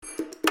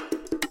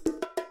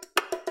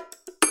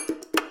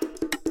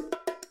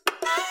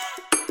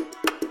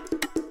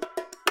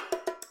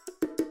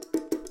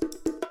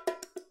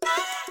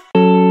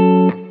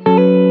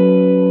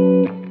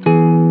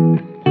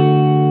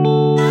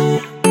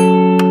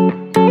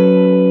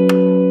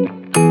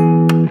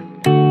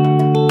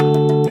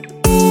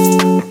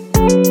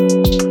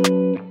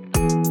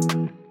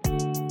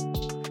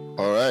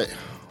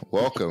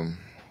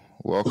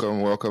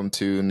welcome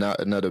to Not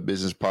Another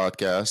Business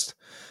Podcast.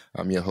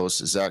 I'm your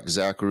host, Zach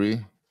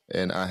Zachary,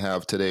 and I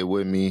have today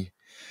with me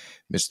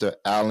Mr.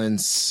 Alan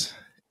Ace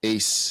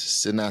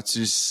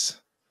Sinatus.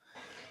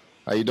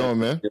 How you doing,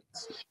 man?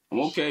 I'm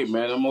okay,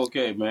 man. I'm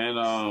okay, man.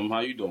 How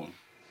you doing?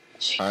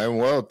 I'm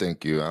well,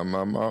 thank you. I'm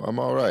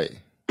all right.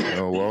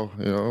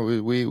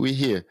 We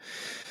here.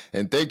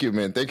 And thank you,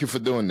 man. Thank you for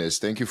doing this.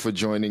 Thank you for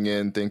joining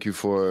in. Thank you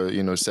for,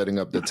 setting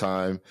up the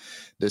time.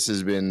 This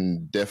has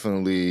been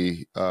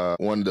definitely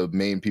one of the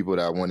main people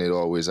that I wanted to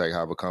always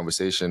have a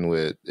conversation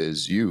with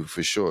is you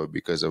for sure,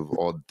 because of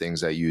all the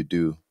things that you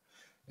do.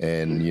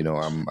 And,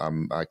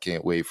 I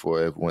can't wait for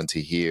everyone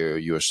to hear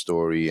your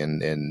story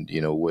and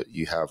what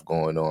you have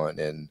going on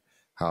and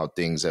how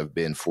things have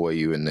been for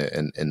you in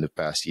the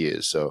past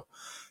years. So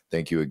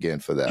thank you again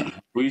for that.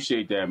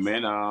 Appreciate that,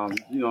 man.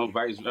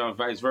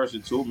 Vice versa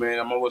too, man.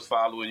 I'm always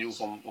following you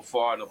from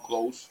afar and up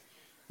close.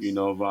 We've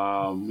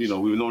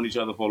known each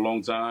other for a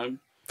long time.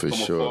 For from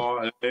sure.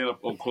 Afar and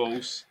up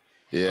close.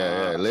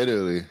 Yeah,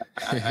 literally.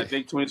 I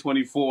think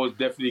 2024 is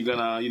definitely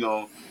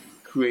gonna,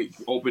 create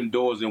open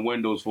doors and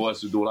windows for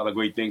us to do a lot of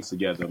great things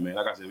together, man.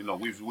 Like I said,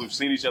 we've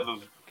seen each other's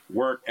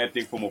work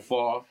ethic from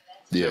afar,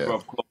 never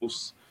up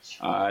close.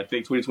 I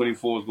think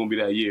 2024 is gonna be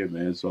that year,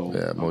 man. So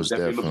yeah, most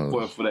definitely definitely looking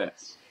forward for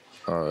that.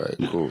 All right,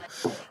 cool.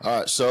 All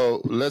right, so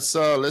let's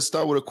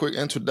start with a quick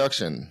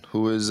introduction.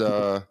 Who is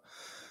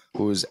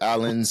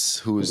Alan's?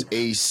 Who is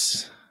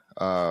Ace?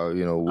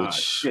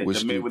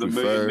 Which do you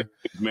prefer?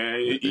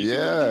 Man.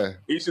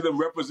 Each of them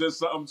represents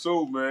something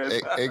too, man.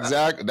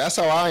 Exactly. That's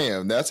how I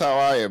am.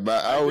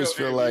 But I always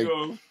feel like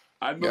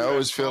I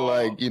always feel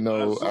like like name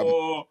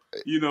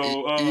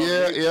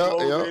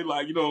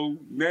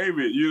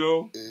it.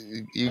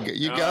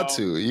 You got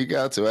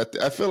to.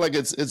 I feel like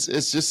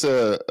it's just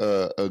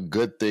a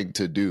good thing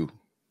to do.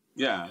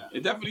 Yeah,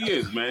 it definitely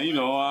is, man.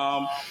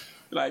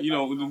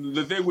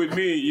 The thing with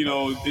me,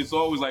 it's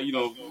always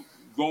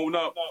growing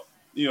up.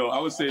 I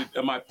would say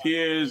my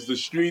peers, the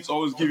streets,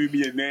 always giving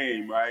me a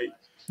name, right?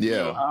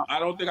 Yeah. I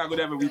don't think I could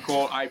ever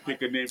recall I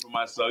pick a name for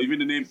myself. Even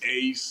the name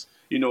Ace.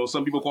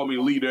 Some people call me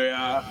leader.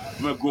 I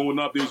remember growing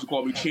up, they used to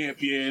call me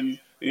champion.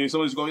 And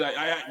someone used to go,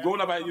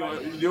 growing up,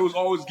 they was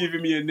always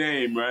giving me a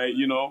name, right?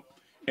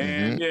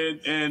 And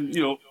and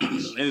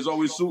it's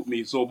always suit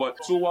me. So, but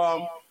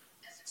to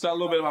tell a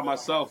little bit about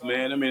myself,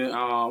 man. I mean,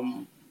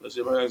 let's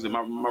see, my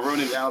real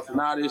name is Alison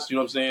Addis. You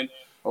know what I'm saying?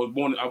 I was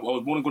born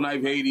in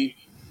Gonaïves, Haiti.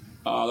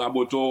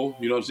 Laboto,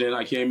 you know what I'm saying?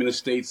 I came in the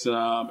States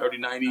early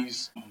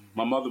 '90s.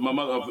 My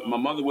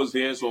mother was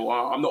here, so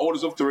I'm the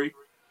oldest of three.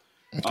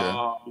 Okay.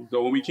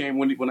 So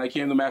when I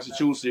came to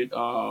Massachusetts,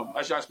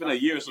 actually I spent a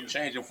year some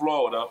change in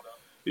Florida.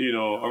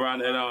 Around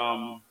that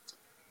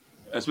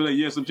I spent a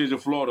year some change in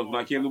Florida. When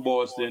I came to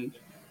Boston,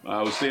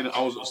 I was staying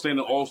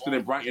in Austin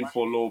and Brighton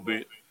for a little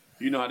bit.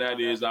 You know how that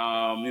is.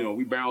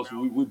 We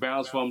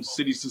bounced from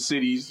cities to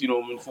cities.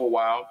 For a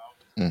while.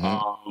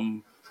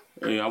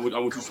 I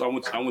went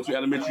to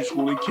elementary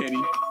school in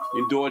Kenny,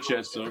 in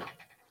Dorchester.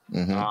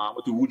 I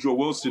went to Woodrow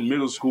Wilson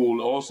Middle School,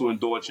 also in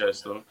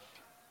Dorchester.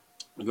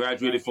 I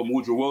graduated from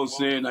Woodrow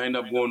Wilson. I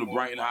ended up going to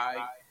Brighton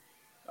High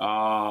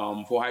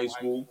for high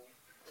school.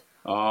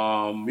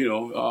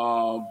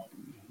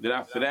 Then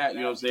after that,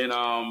 you know what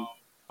I'm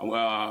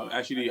saying?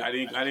 Actually, I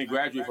didn't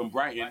graduate from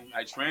Brighton.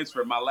 I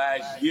transferred my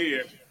last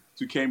year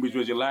to Cambridge,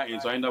 Virginia Latin.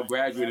 So I ended up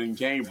graduating in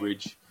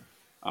Cambridge,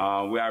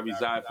 where I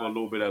reside for a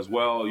little bit as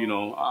well.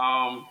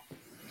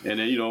 And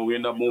then we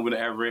end up moving to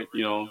Everett.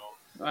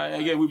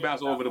 Again, we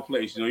bounce all over the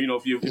place.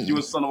 If you're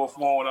a son of a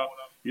foreigner,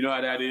 you know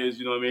how that is.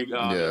 You know what I mean?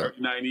 Early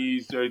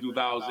 '90s, early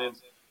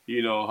 2000s.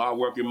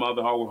 Hardworking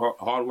mother,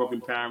 hardworking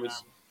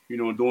parents.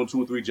 Doing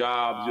 2 or 3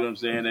 jobs. You know what I'm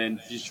saying? And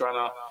she's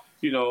trying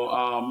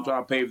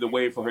to pave the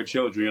way for her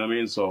children. You know what I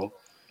mean? So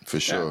for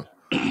sure.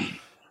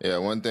 Yeah,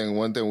 one thing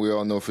we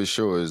all know for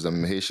sure is the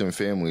Haitian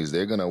families.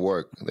 They're gonna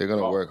work. They're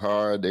gonna work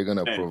hard. They're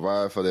gonna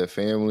provide for their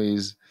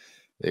families.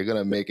 They're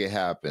gonna make it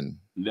happen.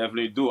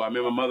 Definitely do. I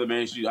remember my mother,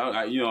 man.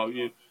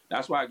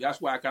 That's why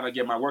I kind of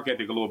get my work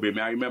ethic a little bit,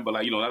 man. I remember,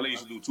 that lady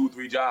used to do 2 or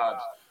 3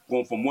 jobs,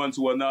 going from one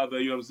to another.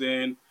 You know what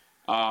I'm saying?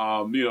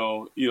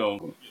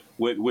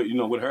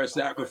 With her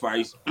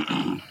sacrifice,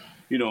 kind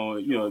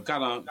of,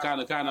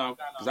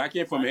 because I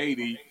came from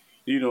Haiti,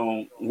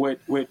 with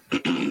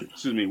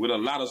excuse me, with a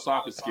lot of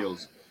soccer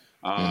skills.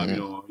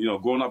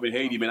 Growing up in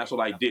Haiti, man, that's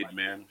what I did,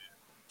 man.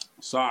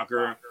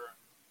 Soccer,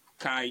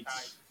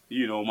 kites,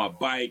 my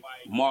bike,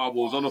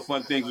 marbles, other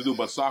fun things to do,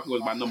 but soccer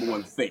was my number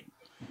one thing.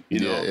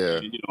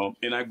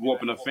 And I grew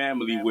up in a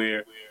family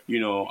where,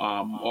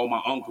 all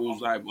my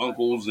uncles, I have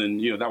uncles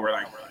and, that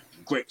were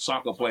great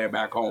soccer player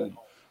back home,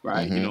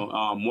 right?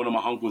 One of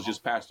my uncles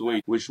just passed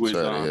away, which was,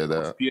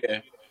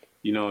 Pierre.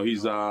 He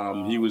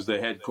was the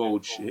head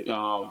coach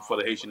for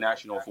the Haitian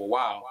national for a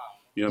while.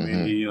 You know what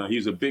I mean?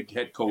 He's a big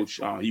head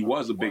coach. He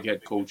was a big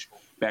head coach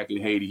back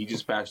in Haiti. He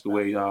just passed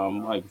away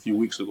a few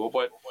weeks ago.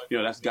 But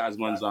that's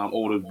Gosman's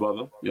older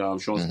brother,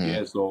 Sean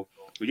Pierre. So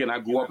again, I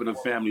grew up in a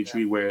family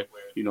tree where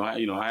I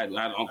had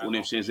an uncle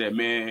named Shenzet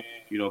Man.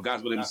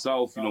 Gosman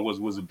himself,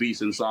 was a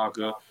beast in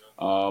soccer.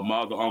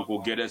 my other uncle,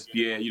 Geddes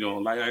Pierre.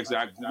 Like I said,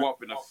 I grew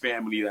up in a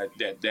family that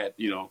it's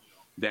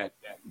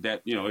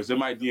in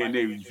my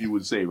DNA, if you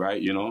would say,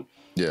 right? Yeah.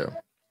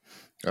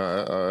 All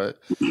right.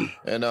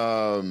 And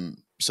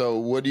so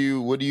what do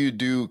you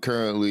do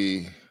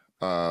currently?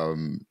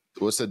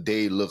 What's a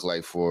day look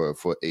like for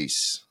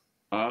Ace?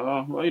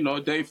 Well,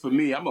 a day for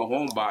me, I'm a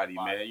homebody,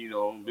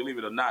 man. Believe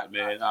it or not,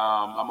 man.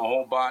 I'm a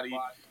homebody.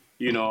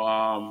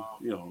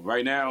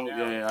 Right now,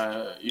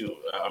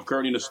 I'm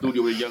currently in the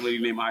studio with a young lady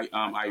named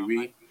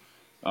Irie.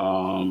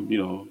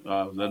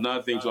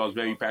 Another thing I was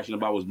very passionate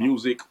about was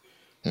music.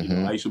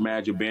 I used to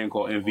manage a band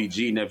called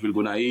MVG, Never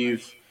Go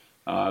Naive.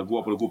 I grew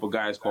up with a group of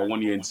guys called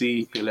One ENT,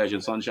 Pillage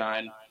and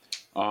Sunshine.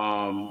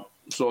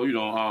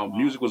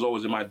 Music was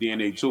always in my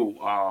DNA too.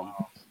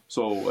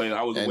 And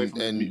I was away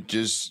from and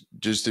just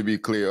to be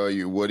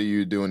clear, what are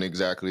you doing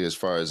exactly as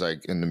far as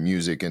like in the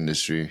music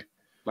industry?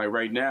 Like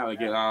right now,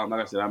 again,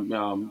 like I said,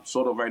 I'm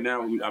sort of right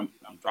now.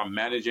 I'm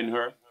managing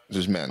her.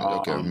 Just managing.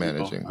 Okay,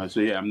 managing.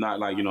 So yeah, I'm not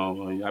like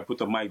I put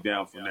the mic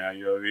down for now.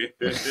 You know what I mean?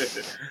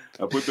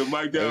 I put the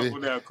mic down for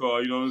now,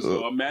 Carl.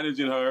 So I'm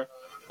managing her.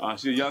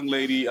 She's a young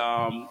lady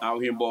out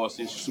here in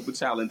Boston. She's super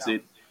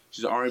talented.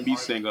 She's an R&B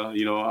singer.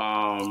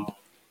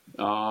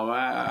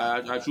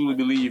 I truly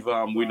believe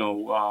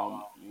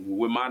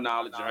with my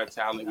knowledge and her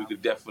talent, we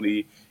could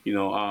definitely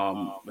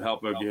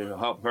help her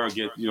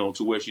get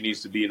to where she needs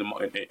to be in the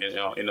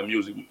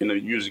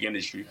music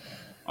industry.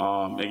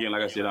 Again,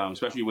 like I said,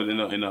 especially within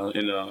the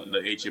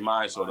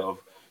HMI sort of,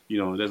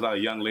 there's a lot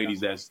of young ladies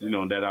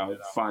that are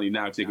finally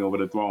now taking over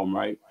the throne,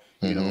 right?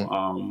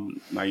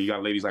 Like you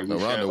got ladies like around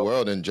Michelle, the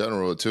world in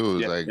general too.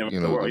 Yeah, like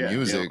the world,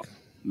 music.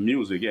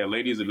 Music, yeah.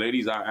 Ladies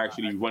are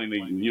actually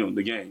running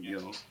the game.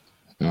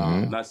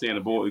 Not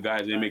saying the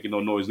guys ain't making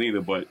no noise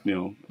neither, but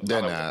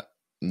they're not.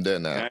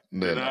 They're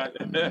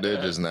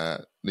just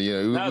not. We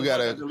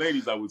gotta the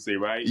ladies, I would say,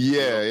 right?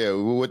 Yeah.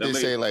 What they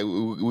say, like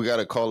we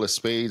gotta call a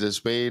spade or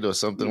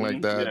something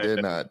like that.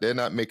 Yeah. They're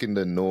not making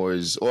the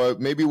noise, or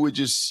maybe we're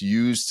just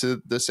used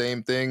to the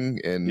same thing,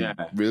 and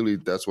really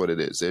that's what it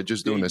is. They're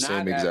just doing the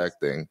same exact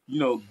thing.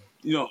 Well,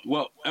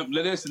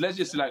 let's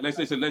use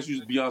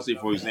Beyonce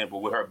for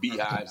example with her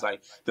beehives.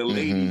 Like the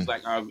ladies,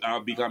 like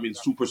are becoming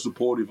super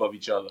supportive of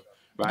each other,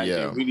 right?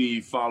 Yeah. And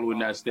really following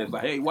that step.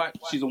 Like, hey, what?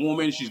 She's a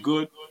woman. She's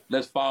good.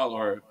 Let's follow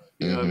her.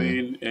 You know what I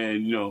mean?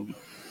 And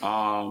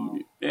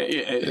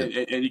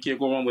and you can't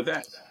go wrong with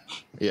that.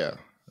 Yeah.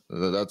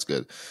 That's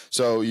good.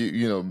 So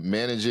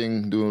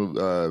managing, doing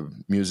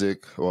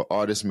music or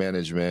artist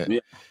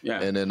management.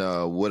 Yeah. And then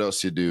what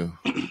else you do?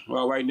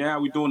 Well, right now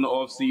we're doing the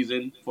off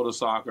season for the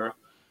soccer.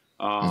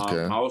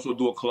 Okay. I also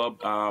do a club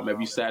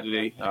every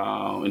Saturday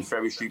in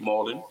Ferry Street,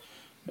 Malden.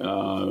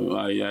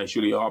 I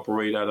actually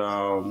operate at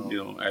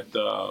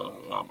the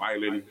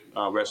Island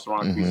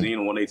Restaurant Cuisine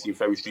on 118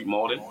 Ferry Street,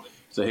 Malden.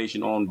 It's a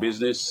Haitian-owned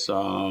business.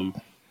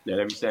 That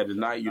every Saturday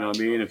night, you know what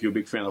I mean? If you're a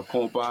big fan of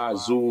compa,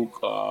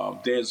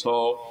 zouk, dance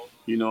hall,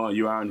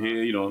 you're out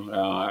here,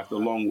 after a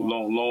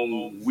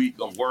long week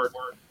of work,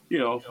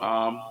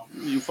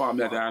 you find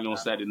that down on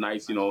Saturday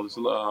nights, it's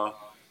a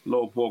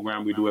little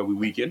program we do every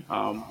weekend.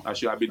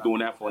 Actually, I've been doing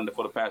that for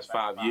the past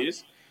 5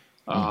 years.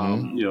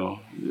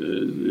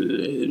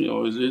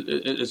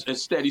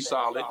 It's steady,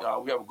 solid.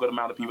 We have a good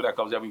amount of people that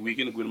comes every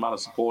weekend, a good amount of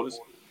supporters.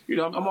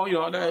 I'm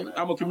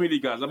a community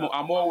guy.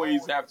 I'm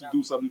always have to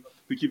do something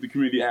to keep the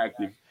community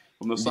active.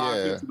 From the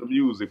soccer to the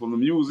music, to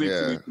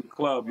the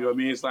club, you know what I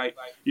mean? It's like,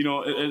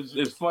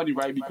 it's funny,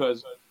 right?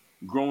 Because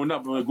growing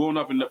up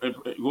in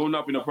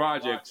the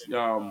projects, we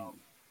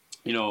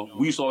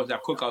used to always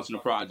have cookouts in the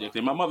project,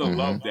 and my mother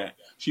loved that.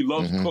 She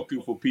loves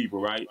cooking for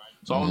people, right?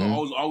 So I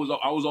was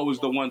always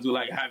the one to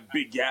like have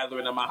big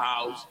gathering at my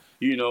house,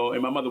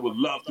 and my mother would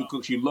love to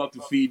cook. She loved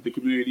to feed the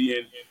community,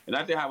 and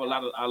I think I have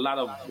a lot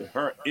of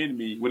her in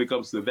me when it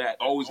comes to that.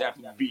 Always have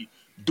to be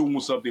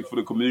doing something for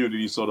the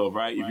community, sort of,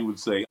 right? If you would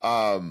say.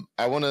 I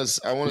want to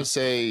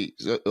say.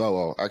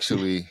 Well,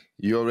 actually,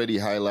 you already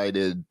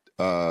highlighted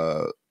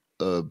a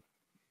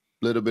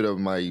little bit of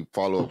my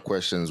follow-up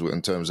questions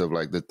in terms of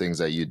like the things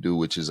that you do,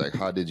 which is like,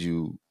 how did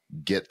you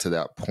get to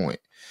that point?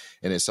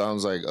 And it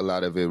sounds like a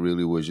lot of it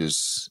really was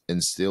just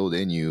instilled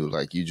in you.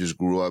 Like you just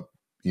grew up,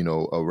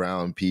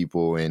 around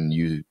people, and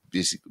you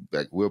basically,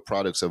 like, we're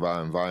products of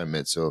our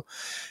environment. So,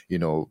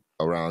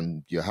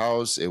 around your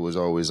house, it was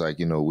always like,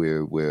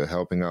 we're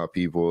helping our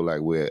people,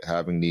 like we're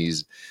having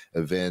these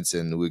events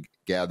and we're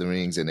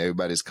gatherings and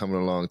everybody's coming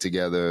along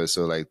together.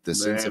 So like the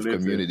sense of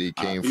community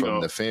came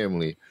from the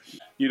family.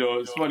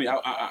 It's funny.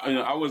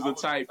 I was the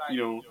type,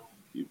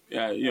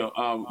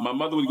 my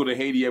mother would go to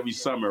Haiti every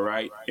summer,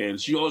 right? And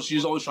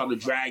she's always trying to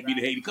drag me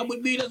to Haiti. Come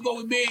with me, let's go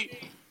with me.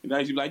 And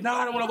she'd be like, no,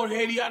 I don't want to go to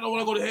Haiti. I don't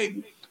want to go to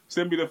Haiti.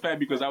 Simply the fact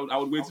because I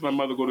would wait till my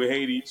mother go to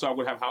Haiti so I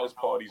would have house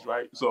parties,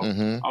 right? So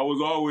I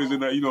was always in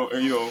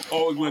that,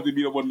 always wanted to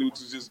be the one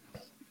to just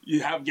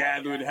have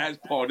gathering,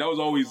 have party. That was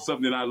always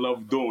something I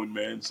loved doing,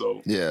 man.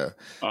 So yeah.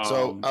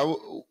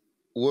 So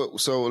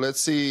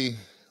let's see.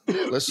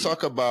 Let's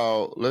talk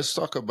about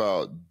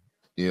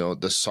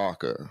the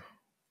soccer.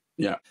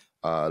 Yeah.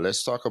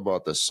 let's talk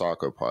about the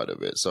soccer part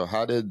of it. So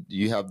how did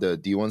you have the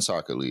D1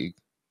 Soccer League?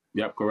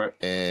 Yep,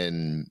 correct.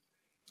 And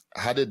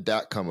how did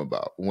that come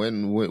about?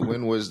 When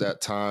was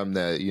that time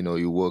that, you know,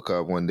 you woke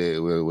up one day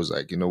where it was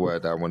like, you know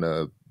what, I want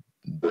to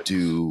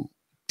do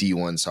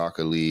D1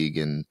 Soccer League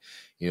and,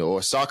 you know,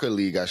 or Soccer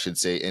League, I should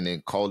say, and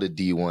then called it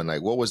D1?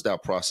 Like, what was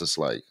that process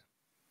like?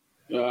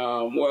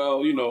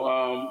 Well, you know,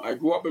 I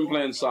grew up in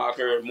playing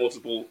soccer at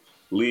multiple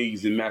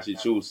leagues in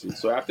Massachusetts.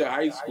 So after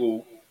high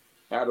school,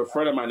 I had a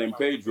friend of mine named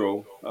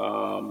Pedro,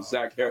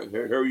 Zach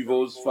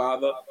Herivo's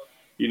father.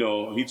 You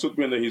know, he took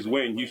me under his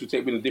wing. He used to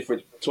take me to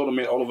different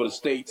tournaments all over the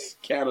states,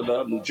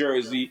 Canada, New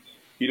Jersey,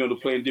 you know, to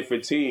play in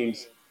different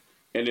teams.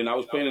 And then I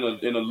was playing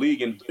in a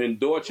league in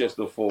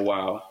Dorchester for a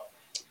while.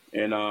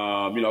 And,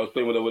 you know, I was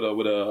playing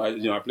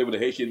I played with a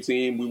Haitian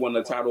team. We won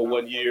the title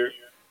 1 year.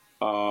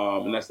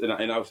 And I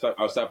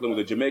started playing with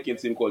a Jamaican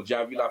team called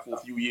Javila for a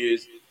few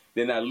years.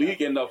 Then that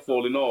league ended up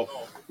falling off,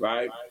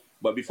 right?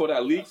 But before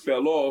that league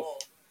fell off,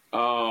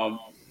 I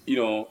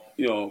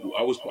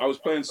was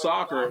playing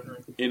soccer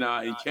in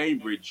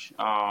Cambridge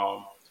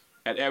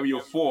at Area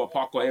 4,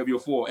 Park called Area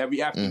 4.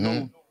 Every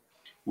afternoon,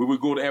 we would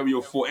go to Area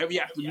 4. Every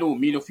afternoon,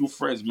 me and a few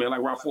friends, man, like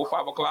around 4 or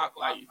 5 o'clock,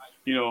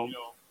 we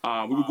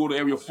would go to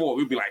Area 4.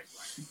 We'd be like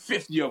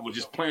 50 of us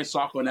just playing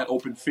soccer in that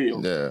open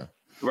field. Yeah.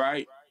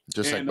 Right?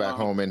 Just like back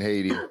home in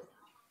Haiti.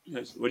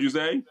 Yes. What'd you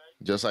say?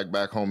 Just like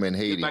back home in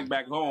Haiti. Just like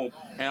back home.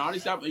 And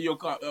honestly,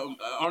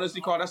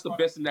 Carl, that's the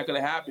best thing that could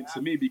have happened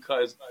to me,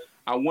 because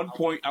at one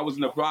point I was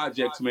in the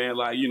projects, man.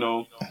 Like, you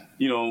know,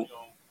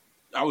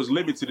 I was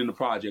limited in the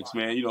projects,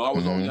 man. You know, I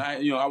was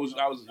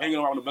I was hanging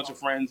around with a bunch of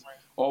friends.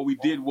 All we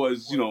did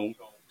was, you know,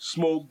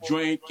 smoke,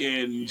 drink,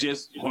 and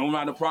just hung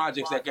around the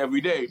projects like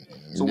every day.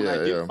 So when I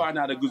did find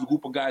out there was a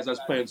group of guys that was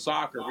playing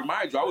soccer,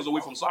 remind you, I was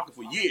away from soccer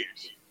for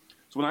years.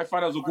 So when I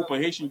found out there was a group of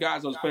Haitian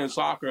guys that was playing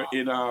soccer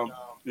in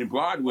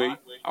Broadway,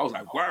 I was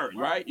like, word,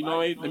 right? You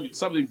know,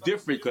 something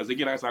different, because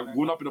again, I was like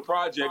growing up in the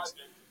projects,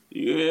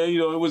 you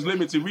know, it was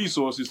limited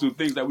resources to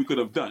things that we could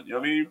have done. You know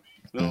what I mean?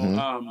 You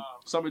know,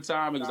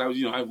 summertime, because I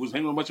was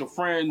hanging with a bunch of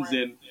friends,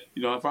 and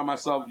you know, I found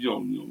myself, you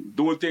know,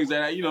 doing things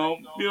that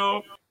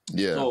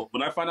Yeah. So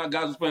when I found out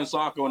guys was playing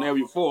soccer on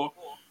Area 4,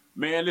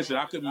 man, listen,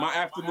 my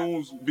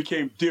afternoons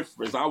became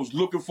different. So I was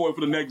looking forward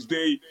for the next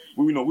day.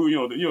 We like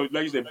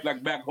you said,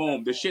 like back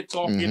home, the shit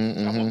talking.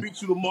 I'm gonna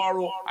beat you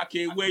tomorrow. I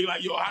can't wait.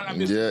 Like, yo, how did I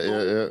miss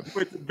you?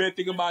 Went to bed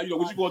thinking about,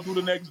 what you gonna do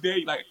the next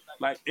day?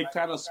 Like it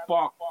kind of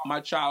sparked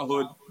my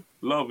childhood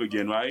love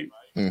again, right?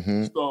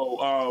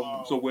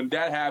 So when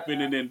that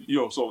happened, and then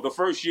so the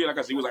first year, like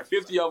I said, it was like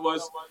 50 of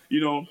us.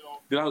 Then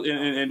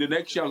and the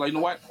next year I was like, you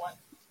know what?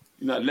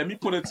 Let me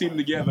put a team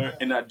together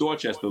in that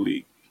Dorchester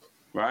league,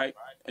 right?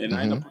 And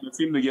I ended up putting a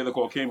team together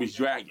called Cambridge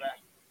Dragon.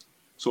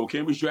 So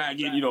Cambridge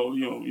Dragon,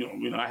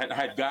 I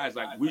had guys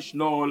like Rich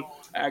Knoll,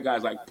 I had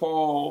guys like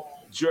Paul,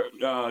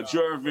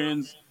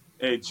 Jervins,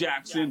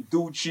 Jackson,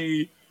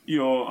 Ducci,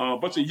 a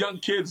bunch of young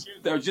kids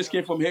that just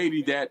came from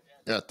Haiti that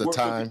at the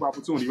time for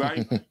opportunity,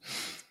 right?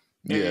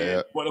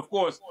 But of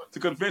course, to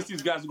convince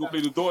these guys to go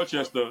play to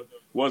Dorchester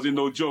wasn't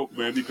no joke,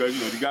 man, because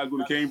the guys go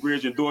to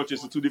Cambridge and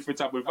Dorchester, two different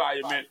type of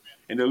environment,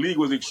 and the league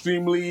was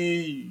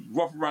extremely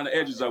rough around the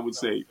edges, I would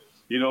say.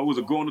 It was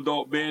a grown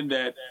adult band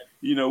that,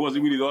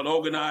 wasn't really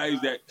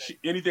unorganized, that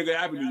anything could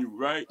happen to you,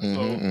 right?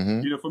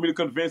 So, for me to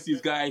convince these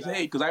guys,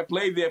 hey, because I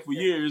played there for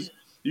years,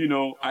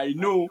 I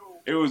knew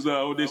it was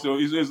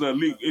it's a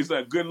league, it's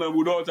a good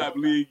Woodall type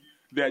league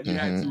that you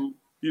had to,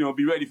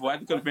 be ready for. I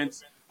had to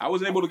convince. I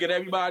wasn't able to get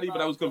everybody,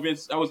 but I was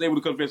able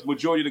to convince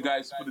majority of the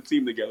guys to put the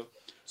team together.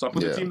 So I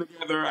put the team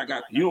together. I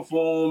got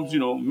uniforms,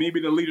 me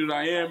being the leader that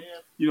I am.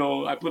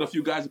 I put a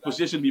few guys in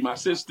position to be my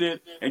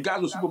assistant, and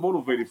guys were super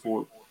motivated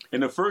for it.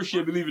 And the first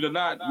year, believe it or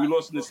not, we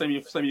lost in the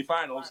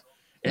semifinals.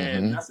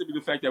 And that's simply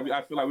the fact that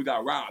I feel like we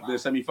got robbed in the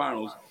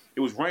semifinals. It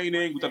was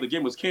raining. We thought the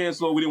game was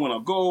canceled. We didn't want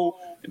to go.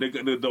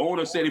 The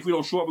owner said if we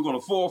don't show up, we're going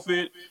to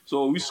forfeit.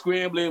 So we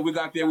scrambling. We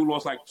got there. We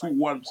lost like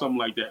 2-1, something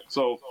like that.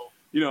 So,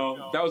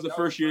 that was the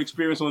first year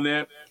experience on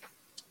that.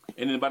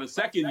 And then by the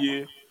second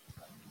year,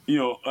 a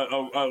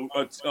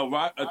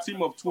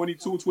team of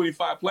 22,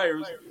 25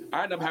 players,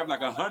 I ended up having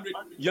like 100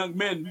 young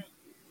men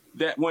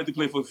that wanted to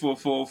play for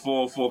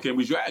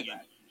Cambridge Dragon.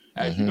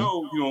 As you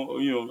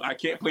know, I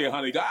can't play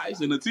 100 guys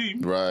in the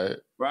team.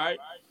 Right.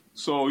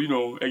 So,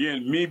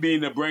 again, me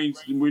being the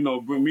brains, me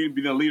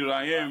being the leader that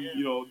I am,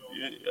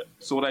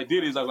 so what I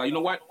did is I was like, you know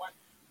what?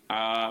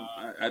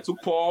 I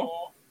took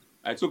Paul.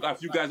 I took a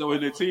few guys that were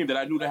in the team that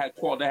I knew that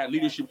had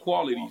leadership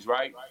qualities,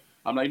 right?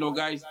 I'm like,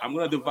 guys, I'm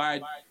going to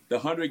divide the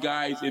 100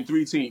 guys in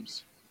 3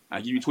 teams. I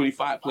give you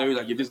 25 players.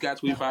 I give this guy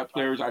 25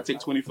 players. I take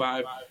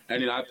 25,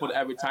 and then I put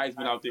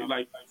advertisement out there.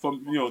 Like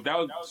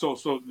that was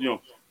so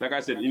like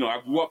I said,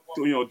 I grew up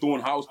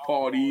doing house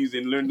parties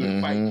and learning to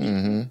fight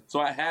people. So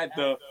I had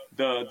the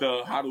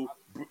how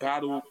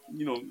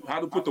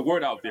to put the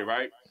word out there,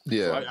 right?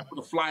 Yeah. So I put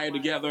a flyer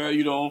together.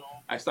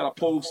 I started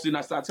posting.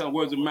 I started telling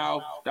words of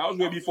mouth. That was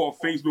way before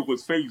Facebook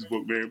was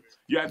Facebook, man.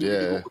 You had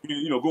to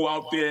go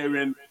out there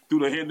and do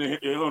the hand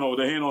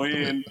on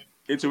hand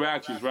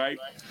interactions, right?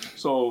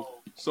 So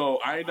So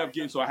I ended up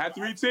getting. So I had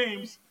 3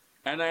 teams,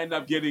 and I ended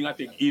up getting, I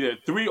think, either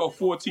 3 or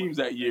 4 teams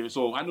that year.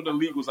 So I know the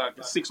league was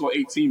like 6 or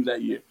 8 teams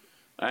that year.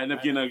 I ended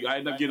up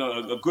getting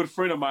a good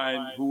friend of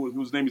mine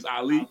whose name is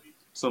Ali,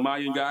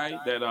 Somalian guy.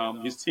 That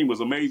his team was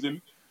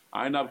amazing.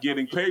 I ended up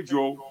getting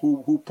Pedro,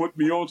 who put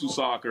me onto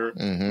soccer.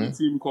 Mm-hmm. A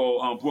team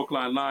called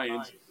Brookline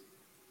Lions.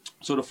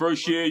 So the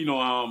first year,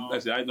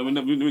 that's it.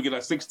 We get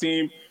a 6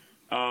 team.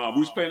 We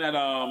was playing at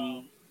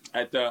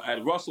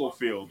Russell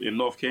Field in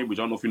North Cambridge.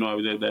 I don't know if you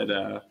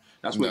know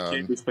that's where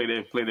Cambridge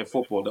play their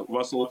football. The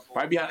Russell,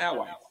 right behind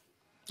Allies.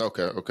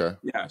 Okay.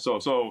 Yeah. So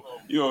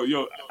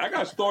I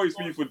got stories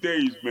for you for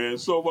days, man.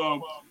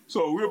 So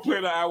we were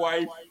playing at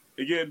Allies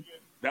again.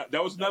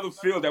 That was another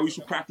field that we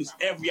should practice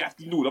every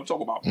afternoon. I'm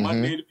talking about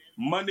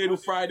Monday to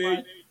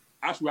Friday.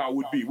 That's where I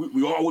would be.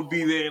 We all would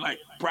be there, like,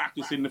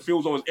 practicing. The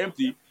field's always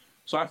empty.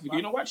 So I figured,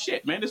 you know what,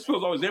 shit, man, this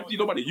field's always empty.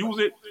 Nobody use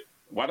it.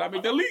 Why not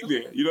make the league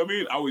there? You know what I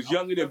mean? I was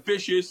young and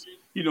ambitious.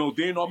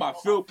 Didn't know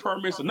about field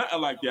permits or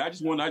nothing like that. I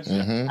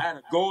had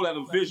a goal, had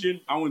a vision.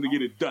 I wanted to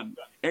get it done.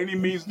 Any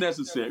means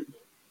necessary.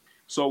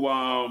 So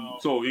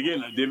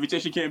again, the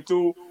invitation came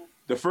through.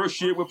 The first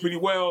year went pretty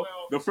well.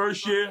 The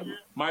first year,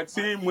 my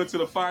team went to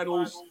the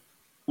finals.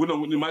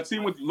 My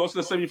team lost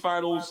to the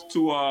semifinals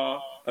to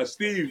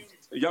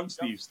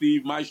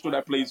Steve Maestro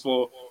that plays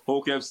for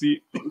Hulk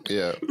FC.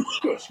 Yeah.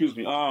 Excuse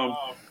me.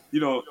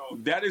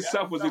 That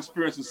itself was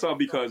experience itself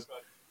because,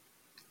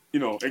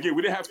 again,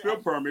 we didn't have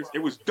field permits. It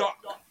was dark.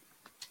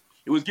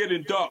 It was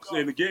getting dark,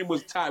 and the game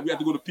was tied. We had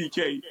to go to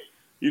PK.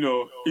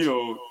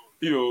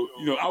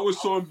 I was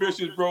so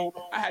ambitious, bro.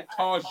 I had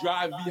cars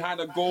drive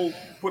behind the goal,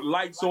 put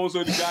lights on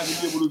so the guys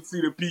would be able to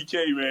see the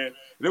PK, man.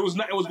 There was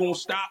nothing that was going to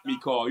stop me,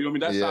 Carl. You know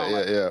what I mean? That's how.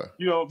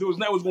 There was nothing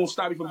that was going to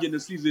stop me from getting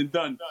the season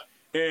done.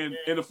 And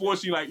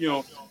unfortunately,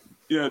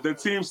 the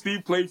team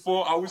Steve played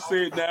for, I would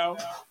say it now,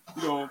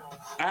 I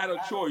had a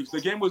choice.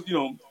 The game was,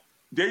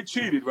 they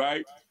cheated,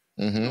 right?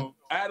 Mm-hmm.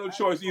 I had a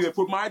choice, either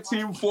put my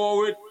team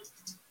forward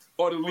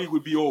or the league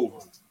would be over.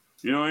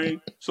 You know what I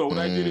mean? So what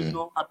I did is,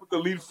 I put the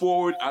lead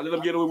forward. I let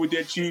them get away with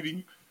their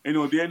cheating. They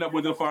ended up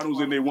with the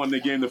finals and they won the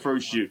game the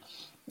first year.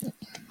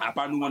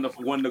 Apanu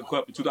won the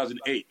cup in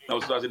 2008. That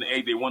was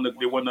 2008. They won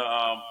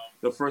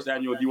the first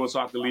annual D1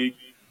 Soccer League.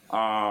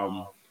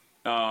 And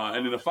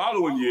then the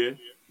following year,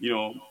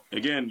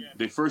 again,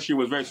 the first year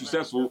was very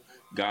successful.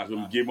 Guys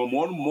gave them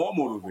more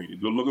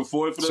motivated. They're looking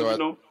forward for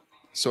them,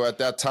 So at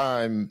that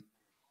time,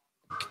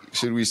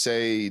 should we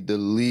say the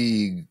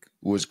league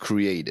was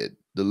created?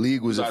 The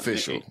league was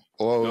official,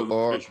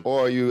 or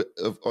are you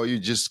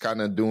just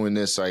kind of doing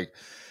this like,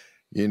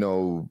 let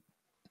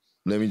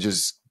me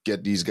just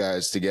get these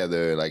guys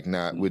together, like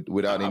not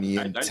without any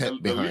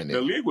intent behind it.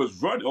 The league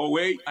was run. Oh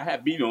wait, I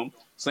had beat them.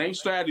 Same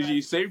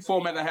strategy, same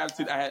format I have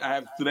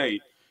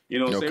today.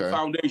 Same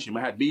foundation.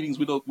 I had meetings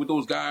with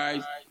those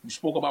guys. We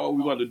spoke about what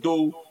we wanted to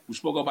do. We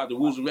spoke about the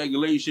rules and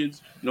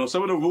regulations.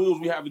 Some of the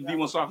rules we have in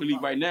D1 Soccer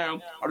League right now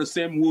are the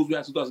same rules we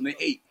had in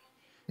 2008.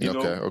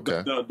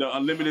 The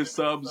unlimited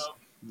subs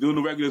during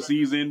the regular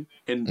season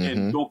and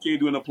don't care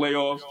during the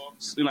playoffs.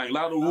 Like a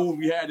lot of the rules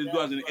we had in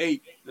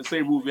 2008, the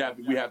same rules we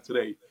have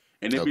today.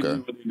 And they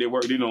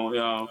work. They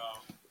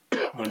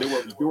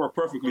work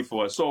perfectly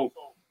for us. So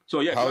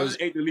yeah,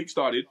 2008 the league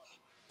started.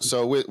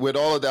 So with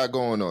all of that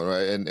going on,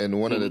 right, and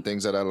one of the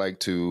things that I like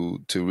to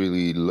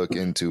really look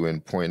into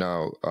and point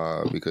out,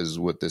 because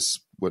what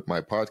my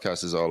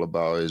podcast is all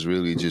about is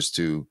really just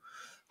to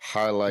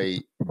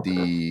highlight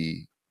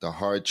the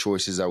hard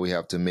choices that we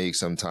have to make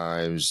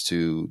sometimes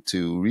to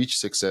reach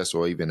success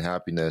or even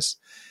happiness,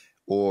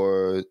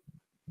 or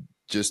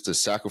just the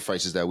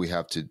sacrifices that we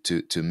have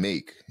to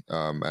make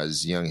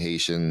as young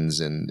Haitians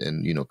and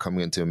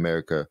coming into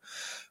America.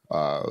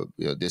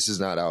 This is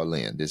not our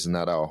land. This is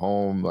not our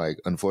home.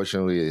 Like,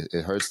 unfortunately,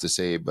 it hurts to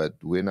say, but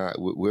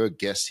we're a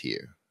guest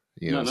here.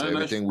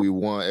 Everything we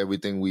want,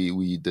 everything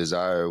we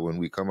desire when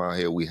we come out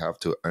here, we have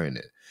to earn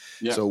it.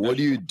 Yeah, so what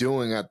are you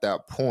doing at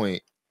that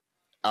point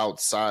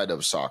outside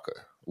of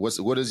soccer? What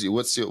does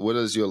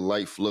your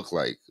life look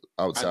like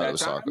outside of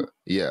soccer?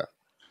 Yeah.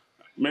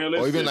 Man,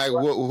 or even like,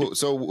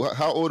 so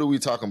how old are we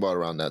talking about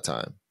around that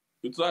time?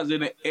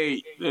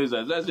 2008.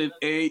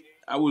 2008.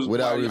 I was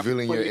without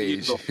revealing your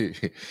age.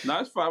 No,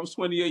 it's fine. I was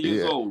 28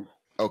 years old.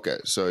 Okay,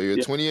 so you're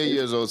 28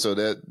 years old. So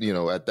that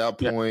at that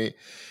point,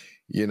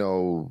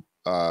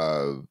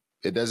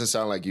 it doesn't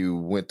sound like you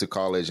went to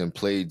college and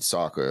played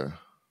soccer.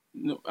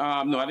 No,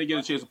 I didn't get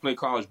a chance to play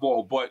college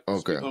ball. But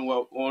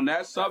on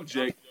that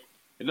subject,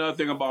 another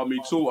thing about me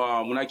too.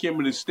 When I came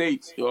to the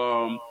States,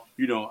 I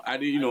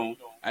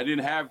didn't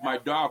have my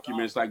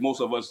documents like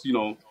most of us,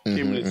 came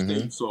to the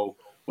States. So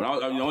when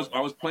I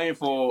was playing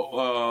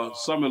for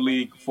summer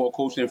league for a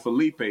coach named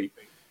Felipe.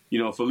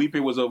 Felipe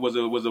was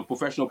a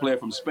professional player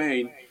from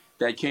Spain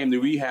that came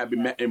to rehab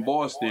in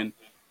Boston,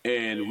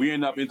 and we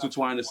ended up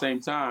intertwined at the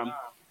same time.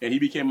 And he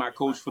became my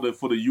coach for the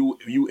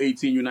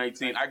U18,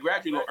 U19. I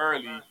graduated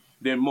early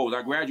than most.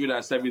 I graduated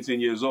at 17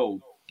 years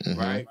old,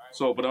 right?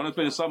 So, but I was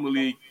playing the summer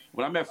league.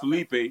 When I met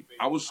Felipe,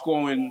 I was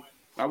scoring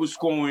I was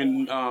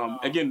scoring.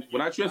 Again,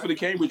 when I transferred to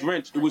Cambridge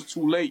Wrench, it was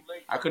too late.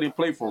 I couldn't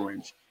play for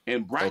Wrench,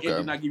 and Brighton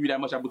did not give you that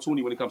much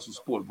opportunity when it comes to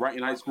sport.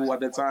 Brighton High School at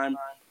that time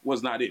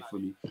was not it for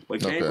me.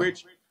 But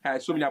Cambridge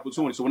had so many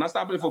opportunities. So when I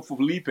stopped playing for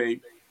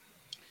Felipe,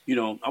 you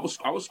know, I was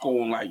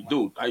scoring like,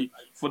 dude.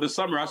 For the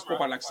summer I scored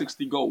by like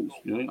 60 goals.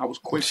 You know, I was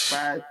quick,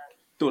 fast.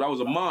 Dude, I was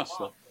a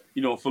monster.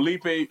 You know,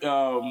 Felipe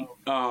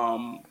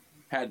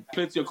had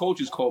plenty of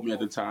coaches call me at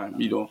the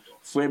time. You know,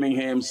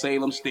 Framingham,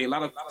 Salem State, a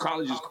lot of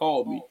colleges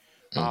called me.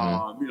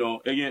 You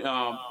know, again,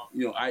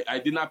 you know, I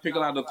did not pick a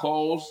lot of the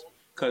calls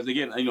because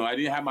again, you know, I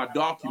didn't have my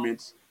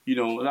documents. You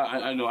know,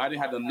 I know I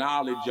didn't have the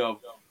knowledge of.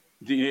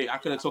 I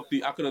could have took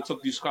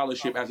the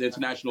scholarship as an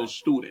international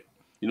student.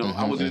 You know,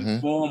 I wasn't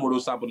informed with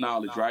those type of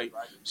knowledge, right?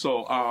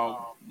 So,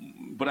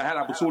 but I had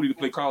opportunity to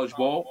play college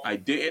ball. I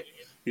did.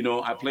 You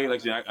know, I played I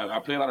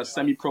play a lot of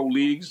semi-pro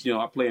leagues. You know,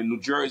 I play in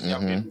New Jersey, I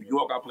play in New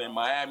York, I play in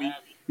Miami.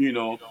 You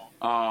know,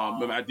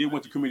 I did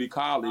went to community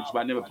college, but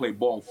I never played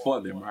ball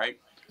for them, right?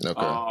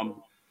 Okay.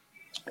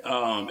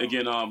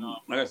 Again,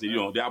 like I said, you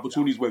know, the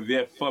opportunities were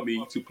there for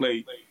me to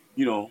play,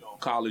 you know,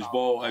 college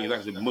ball. Like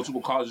I said,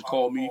 multiple colleges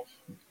called me.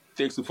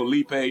 Thanks to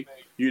Felipe,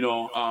 you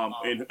know,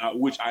 and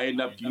which I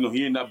ended up, you know,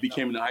 he ended up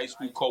becoming the high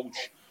school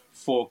coach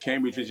for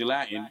Cambridge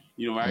Latin,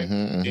 you know, right?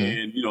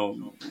 And you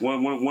know,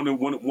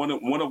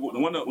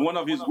 one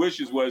of his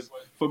wishes was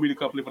for me to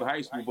come play for the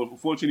high school, but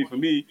unfortunately for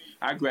me,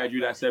 I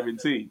graduated at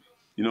 17.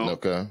 You know,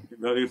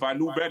 if I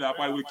knew better, I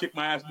probably would kick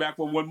my ass back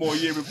for one more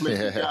year and play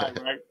the guy,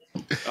 right?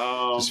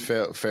 Just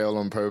fail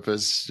on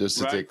purpose just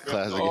to take the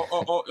class again.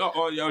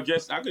 Yo,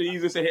 just I could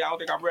easily say, hey, I don't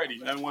think I'm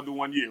ready. I don't want to do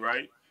 1 year,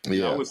 right?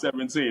 Yeah. I was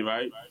 17,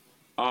 right?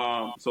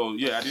 So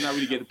yeah, I did not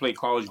really get to play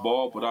college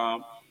ball, but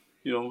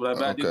you know, but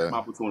I did some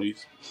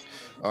opportunities.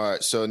 All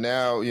right, so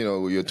now you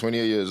know you're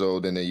 28 years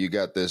old, and then you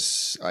got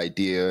this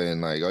idea,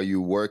 and like, are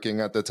you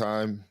working at the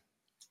time,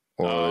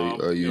 or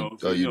are you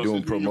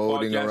doing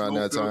promoting around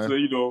that time?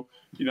 So,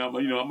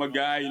 I'm a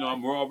guy. You know,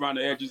 I'm raw around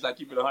the edges. I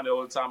keep it 100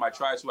 all the time. I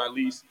try to at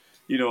least,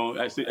 you know,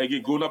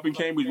 again, growing up in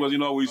Cambridge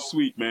wasn't always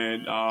sweet,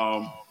 man.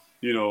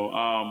 You know,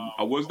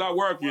 I was not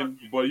working,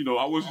 but you know,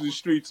 I was in the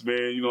streets,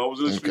 man. You know, I was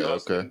in the streets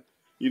hustling.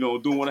 You know,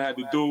 doing what I had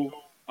to do.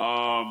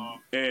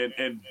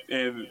 And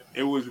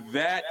it was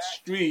that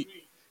street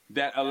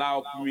that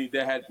allowed me,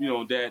 that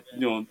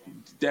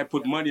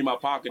put money in my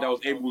pocket. I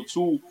was able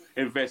to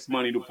invest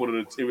money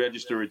to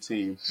register a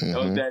team.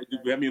 That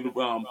had me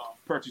to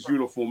purchase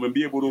uniform and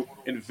be able to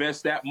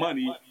invest that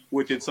money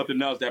within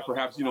something else that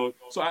perhaps, you know.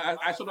 So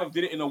I sort of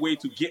did it in a way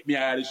to get me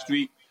out of the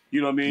street.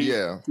 You know what I mean?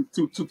 Yeah.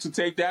 To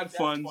take that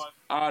funds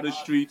out of the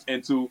streets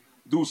and to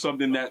do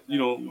something that, you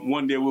know,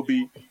 one day will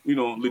be, you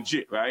know,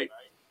 legit, right?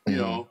 You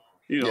know.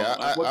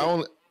 Yeah,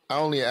 I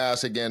only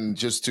ask again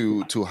just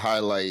to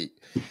highlight,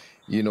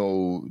 you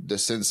know, the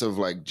sense of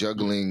like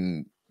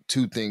juggling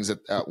two things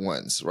at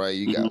once, right?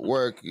 You got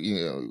work,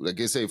 you know,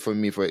 like I say, for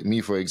me,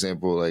 for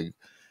example, like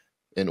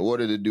in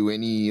order to do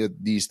any of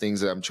these things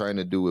that I'm trying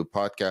to do with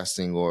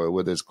podcasting or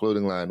whether it's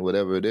clothing line,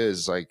 whatever it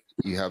is, like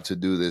you have to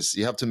do this,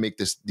 you have to make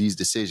these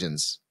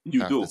decisions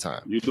half the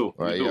time. You do.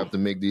 Right? You have to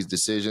make these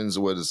decisions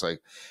whether it's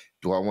like,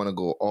 do I want to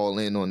go all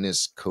in on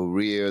this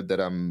career that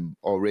I'm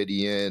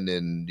already in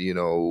and, you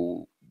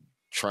know,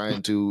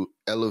 trying to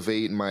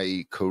elevate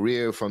my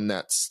career from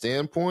that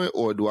standpoint?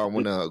 Or do I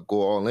want to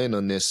go all in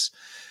on this,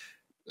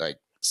 like,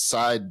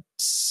 side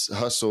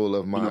hustle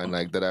of mine,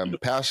 like, that I'm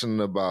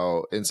passionate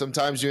about? And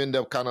sometimes you end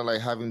up kind of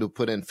like having to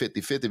put in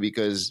 50-50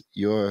 because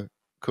your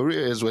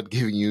career is what's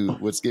giving you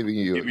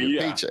your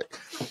paycheck.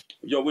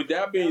 Yo, with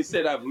that being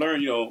said, I've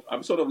learned, you know,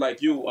 I'm sort of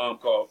like you,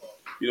 Carl.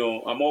 You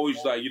know, I'm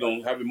always like, you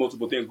know, having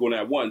multiple things going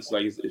at once.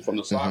 Like it's from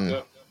the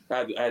soccer, I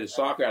had the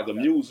soccer, I had the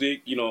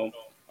music. You know,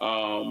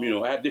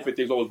 I had different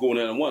things always going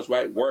on at once,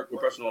 right? Work and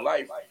personal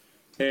life,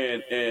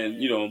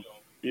 and you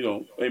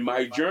know, in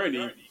my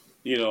journey,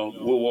 you know,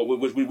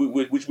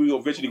 which we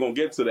eventually gonna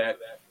get to that.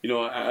 You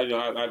know,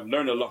 I've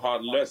learned a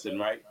hard lesson,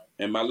 right?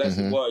 And my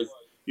lesson was,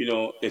 you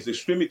know, it's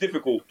extremely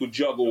difficult to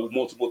juggle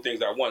multiple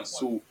things at once.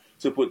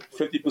 To put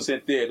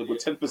 50% there, to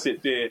put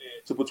 10% there,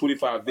 to put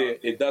 25 there.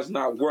 It does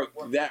not work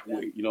that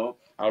way, you know.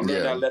 I learned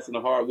that lesson the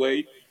hard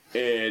way,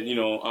 and you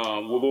know,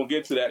 we're gonna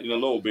get to that in a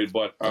little bit.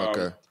 But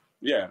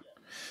yeah.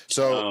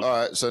 So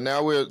so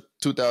now we're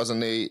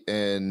 2008,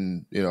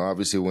 and you know,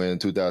 obviously we're in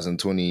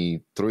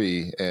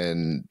 2023,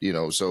 and you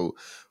know, so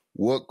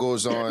what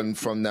goes on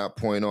from that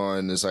point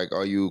on? Is like,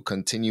 are you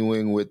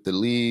continuing with the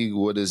league?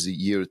 What does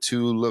year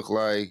 2 look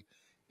like?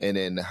 And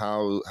then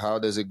how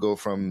does it go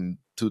from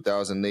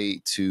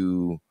 2008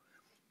 to,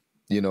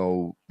 you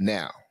know,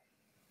 now?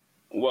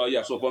 Well,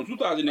 yeah. So from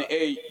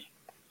 2008,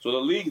 so the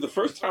league, the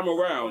first time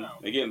around,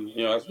 again,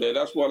 you know,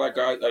 that's why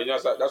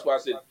that's why I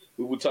said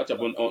we would touch up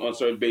on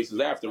certain bases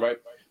after, right?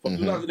 From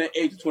 2008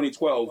 to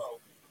 2012,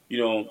 you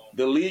know,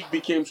 the league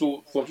became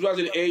from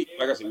 2008.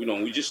 Like I said, you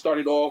know, we just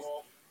started off.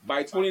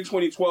 By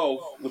 2012,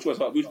 which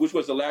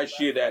was the last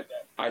year that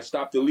I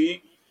stopped the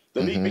league,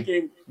 the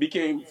league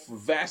became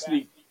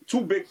vastly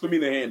too big for me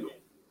to handle.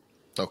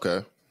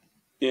 Okay.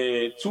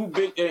 And too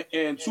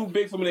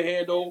big for me to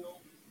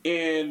handle.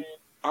 And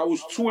I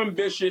was too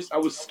ambitious. I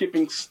was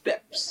skipping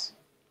steps.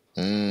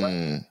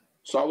 Mm.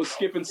 So I was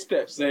skipping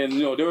steps, and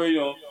there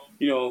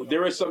were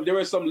there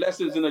were some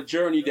lessons in the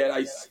journey that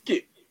I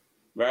skipped,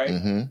 right?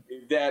 Mm-hmm.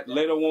 That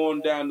later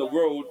on down the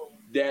road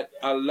that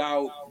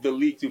allowed the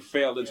league to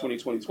fail in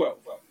 2012,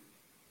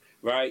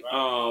 right?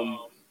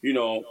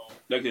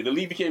 Like the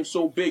league became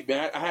so big,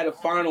 man. I had the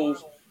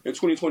finals in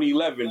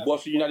 2011,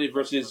 Boston United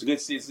versus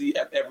Good City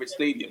at Everett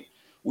Stadium.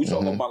 We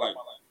talking about like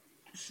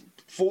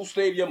full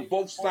stadium,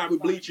 both sides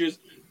with bleachers,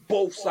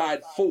 both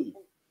sides full.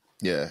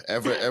 Yeah,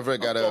 Everett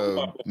got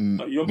a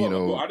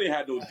I didn't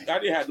have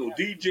no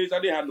DJs, I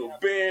didn't have no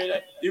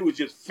band. It was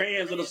just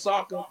fans of the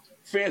soccer,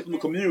 fans from the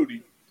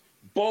community,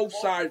 both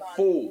sides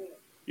full.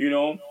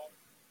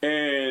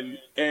 And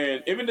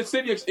even the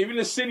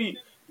city,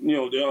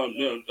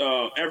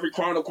 Everett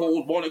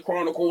Chronicles, Bonnet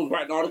Chronicles,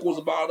 writing articles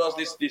about us.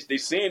 They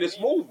saying this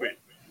movement,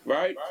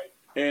 right?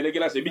 And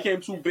again, I said it became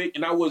too big,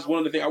 and I was one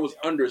of the things I was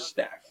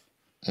understaffed,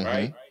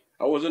 right?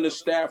 I was in the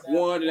staff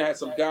one, and I had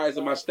some guys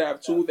in my staff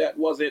two that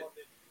wasn't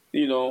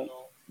there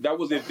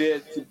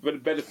to the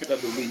benefit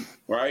of the league,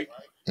 right?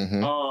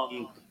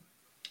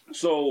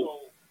 So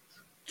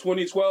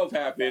 2012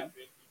 happened.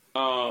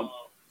 So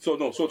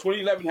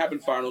 2011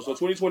 happened finals. So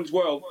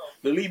 2012,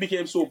 the league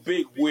became so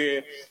big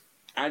where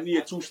I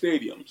needed 2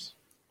 stadiums,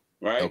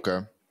 right?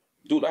 Okay.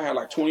 Dude, I had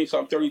like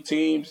 20-something, 30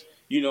 teams,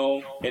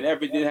 and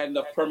Everett didn't have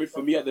enough permit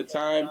for me at the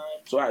time.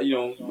 So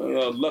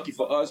lucky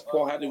for us,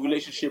 Paul had a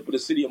relationship with the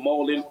city of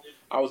Moreland.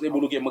 I was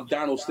able to get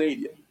McDonald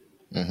Stadium.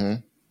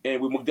 And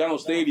with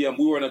McDonald Stadium,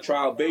 we were on a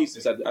trial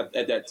basis at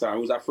that time.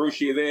 It was our first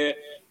year there.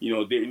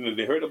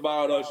 They heard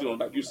about us.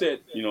 Like you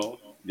said,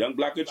 young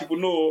black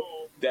entrepreneur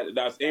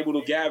that's able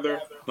to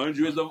gather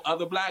hundreds of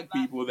other black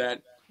people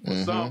that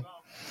some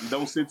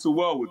don't sit too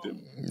well with them.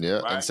 Yeah.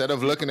 Right? Instead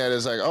of looking at it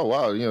as like, oh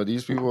wow,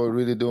 these people are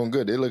really doing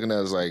good. They're looking at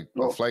it as like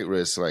a flight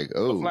risk, like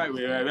a flight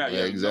risk, right?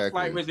 Yeah, exactly. A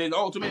flight risk. There's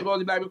too many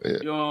black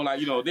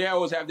people. They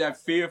always have that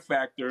fear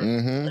factor.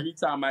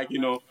 Anytime, black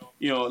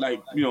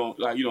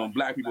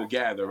people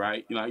gather,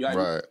 right?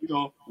 Right.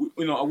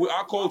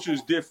 Our culture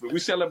is different. We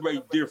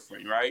celebrate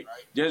different, right?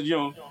 Just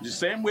the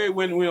same way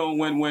when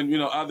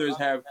others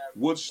have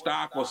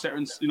Woodstock or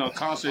certain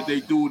concert they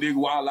do, they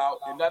go all out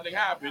and nothing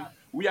happened.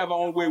 We have our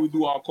own way we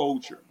do our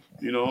culture.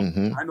 I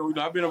know,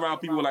 I've been around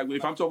people like,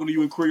 if I'm talking to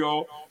you in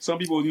Creole, some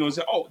people,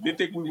 say, oh, they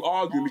think we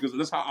arguing because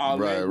that's how our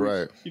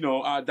language,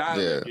 our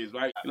dialect is,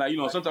 right? Like,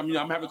 sometimes,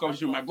 I'm having a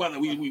conversation with my brother,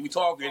 we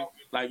talking,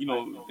 like,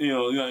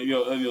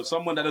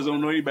 someone that doesn't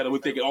know any better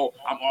would think, oh,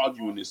 I'm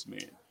arguing this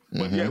man.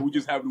 But yeah, we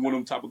just having one of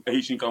them type of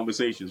Haitian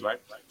conversations,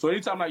 right? So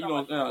anytime,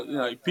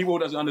 people who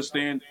doesn't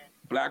understand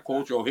black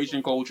culture or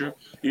Haitian culture,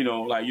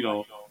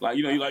 the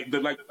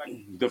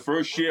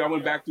first year I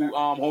went back to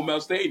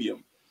Hormel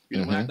Stadium.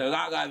 When I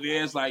got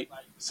there, it's like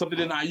something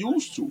that I'm not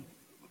used to,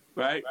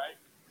 right?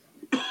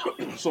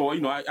 So,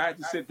 I had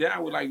to sit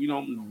down with a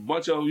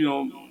bunch of,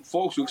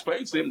 folks to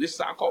explain to them, this is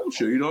our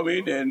culture, you know what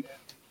I mean? And,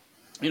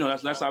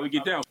 that's how we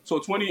get down. So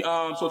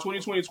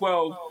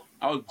 2012,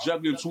 I was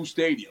juggling 2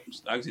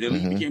 stadiums. Like I said, the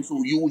league became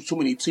so huge, too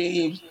many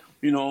teams,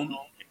 it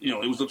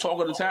was the talk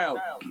of the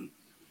town.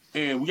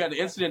 And we had the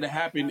incident that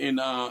happened in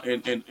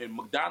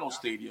McDonald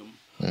Stadium.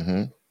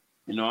 I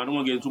don't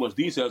want to get into too much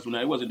details from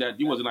that. It wasn't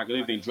like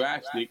anything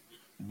drastic,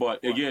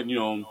 but again,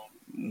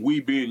 we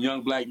being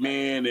young black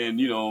men, and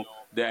that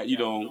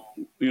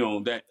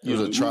that it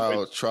was a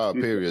trial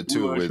period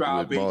too with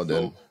Malden.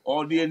 So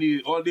all they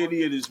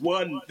needed is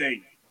one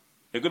thing.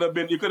 It could have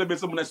been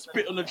someone that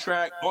spit on the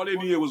track. All they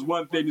needed was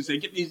one thing to say,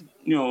 get these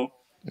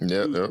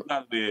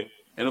out there.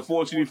 And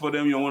unfortunately for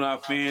them, one of our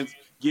fans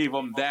gave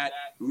them that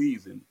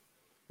reason,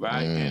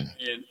 right?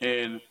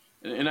 And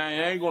I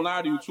ain't gonna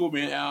lie to you too,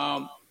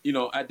 man.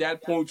 At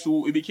that point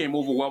too, it became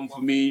overwhelming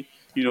for me.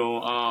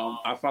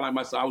 I felt like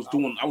myself. I was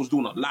doing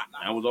a lot.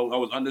 I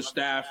was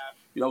understaffed.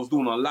 I was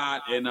doing a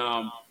lot, and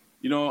I'm like,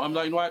 you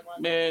know what,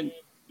 man.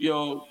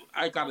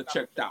 I got it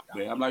checked out,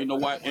 man. I'm like, you know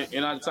what,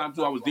 and at the time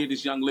too, I was dating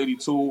this young lady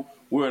too.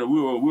 We were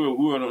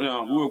going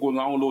on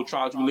our own little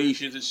trials,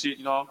 relations and shit.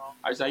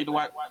 I said, you know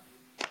what,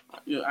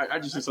 I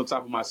just need some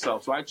time for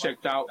myself. So I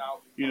checked out.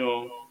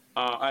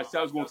 I said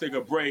I was going to take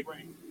a break.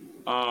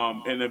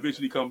 And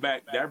eventually come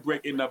back. That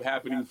break ended up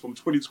happening from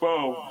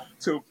 2012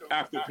 till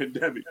after the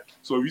pandemic.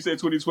 So if you say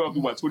 2012 to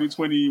what,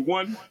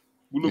 2021,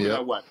 we're looking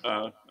at what?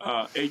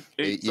 8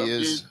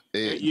 years.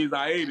 8 years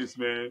hiatus,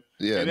 man.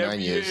 Yeah, and 9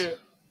 years.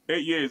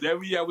 8 years.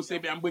 Every year I would say,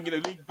 man, I'm bringing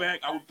the league back.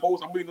 I would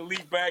post, I'm bringing the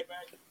league back,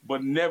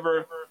 but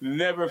never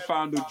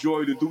found the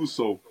joy to do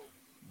so.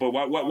 But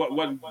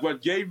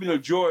what gave me the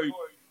joy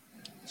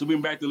to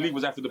bring back the league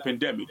was after the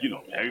pandemic.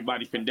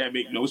 Everybody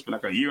pandemic. It's been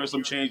like a year or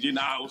some change in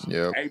the house.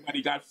 Yep.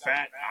 Everybody got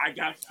fat. I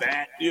got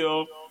fat.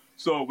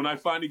 So when I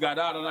finally got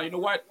out, I'm like, you know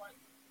what?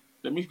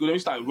 Let me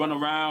start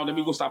running around. Let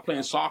me go start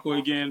playing soccer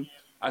again.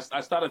 I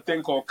started a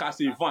thing called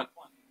Casa Event.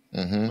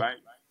 Right.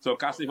 So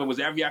Casa Event was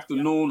every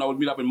afternoon. I would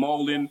meet up in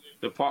Moreland,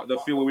 the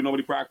field where we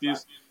normally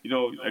practice.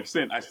 Like I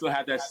said, I still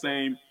had that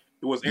same.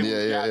 It was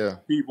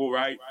people,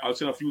 right? I was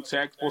sending a few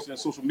texts, posting on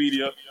social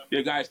media.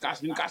 Yeah, guys,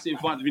 Casa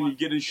Event, we need to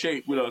get in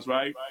shape with us,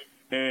 right?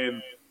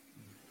 And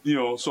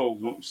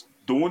so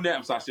doing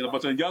that, so I seen a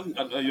bunch of young,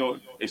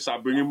 they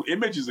start bringing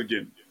images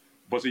again.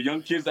 Bunch of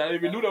young kids that I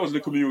didn't even knew that was in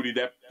the community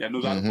that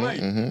knows how to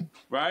play,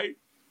 right?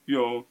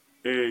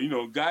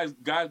 Guys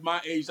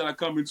my age that are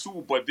coming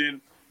too, but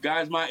then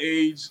guys my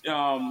age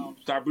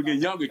start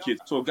bringing younger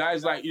kids. So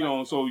guys like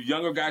so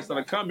younger guys that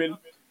are coming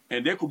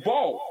and they could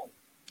ball,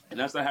 and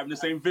that's not having the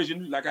same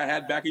vision like I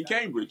had back in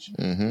Cambridge.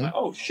 Like,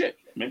 oh shit,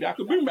 maybe I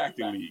could bring back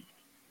the league,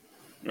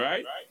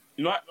 right?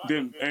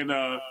 Then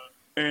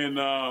and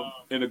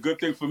a good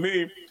thing for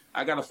me,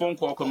 I got a phone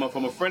call coming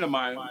from a friend of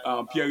mine,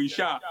 Pierre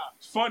Richard.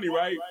 It's funny,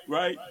 right?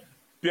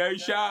 Pierre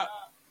Richard,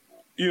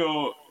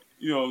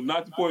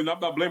 not the point. I'm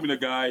not blaming the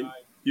guy.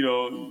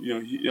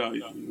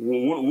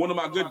 One of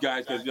my good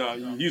guys, because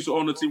he used to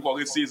own a team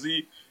called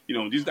SCZ.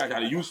 These guys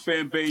had a youth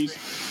fan base.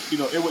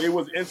 It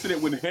was an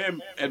incident with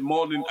him at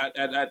Malden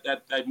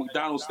at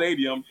McDonald's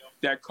Stadium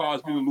that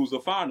caused me to lose the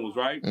finals,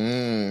 right?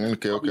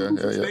 Okay.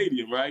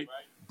 Stadium, right?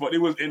 But it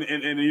was in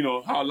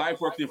how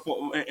life works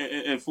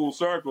in full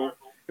circle.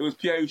 It was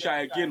Pierre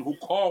Richard again who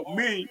called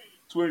me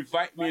to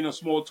invite me in a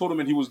small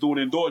tournament he was doing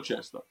in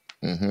Dorchester.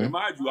 And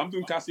mind you, I'm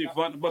doing Casse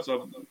Vente, a bunch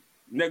of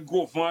neck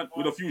go front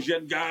with a few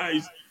Jet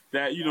guys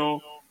that,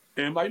 and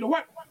I'm like, you know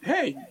what?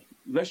 Hey,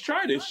 let's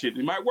try this shit.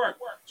 It might work.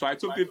 So I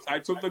took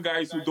the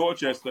guys to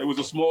Dorchester. It was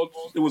a small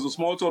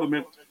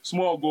tournament,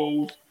 small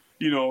goals.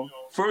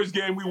 First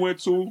game we went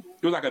to,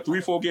 it was like a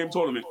 3-4 game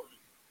tournament.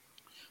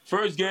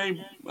 First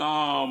game,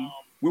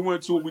 we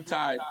went to, we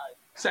tied.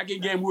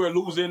 Second game, we were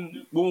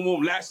losing.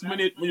 Boom. Last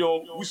minute, we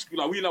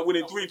not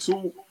winning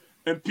 3-2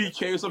 and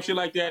PK or some shit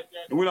like that,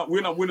 and we're not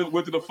winning.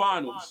 Went to the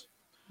finals.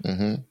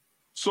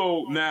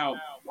 So now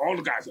all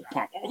the guys are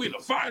pumped. Oh, we in the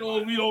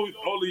finals.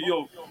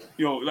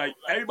 Like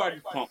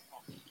everybody's pumped.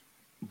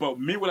 But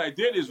me, what I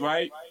did is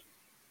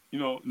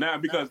now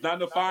because now in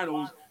the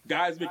finals,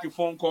 guys making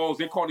phone calls.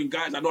 They're calling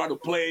guys I know how to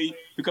play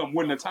to come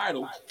win the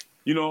title.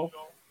 And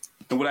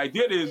what I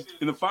did is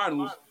in the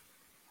finals,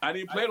 I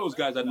didn't play those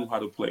guys I knew how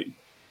to play.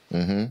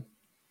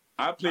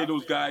 I played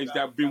those guys that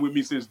have been with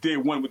me since day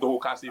one with the whole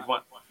Casse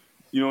Vente.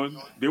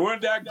 They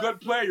weren't that good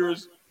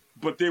players,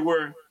 but they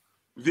were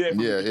there.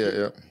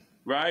 Yeah.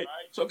 Right?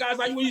 So guys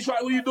like, what you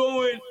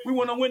doing? We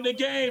want to win the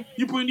game.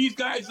 You putting these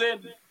guys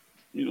in.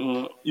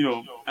 I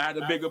had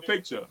a bigger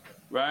picture,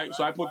 right?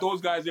 So I put those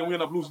guys in. We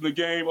ended up losing the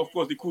game. Of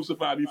course, they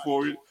crucified me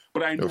for it,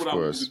 but I knew what I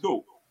was going to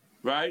do,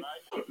 right?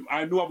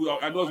 I knew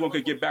I was going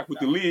to get back with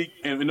the league,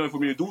 and in order for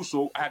me to do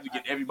so, I had to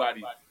get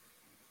everybody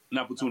an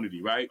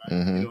opportunity, right?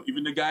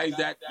 Even the guys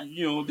that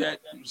that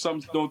some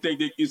don't think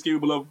they is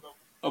capable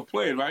of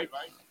playing, right?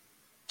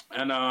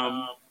 And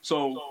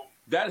so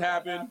that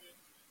happened.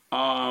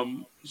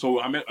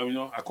 So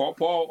I called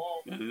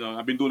Paul.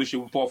 I've been doing this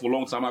shit with Paul for a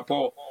long time.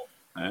 Paul,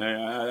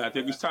 I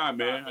think it's time,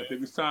 man. I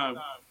think it's time.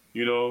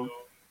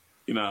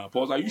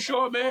 Paul's like, you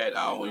sure, man?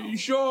 You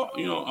sure?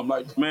 I'm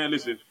like, man,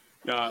 listen.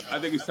 I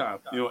think it's time.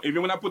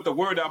 Even when I put the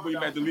word out, bring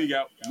back the league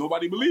out,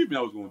 nobody believed me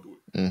I was going to do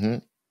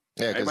it.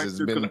 Yeah, because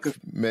it's been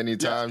many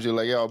times you're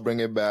like, yeah, I'll bring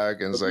it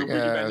back, and it's like,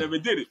 I never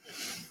did it.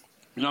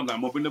 I'm like,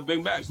 I'm hoping to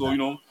bring back. So I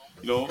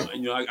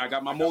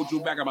got my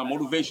mojo back, I got my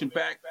motivation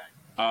back.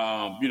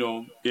 I'm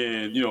in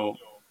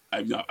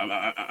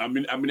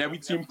every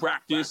team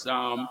practice.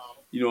 I'm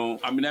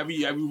in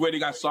everywhere they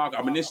got soccer.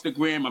 I'm in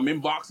Instagram. I'm in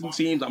boxing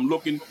teams. I'm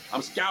looking.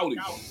 I'm scouting.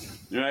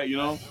 Right?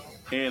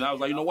 And I was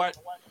like, you know what?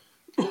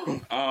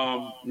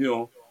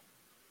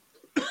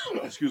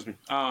 Excuse me.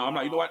 I'm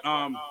like, you know what?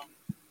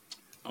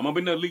 I'm gonna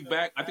bring the league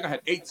back. I think I had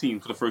 8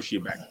 teams for the first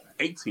year back.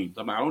 8 teams.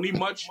 I'm like, I don't need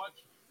much.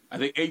 I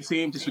think 8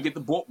 teams just to get the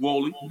ball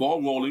rolling.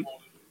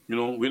 We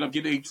ended up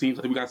getting 8 teams.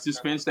 I think we got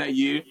Suspense that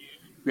year.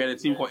 We had a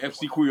team called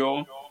FC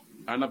Creole.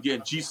 I ended up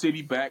getting G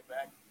City back.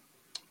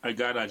 I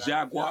got a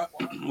Jaguar,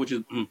 which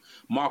is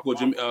Marco,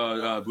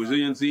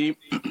 Brazilian team.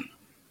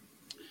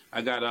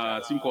 I got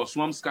a team called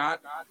Swum Scott.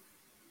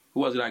 Who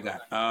was it I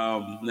got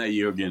that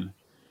year again?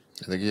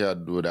 I think he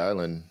had Rhode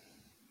Island.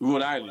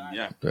 Rhode Island,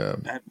 yeah. I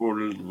had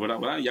Rhode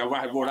Island. Yeah,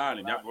 I had Rhode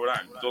Island.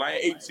 So I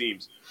had 8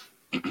 teams.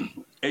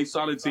 8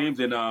 solid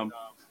teams, and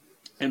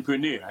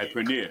Premier. I had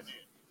Premier.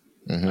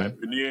 I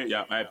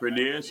had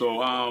Premier.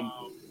 So,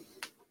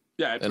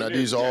 and are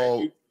these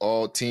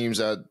all teams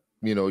that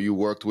you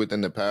worked with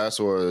in the past,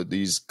 or are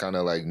these kind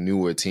of like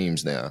newer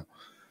teams now?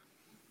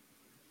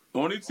 The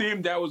only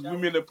team that was with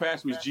me in the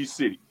past was G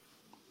City.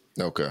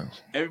 Okay.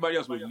 Everybody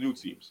else was new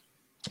teams.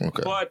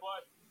 Okay. But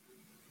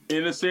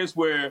in a sense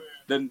where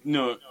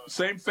the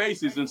same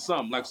faces in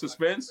some, like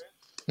Suspense.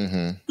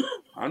 I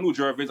knew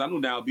Jervis, I knew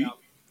Nalby.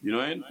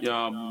 And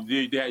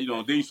they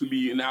used to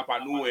be in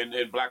Apanu and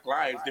Black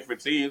Lions,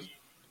 different teams,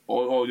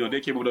 or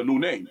they came up with a new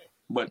name.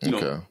 But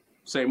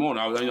same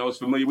owner. I was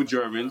familiar with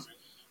Jervins.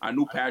 I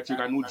knew Patrick.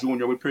 I knew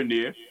Junior with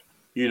Premier.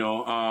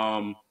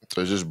 So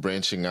just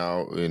branching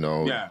out.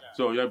 Yeah.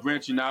 So you're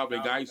branching out. The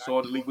guy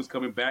saw the league was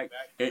coming back,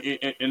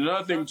 and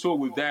another thing too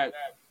with that,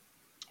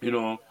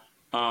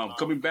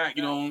 coming back.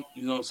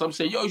 Some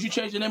say, yo, you should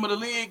change the name of the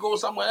league, go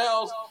somewhere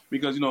else,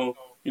 because when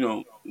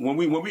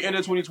we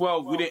ended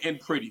 2012, we didn't end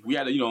pretty. We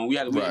had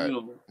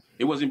to,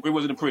 It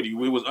wasn't pretty. It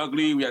was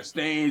ugly. We had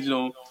stains.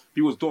 People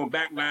was doing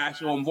backlash.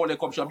 Volley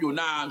Cup champion.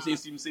 Nah, I'm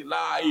saying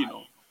lie.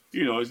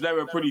 It's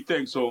never a pretty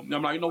thing. So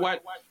I'm like, you know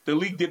what? The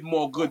league did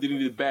more good than it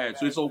did bad.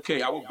 So it's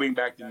okay. I will bring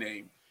back the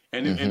name.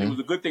 And it was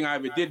a good thing I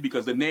ever did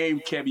because the name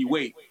carry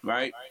weight,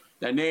 right?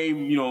 That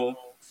name,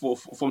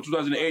 from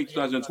 2008,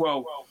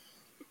 2012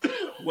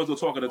 was the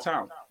talk of the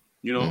town.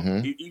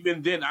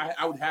 Even then,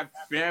 I would have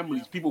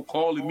families, people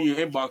calling me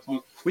and inbox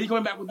me, when you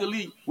coming back with the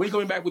league? When you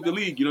coming back with the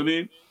league? You know what I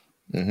mean?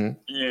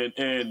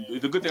 And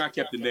it's a good thing I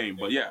kept the name,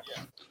 but yeah.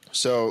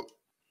 So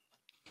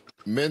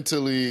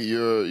mentally,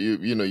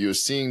 you're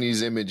seeing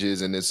these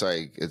images and it's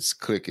like it's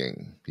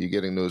clicking. You're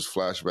getting those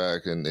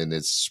flashbacks and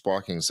it's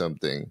sparking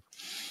something.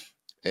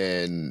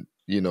 And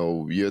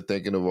you're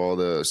thinking of all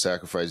the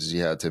sacrifices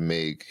you had to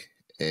make,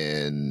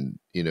 and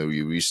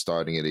you're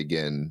restarting it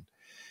again.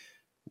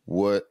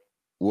 What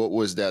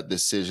was that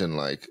decision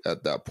like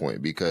at that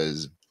point?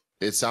 Because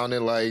it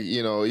sounded like,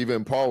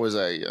 even Paul was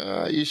like,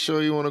 you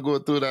sure you want to go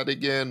through that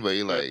again? But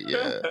you're like,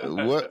 yeah.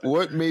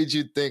 What made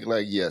you think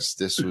like, yes,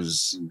 this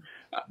was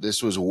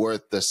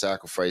worth the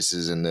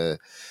sacrifices and the,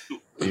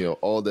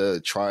 all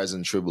the trials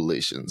and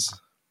tribulations?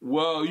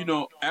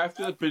 Well,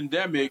 after the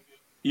pandemic,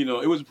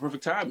 it was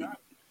perfect timing.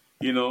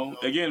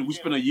 Again, we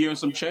spent a year and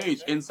some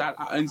change inside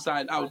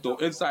out, though,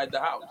 inside the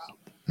house.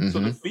 So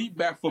the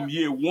feedback from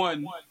year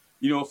one,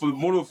 for the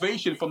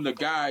motivation from the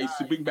guys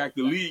to bring back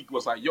the league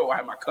was like, yo, I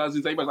had my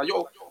cousins, everybody's like,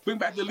 yo, bring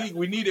back the league.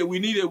 We need it. We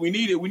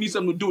need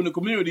something to do in the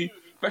community,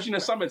 especially in the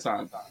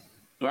summertime,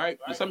 right?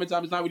 The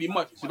summertime is not really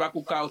much. It's about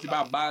cookout, it's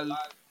about ball.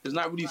 It's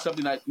not really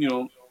something that, you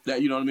know what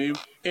I mean?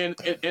 And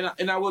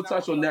I will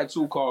touch on that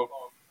too, Carl.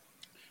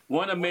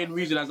 One of the main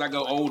reasons as I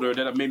got older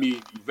that made me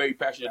very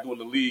passionate doing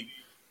the league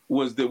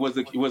was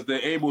the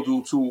able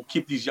to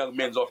keep these young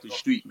men off the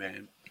street,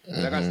 man.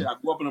 Like I said, I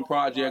grew up in the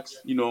projects.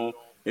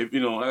 If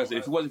like I said,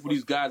 if it wasn't for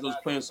these guys that was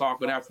playing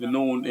soccer in the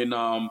afternoon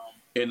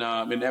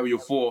in Area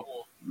 4,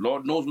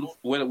 Lord knows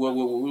where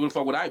the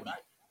fuck would I be?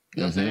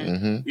 You know what I'm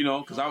saying?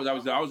 Because I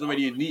was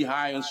already in knee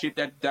high and shit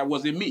that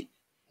wasn't me,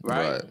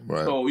 right?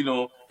 So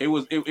it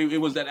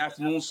was that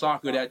afternoon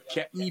soccer that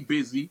kept me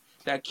busy,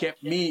 that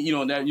kept me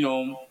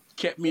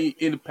kept me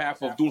in the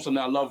path of doing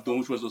something I love doing,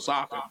 which was the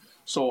soccer.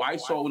 So I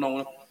saw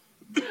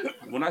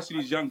when I see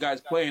these young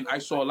guys playing, I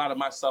saw a lot of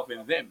myself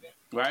in them,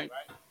 right?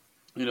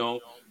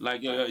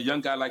 Like a young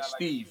guy like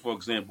Steve, for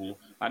example.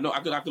 I know I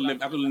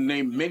could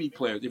name many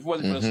players. If it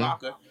wasn't for the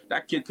soccer,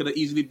 that kid could have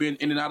easily been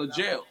in and out of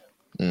jail,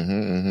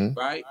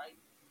 right?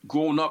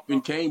 Growing up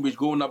in Cambridge,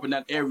 growing up in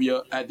that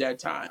area at that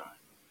time.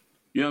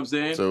 You know what I'm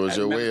saying? So it was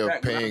your way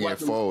of paying it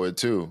forward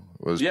too.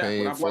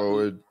 Paying it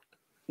forward.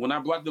 When I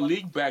brought the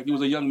league back, there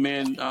was a young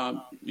man.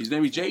 His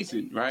name is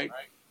Jason, right?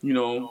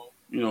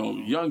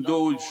 Young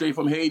dude straight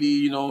from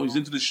Haiti. He's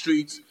into the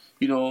streets.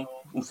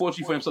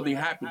 Unfortunately for him, something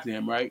happened to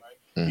him, right?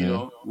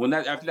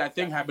 After that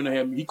thing happened to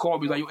him, he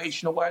called me like, "Yo, hey, you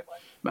know what,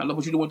 man? I love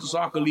what you doing with the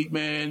soccer league,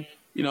 man.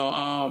 You know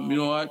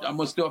what? I'm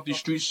gonna stay off this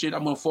street shit.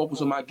 I'm gonna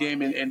focus on my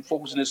game and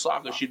focus on this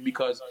soccer shit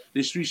because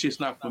this street shit's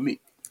not for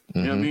me."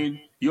 You know what I mean?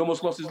 He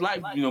almost lost his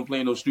life,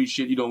 playing those street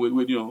shit.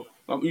 With you know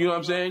what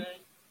I'm saying?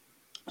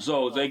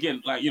 So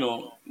again, like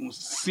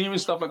seeing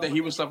stuff like that,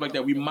 hearing stuff like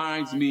that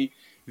reminds me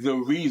the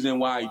reason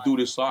why I do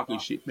this soccer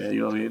shit, man. You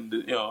know what I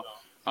mean?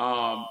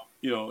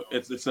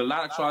 It's a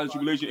lot of trials and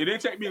tribulation. It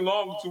didn't take me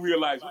long to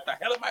realize what the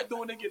hell am I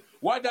doing again?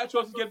 Why did I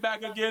choose to get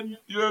back again?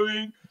 You know what I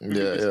mean?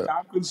 It's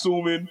time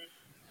consuming.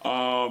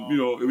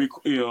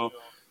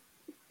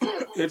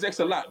 It takes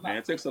a lot, man.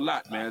 It takes a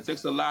lot.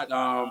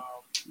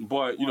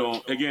 But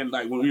again,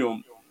 like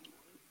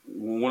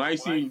when I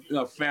see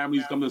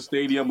families come to the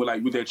stadium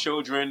with their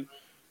children,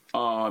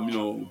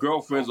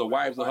 girlfriends or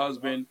wives or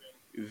husband,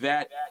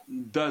 that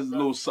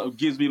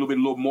gives me a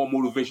little more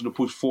motivation to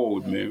push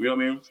forward, man. You know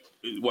what I mean?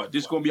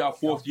 This is gonna be our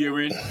 4th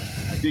year in.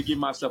 I did give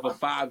myself a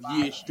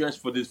 5-year stretch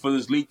for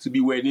this league to be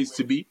where it needs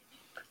to be.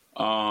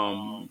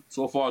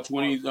 So far,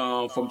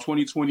 from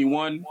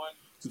 2021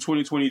 to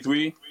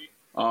 2023,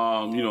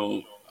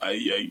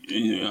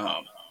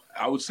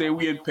 I would say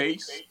we're in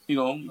pace,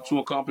 to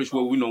accomplish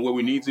where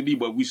we need to be,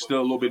 but we're still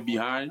a little bit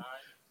behind.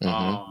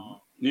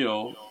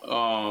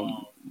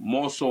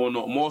 More so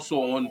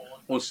on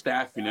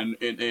staffing and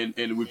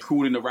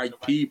recruiting the right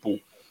people,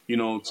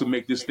 to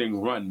make this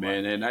thing run,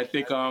 man. And I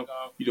think,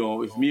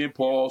 if me and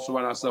Paul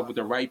surround ourselves with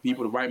the right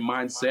people, the right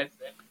mindset,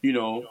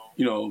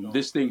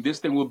 this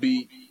thing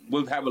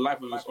will have a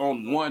life of its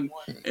own,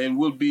 and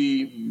will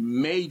be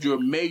major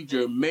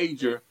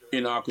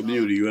in our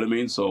community. You know what I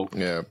mean? So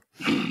yeah.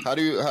 How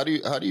do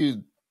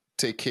you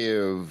take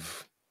care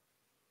of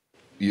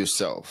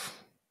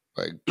yourself?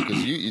 Like,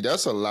 because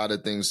that's a lot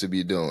of things to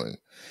be doing.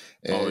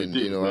 And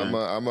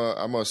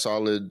I'm a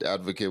solid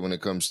advocate when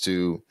it comes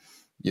to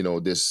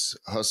this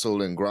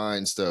hustle and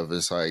grind stuff.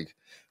 It's like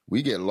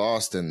we get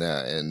lost in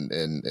that, and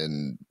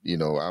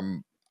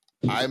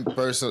I'm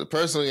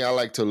personally I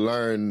like to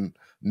learn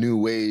new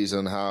ways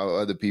on how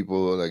other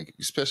people, like,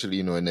 especially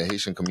in the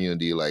Haitian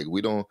community, like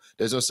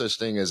there's no such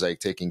thing as like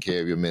taking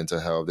care of your mental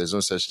health. There's no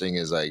such thing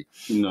as like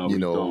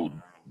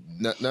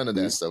none of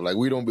that stuff. Like,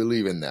 we don't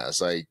believe in that.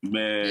 It's like,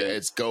 man, yeah,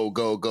 it's go,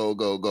 go, go,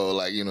 go, go.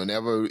 Like,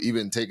 never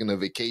even taking a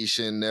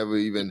vacation, never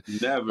even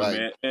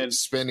man, and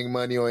spending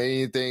money on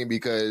anything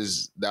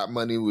because that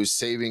money was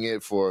saving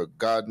it for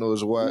God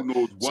knows what. who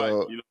knows what?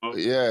 So,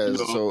 yeah.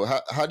 So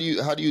how do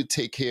you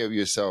take care of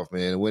yourself,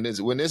 man? When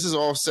this is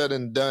all said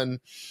and done,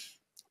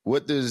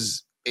 what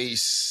does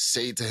Ace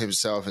say to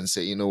himself and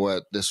say, you know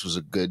what, this was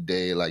a good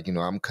day. Like,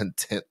 I'm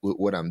content with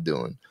what I'm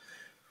doing.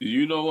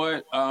 You know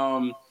what?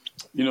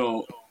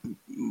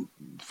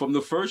 From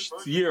the first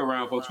year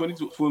around, from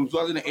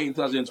 2008 and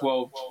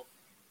 2012,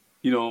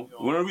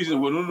 one of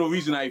the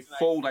reasons I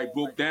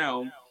broke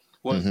down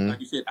was, like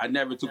you said, I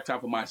never took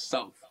time for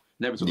myself.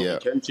 Never took a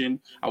vacation.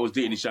 I was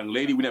dating this young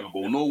lady. We never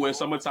go nowhere.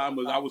 Summertime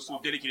I was so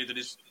dedicated to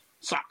this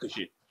soccer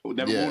shit. I would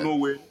never go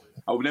nowhere.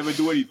 I would never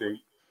do anything.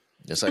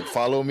 It's like,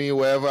 follow me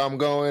wherever I'm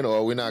going,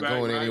 or we're not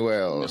going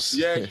anywhere else.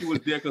 Yeah, she was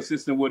there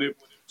consistent with it.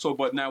 So,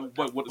 but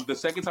the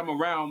second time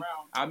around,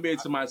 I made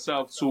to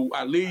myself to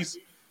at least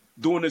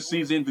during the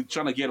season to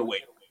trying to get away,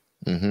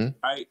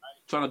 right?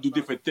 Trying to do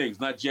different things,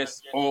 not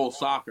just all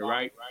soccer,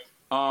 right?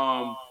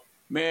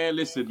 Man,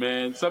 listen,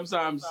 man.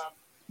 Sometimes,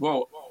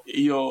 like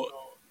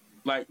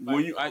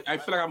when I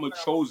feel like I'm a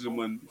chosen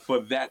one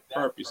for that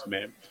purpose,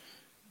 man.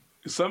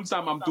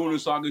 Sometimes I'm doing the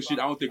soccer shit.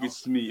 I don't think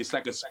it's me. It's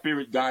like a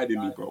spirit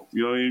guiding me, bro.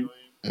 You know what I mean?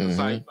 It's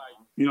like,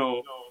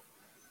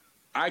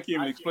 I can't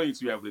even explain it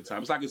to you half the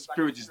time. It's like a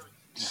spirit just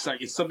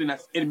like it's something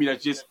that's in me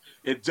that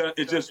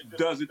it just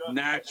does it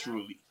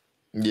naturally.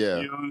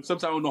 Yeah.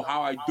 Sometimes I don't know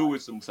how I do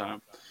it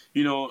sometimes.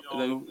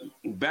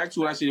 Back to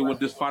what I said, what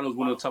this final was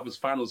one of the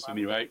toughest finals for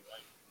me, right?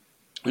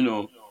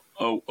 A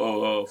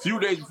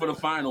few days before the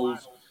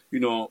finals,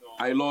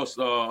 I lost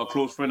a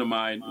close friend of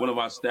mine, one of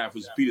our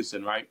staffers,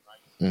 Peterson, right?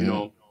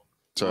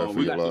 Sorry for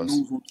we your got loss. the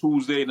news on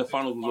Tuesday and the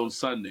finals was on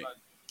Sunday.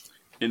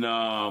 And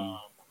I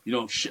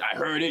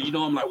heard it,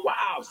 I'm like,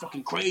 wow, it's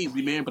fucking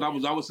crazy, man. But I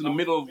was in the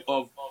middle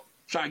of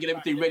trying to get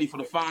everything ready for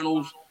the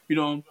finals.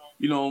 I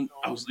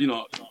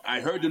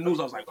heard the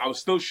news. I was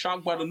still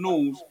shocked by the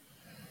news,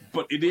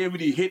 but it didn't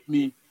really hit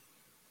me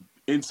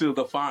until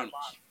the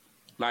finals.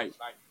 Like,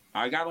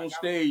 I got on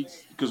stage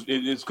because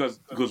we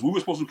were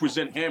supposed to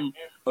present him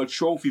a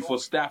trophy for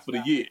Staff of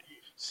the Year.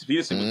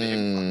 Pearson was there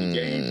in the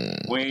game.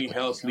 Wayne,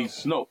 Helsley,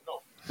 Snow.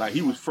 Like,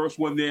 he was first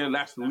one there,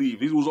 last to leave.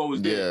 He was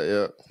always there.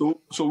 Yeah.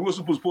 So we were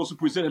supposed to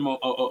present him a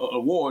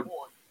award.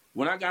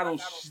 When I got on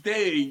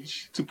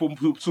stage to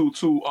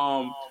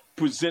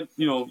present,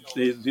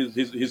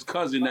 his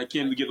cousin that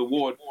came to get the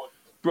award,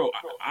 bro,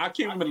 I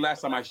can't remember the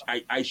last time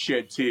I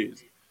shed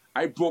tears.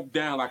 I broke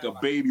down like a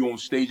baby on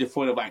stage in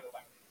front of like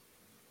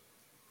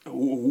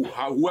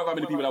whoever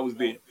many people that was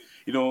there,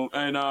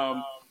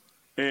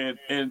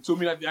 and to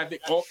me, I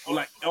think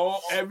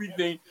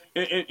everything,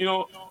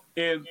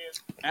 and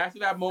after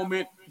that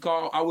moment,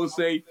 Carl, I would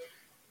say,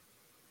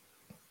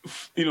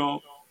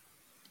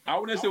 I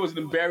wouldn't say it was an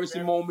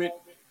embarrassing moment.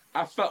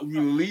 I felt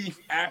relief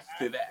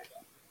after that,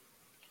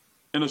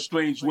 in a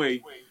strange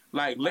way,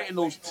 like letting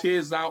those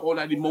tears out, all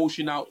that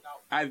emotion out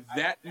at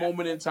that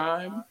moment in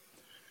time,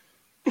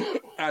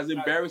 as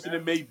embarrassing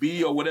it may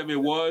be or whatever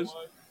it was,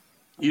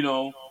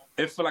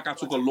 it felt like I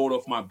took a load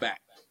off my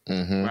back,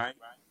 right?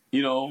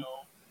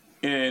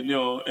 And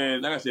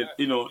and like I said,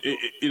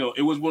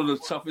 it was one of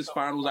the toughest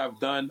finals I've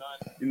done.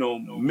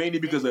 Mainly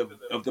because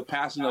of the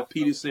passing of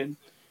Peterson,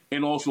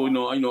 and also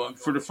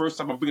for the first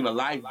time I'm bringing a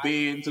live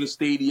band to the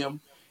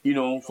stadium.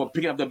 For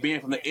picking up the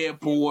band from the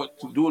airport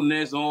to doing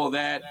this and all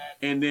that,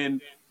 and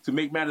then to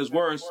make matters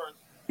worse,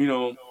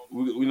 I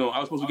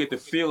was supposed to get the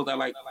field at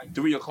like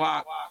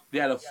 3:00. They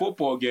had a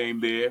football game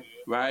there,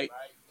 right?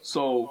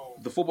 So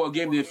the football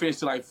game didn't finish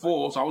till like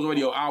 4, so I was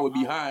already an hour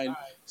behind.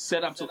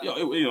 Set up to,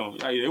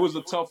 it was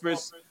the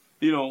toughest,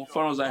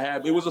 finals I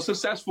had. It was a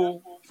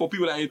successful for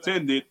people that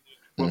attended,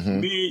 but for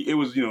me, it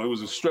was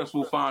a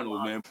stressful final,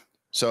 man.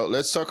 So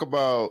let's talk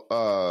about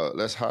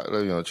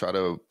try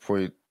to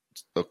point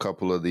a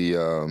couple of the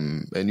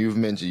and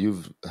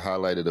you've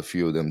highlighted a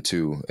few of them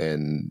too.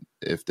 And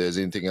if there's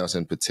anything else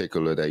in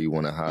particular that you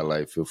want to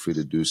highlight, feel free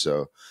to do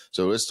so.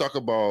 So let's talk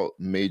about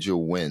major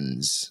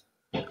wins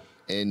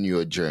in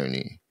your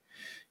journey.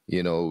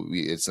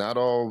 It's not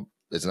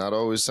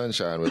always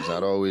sunshine, but it's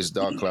not always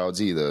dark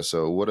clouds either.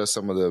 So what are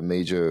some of the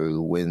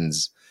major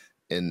wins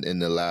in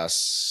the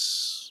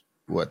last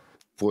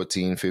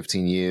 14,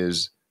 15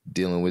 years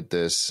dealing with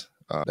this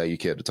that you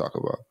care to talk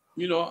about?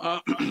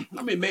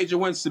 Major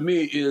wins to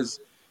me is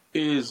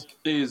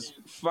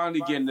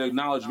finally getting the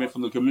acknowledgement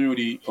from the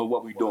community of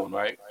what we're doing,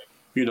 right?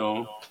 Even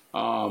though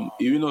a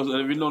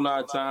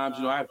lot of times,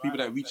 I have people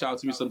that reach out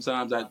to me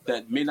sometimes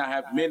that may not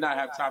have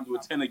time to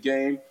attend a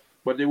game,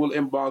 but they will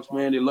inbox,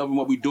 man. They loving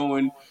what we're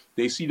doing.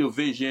 They see the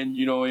vision,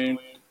 and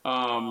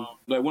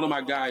like one of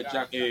my guys,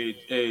 Jack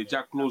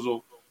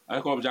Clozo.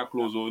 I call him Jack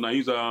Clozo. Now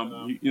he's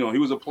he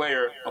was a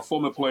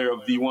former player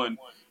of D1.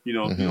 He's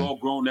all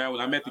grown now.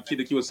 When I met the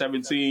kid was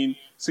 16,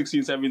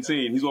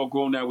 17. He's all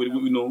grown now with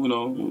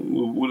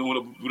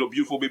a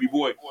beautiful baby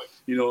boy.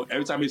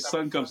 Every time his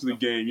son comes to the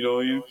game,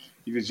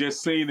 Because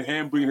just seeing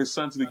him bring his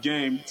son to the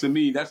game, to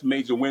me, that's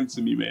major win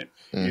to me, man.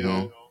 You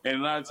know, and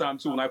a lot of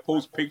times too, when I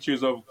post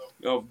pictures of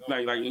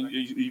like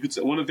you could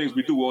say, one of the things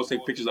we do, we always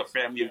take pictures of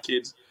family and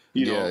kids,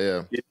 you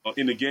know,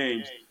 in the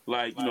games.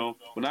 Like, you know,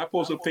 when I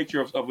post a picture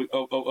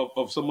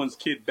of someone's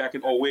kid back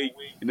in '08,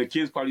 and the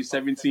kid's probably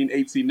 17,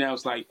 18 now,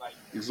 it's like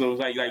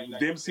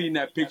them seeing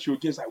that picture,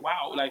 it's like,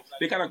 wow, like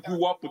they kind of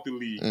grew up with the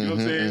league. You know what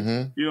I'm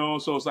saying? You know,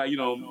 so it's like, you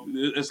know,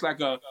 it's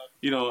like a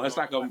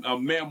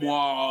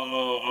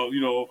memoir,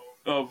 you know,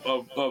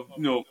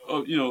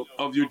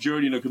 of your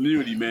journey in the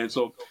community, man.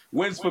 So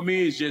wins for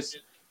me is just,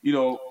 you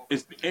know,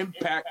 it's the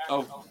impact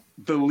of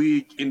the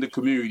league in the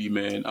community,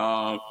 man.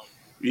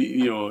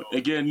 You know,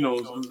 again,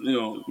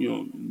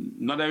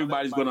 not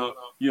everybody's gonna,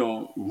 you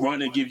know,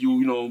 run and give you,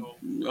 you know,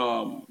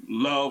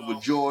 love or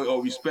joy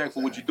or respect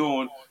for what you're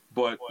doing,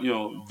 but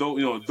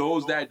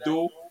those that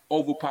do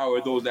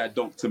overpower those that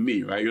don't. To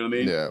me, right? You know what I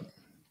mean? Yeah.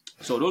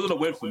 So those are the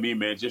wins for me,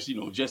 man. Just, you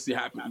know, just the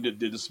happy,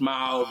 the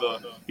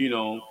smile,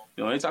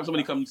 anytime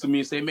somebody comes to me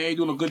and say, "Man, you're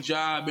doing a good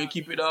job, man,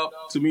 keep it up."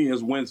 To me,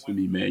 it's wins for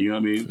me, man. You know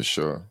what I mean? For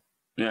sure.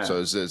 Yeah.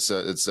 So it's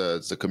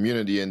the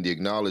community and the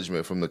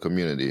acknowledgement from the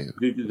community.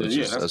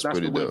 That's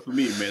pretty the win for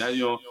me, man.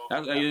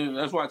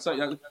 That's why I tell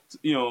you,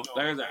 you know,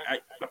 like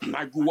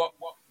I grew up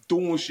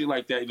doing shit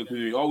like that in the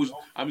community. Always,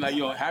 I'm like,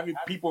 you know, having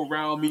people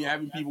around me,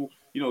 having people,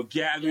 you know,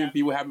 gathering,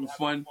 people having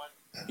fun.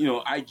 You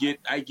know, I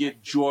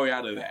get joy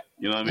out of that.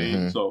 You know what I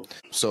mean?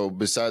 So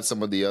besides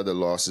some of the other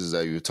losses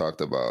that you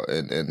talked about,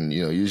 and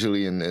you know,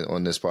 usually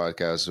on this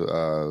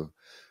podcast,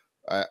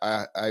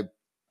 I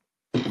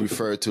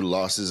refer to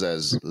losses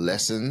as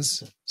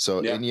lessons. So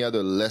any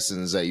other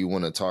lessons that you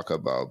want to talk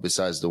about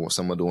besides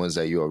some of the ones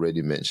that you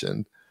already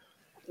mentioned?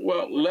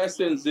 Well,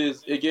 lessons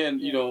is, again,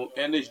 you know,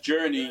 and this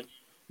journey,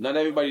 not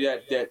everybody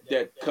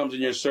that comes in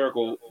your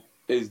circle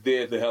is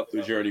there to help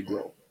the journey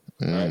grow.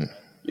 Right?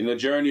 And the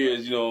journey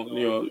is, you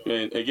know,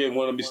 and again,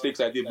 one of the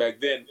mistakes I did back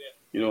then,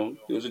 you know,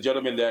 there was a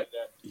gentleman that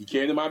he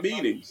came to my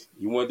meetings.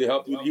 He wanted to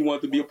help. He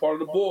wanted to be a part of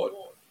the board.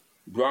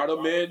 Brought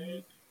him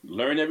in,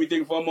 learned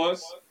everything from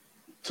us,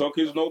 took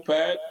his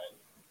notepad,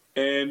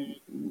 and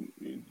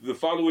the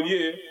following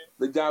year,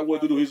 the guy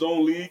wanted to do his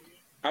own league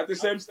at the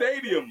same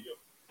stadium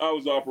I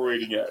was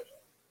operating at.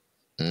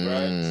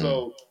 Right?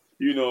 So,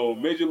 you know,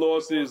 major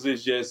losses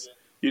is just,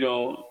 you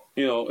know,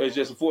 it's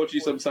just unfortunately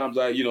sometimes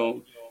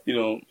you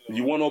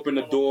want to open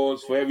the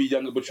doors for every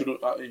young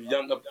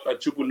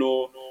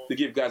entrepreneur to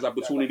give guys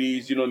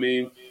opportunities. You know what I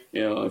mean?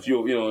 You know, if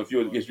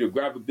you're a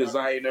graphic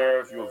designer,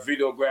 if you're a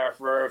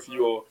videographer, if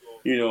you're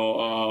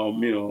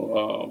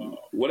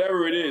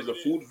whatever it is, a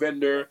food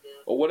vendor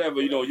or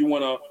whatever, you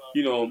want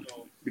to,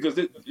 because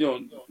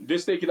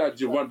this thing cannot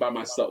just run by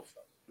myself,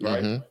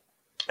 right? And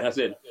I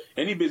said,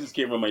 any business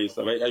can't run by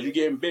yourself, right? As you're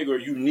getting bigger,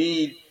 you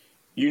need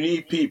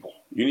people.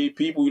 You need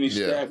people. You need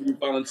staff. You need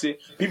volunteer.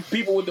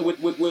 People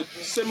with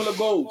similar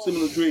goals,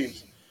 similar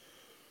dreams.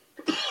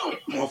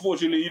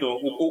 Unfortunately,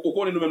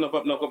 according to in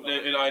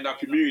our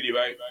community,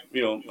 right?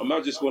 I'm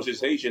not just going to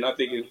say Haitian. I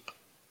think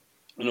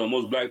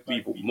most black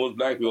people,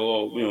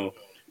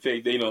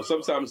 think that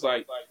sometimes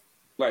like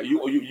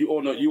you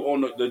own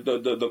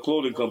the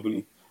clothing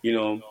company.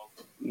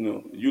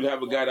 You'd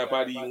have a guy that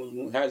probably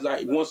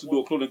wants to do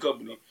a clothing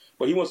company,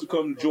 but he wants to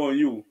come join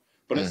you.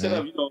 But instead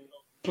of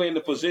playing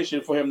the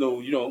position for him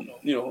to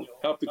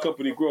help the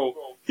company grow,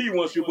 he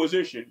wants your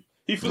position.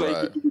 He feels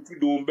like you're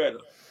doing better.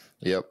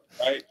 Yep.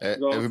 Right.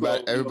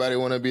 Everybody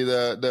want to be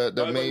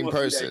the main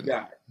person.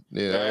 Yeah.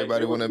 Right?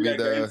 Everybody want to be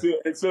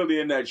until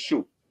they're in that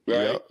shoe.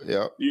 Right.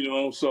 Yep.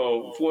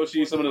 So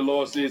fortunately, some of the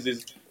losses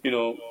is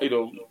well,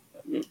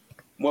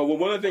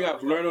 one of the things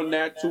I've learned on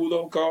that too,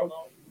 though,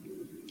 Carl.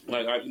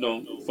 Like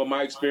from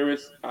my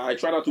experience, I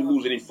try not to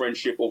lose any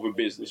friendship over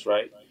business,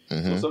 right?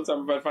 So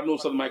sometimes if I know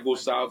something might go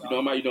south,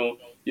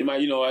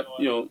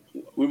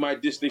 we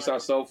might distance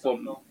ourselves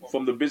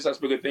from the business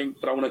aspect of things,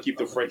 but I want to keep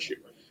the friendship.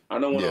 I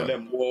don't want to let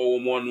them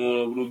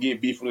one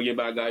get beef and get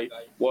bad guy.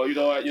 Well,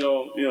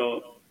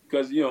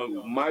 because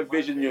my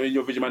vision and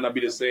your vision might not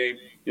be the same.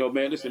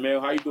 Man, listen,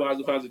 man, how you doing? How's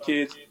the fans of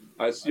kids?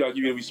 I see y'all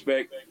give you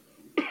respect.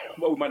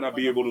 But we might not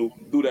be able to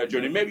do that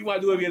journey. Maybe we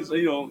might do it again,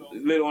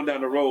 later on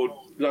down the road.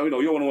 You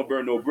don't want to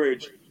burn no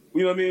bridge.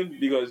 You know what I mean?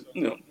 Because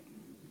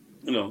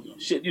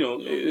shit.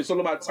 It's all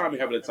about timing.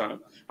 Having the time.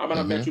 I might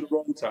have met you the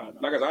wrong time.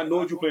 Like I said, I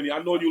know you plenty.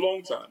 I know you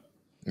long time.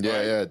 Yeah,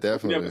 right? Yeah,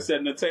 definitely. We never sat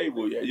at the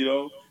table yet.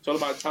 It's all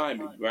about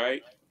timing,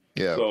 right?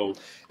 Yeah. So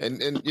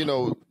and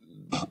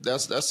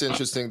that's the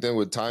interesting thing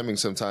with timing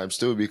sometimes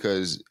too,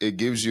 because it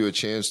gives you a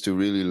chance to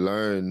really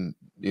learn,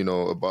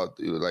 about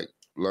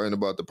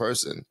the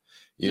person.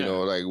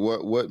 Like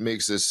what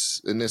makes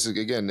this, and this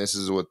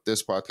is what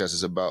this podcast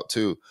is about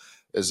too.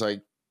 It's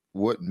like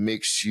what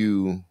makes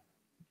you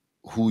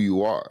who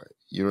you are.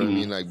 You know what I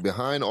mean? Like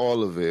behind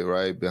all of it,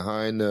 right?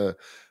 Behind the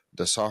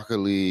soccer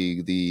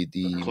league, the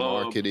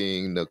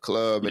marketing, the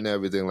club and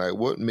everything, like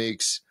what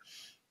makes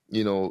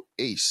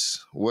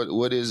Ace?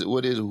 What is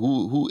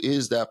who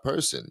is that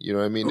person? You know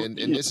what I mean? And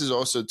this is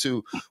also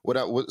too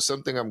what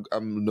something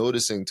I'm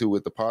noticing too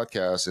with the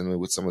podcast and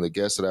with some of the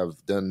guests that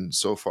I've done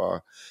so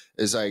far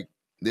is like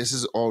this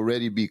is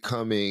already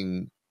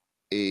becoming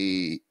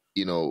a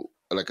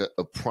like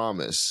a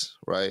promise,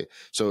 right?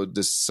 So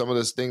some of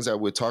those things that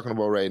we're talking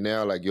about right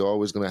now, like you're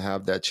always gonna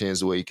have that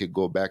chance where you could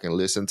go back and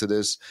listen to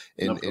this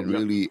and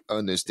really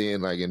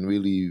understand, like, and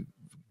really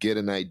get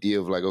an idea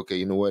of like, okay,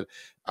 you know what?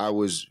 I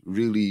was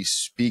really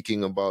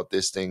speaking about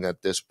this thing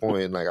at this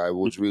point. Like I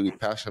was really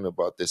passionate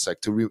about this. Like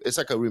it's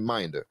like a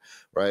reminder,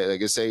 right?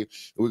 Like I say,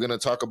 we're gonna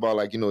talk about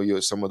like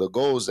some of the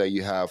goals that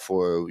you have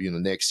for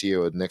next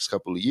year or the next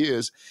couple of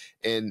years,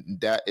 and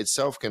that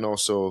itself can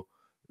also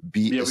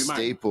be a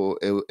staple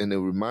and a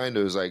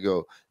reminder is like,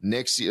 oh,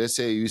 next year, let's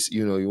say you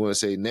want to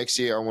say next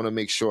year I want to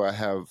make sure I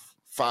have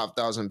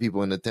 5,000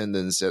 people in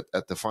attendance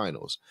at the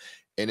finals,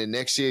 and then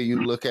next year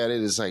you look at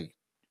it, it's like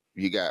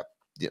you got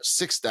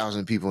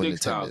 6,000 people in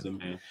attendance,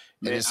 man.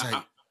 And it's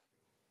like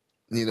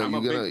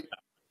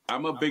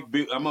I'm a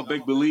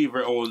big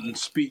believer on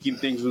speaking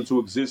things into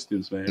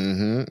existence, man.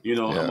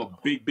 Mm-hmm. I'm a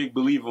big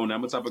believer on that.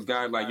 I'm the type of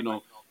guy like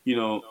and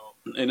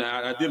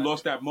I did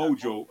lost that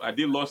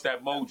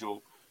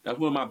mojo. That's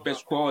one of my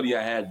best quality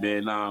I had,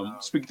 man.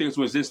 Speaking things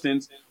to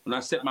existence. When I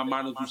set my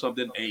mind to do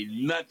something, ain't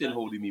nothing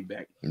holding me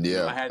back.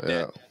 Yeah, I had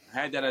that. I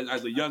had that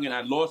as a youngin'.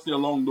 I lost it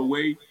along the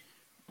way,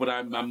 but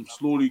I'm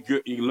slowly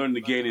learning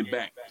to gain it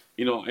back.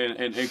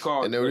 And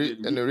Carl. And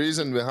the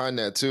reason behind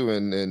that too,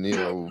 and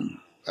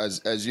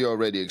as you're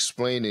already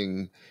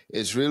explaining,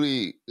 it's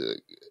really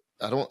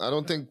I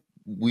don't think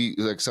we,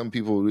 like, some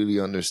people really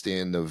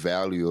understand the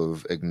value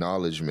of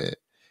acknowledgement.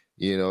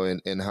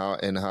 And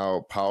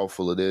how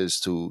powerful it is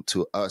to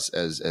us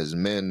as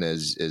men,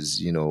 as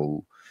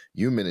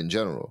human in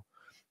general.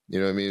 You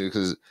know what I mean?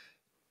 Because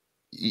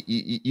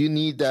you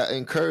need that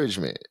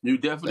encouragement. You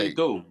definitely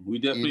do. We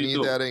definitely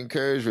need that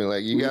encouragement.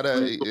 Like you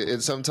gotta.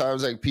 And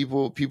sometimes like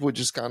people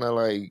just kind of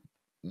like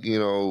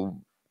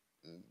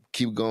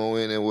keep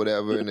going and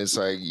whatever, and it's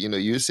like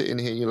you're sitting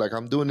here and you're like,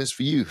 I'm doing this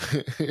for you.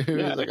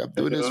 Like I'm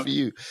doing this for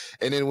you.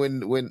 And then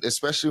when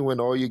especially when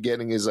all you're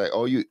getting is like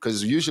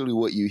because usually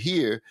what you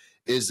hear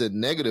is the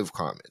negative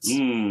comments,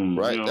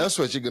 right? That's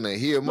what you're gonna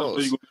hear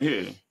most.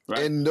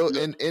 Right? And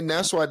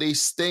that's why they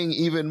sting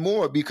even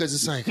more, because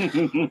it's like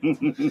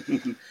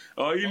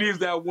all you need is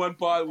that one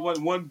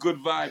good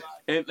vibe.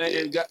 And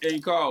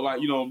Carl,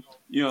 like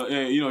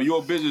you're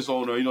a business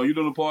owner. You're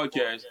doing a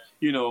podcast.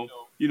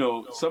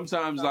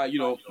 Sometimes like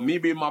me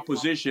being in my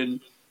position.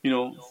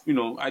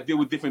 I deal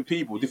with different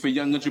people, different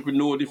young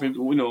entrepreneurs, different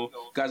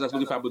guys that's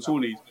looking for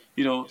opportunities.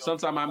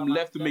 Sometimes I'm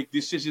left to make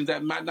decisions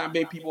that might not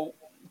make people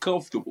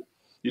comfortable.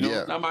 You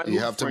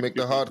have to make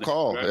the hard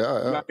call. Right? Yeah.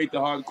 You got to make the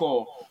hard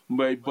call.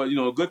 But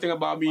good thing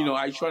about me,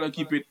 I try to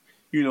keep it,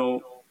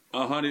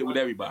 100 with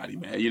everybody,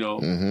 man.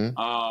 Mm-hmm.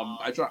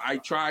 I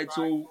try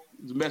to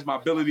the best of my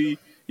ability.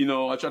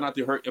 I try not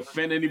to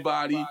offend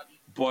anybody.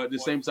 But at the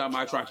same time,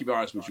 I try to keep it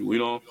honest with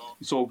you,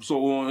 So of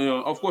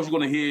course you're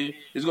gonna hear.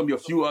 There's gonna be a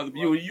few other.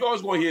 You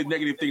always gonna hear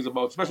negative things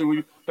about, especially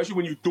when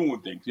you're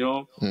doing things.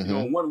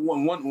 Mm-hmm.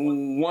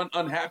 One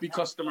unhappy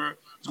customer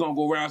is gonna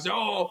go around and say,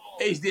 "Oh,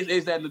 Ace this,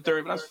 Ace that, and the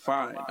third." But that's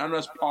fine. I know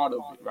that's part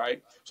of it,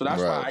 right? So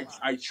that's why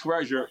I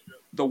treasure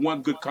the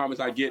one good comments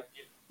I get,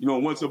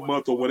 once a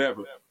month or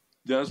whatever.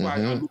 That's why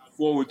I look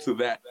forward to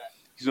that.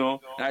 And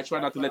I try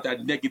not to let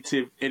that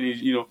negative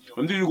energy.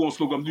 I'm doing going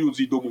slow. I'm doing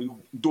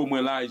do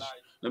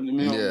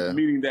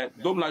meaning that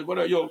don't like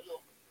whatever,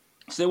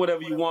 say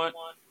whatever you want,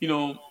 as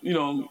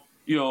long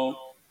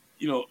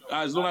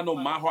as I know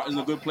my heart is in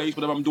a good place,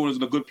 whatever I'm doing is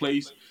in a good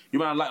place. You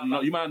might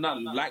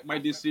not like my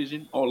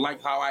decision or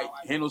like how I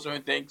handle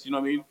certain things, you know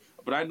what I mean?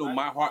 But I know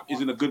my heart is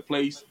in a good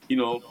place.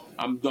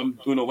 I'm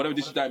whatever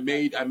decision I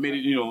made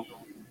it,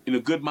 in a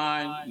good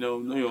mind,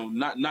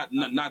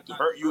 not to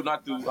hurt you,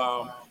 not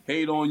to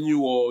hate on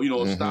you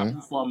or stop you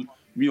from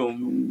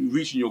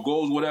reaching your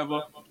goals,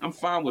 whatever. I'm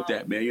fine with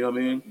that, man. You know what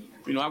I mean?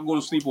 I'm going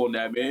to sleep on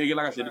that, man. Again,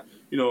 like I said,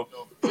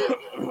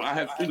 I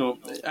have,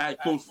 I had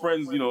close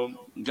friends,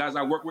 guys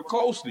I work with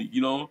closely,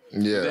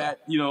 that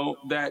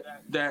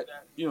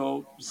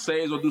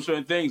says or do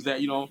certain things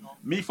that,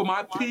 me for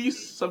my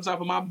peace, sometimes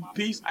for my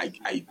peace,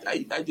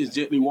 I just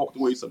gently walked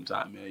away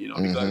sometimes, man,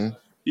 because,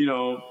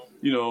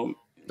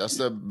 that's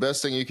the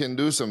best thing you can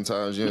do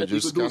sometimes,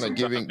 just kind of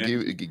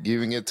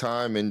giving it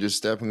time and just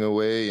stepping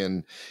away.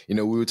 And,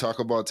 we would talk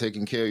about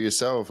taking care of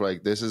yourself.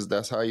 Like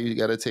that's how you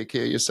got to take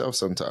care of yourself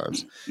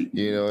sometimes,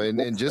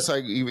 and just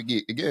like,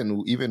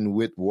 even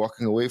with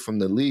walking away from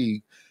the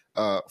league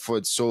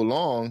for so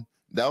long,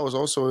 that was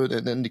also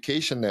an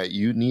indication that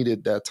you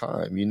needed that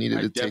time. You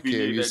needed to take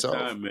care of yourself.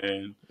 Time,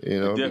 man.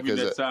 Because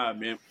that time,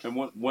 man. And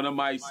one of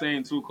my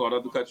saying too, Carl,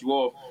 not to cut you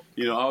off,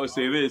 I always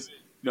say this.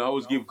 I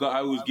always give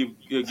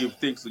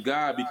thanks to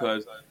God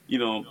because they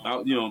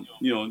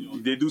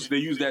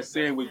use that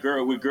saying with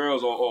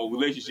girls or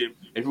relationship,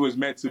 if it was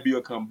meant to be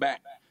or come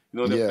back. You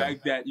know, the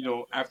fact that, you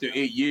know, after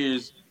 8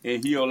 years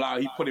and he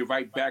put it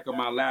right back on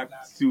my lap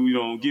to, you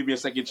know, give me a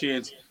second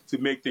chance to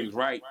make things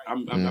right.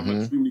 I'm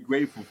extremely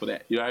grateful for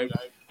that. You know,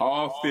 how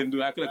often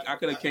do I could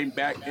have came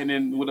back and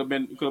then could have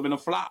been a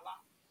flop.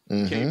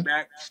 Came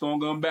back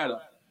stronger and better.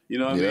 You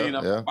know what I mean?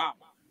 Wow.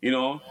 You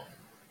know.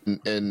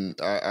 And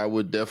I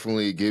would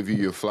definitely give you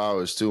your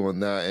flowers too on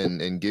that,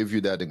 and give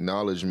you that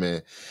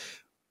acknowledgement.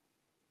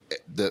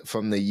 That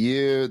from the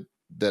year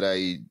that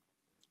I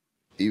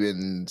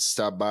even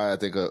stopped by, I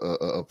think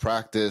a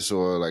practice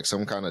or like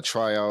some kind of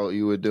tryout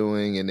you were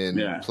doing, and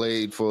then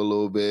played for a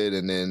little bit,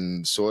 and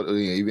then sort of,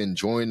 you know, even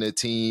joined the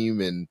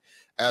team, and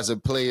as a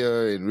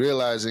player, and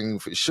realizing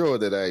for sure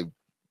that I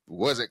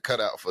wasn't cut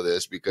out for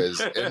this, because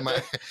in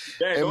my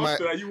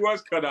you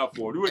was cut out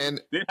for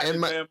it.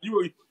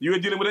 You were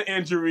dealing with an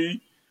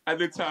injury at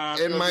the time.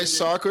 In my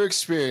soccer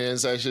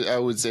experience, I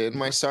would say in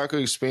my soccer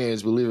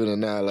experience, believe it or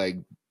not, like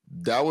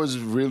that was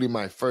really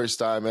my first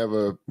time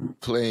ever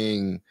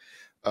playing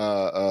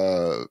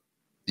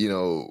you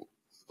know,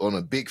 on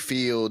a big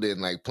field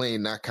and like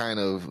playing that kind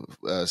of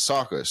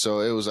soccer. So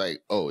it was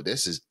like, oh,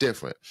 this is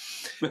different.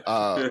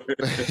 Yeah,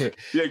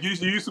 you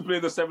used to play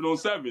the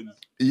 7-on-7s.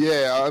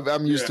 Yeah,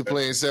 I'm used to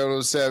playing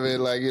 7-on-7,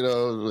 like, you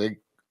know,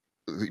 like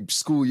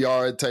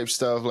schoolyard type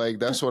stuff. Like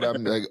that's what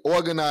I'm like,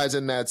 organized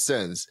in that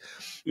sense.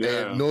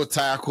 Yeah. And no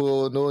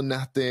tackle, no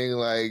nothing.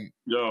 Like,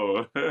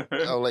 yo,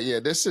 I'm like, yeah,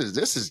 this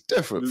is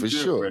different for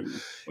sure.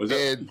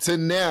 And to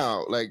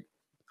now, like,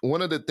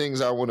 one of the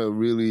things I want to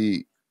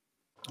really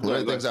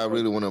want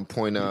to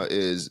point out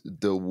is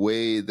the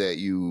way that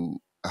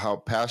how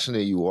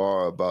passionate you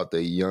are about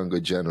the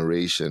younger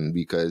generation,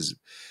 because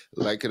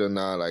like it or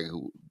not, like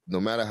no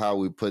matter how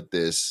we put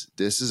this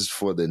is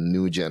for the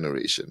new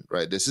generation,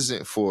 right? This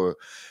isn't for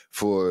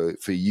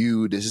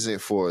you. This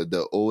isn't for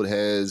the old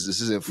heads. This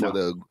isn't for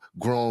the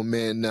grown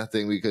men,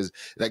 nothing, because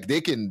like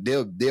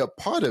they're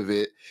part of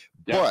it,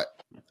 but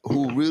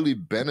who really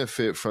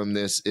benefit from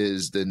this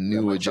is the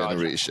newer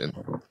generation.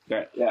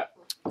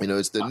 You know,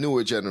 it's the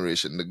newer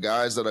generation, the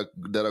guys that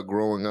are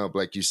growing up,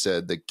 like you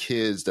said, the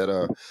kids that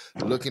are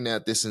looking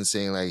at this and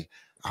saying like,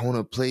 I want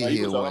to play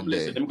here one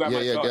day.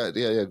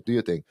 Yeah. Do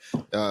your thing.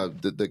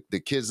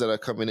 The kids that are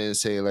coming in and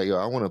saying like, yo,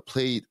 I want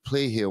to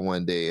play here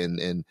one day,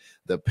 and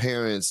the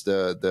parents,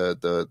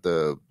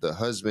 the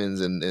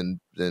husbands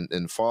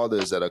and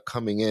fathers that are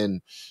coming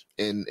in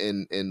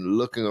and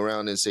looking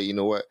around and say, you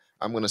know what,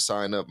 I'm going to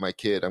sign up my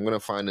kid. I'm going to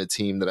find a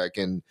team that I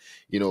can,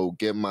 you know,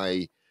 get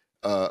my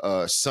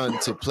son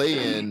to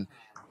play in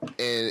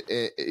and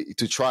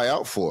to try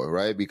out for,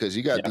 right? Because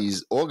you got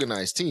these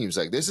organized teams.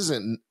 Like this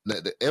isn't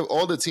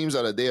all the teams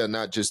that are there are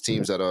not just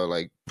teams that are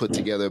like put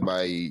together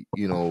by,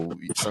 you know,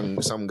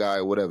 some guy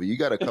or whatever. You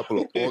got a couple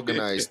of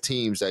organized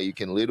teams that you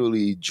can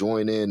literally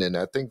join in, and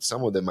I think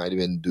some of them might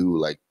even do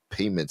like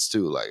payments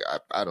too. Like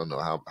I don't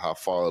know how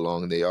far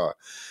along they are,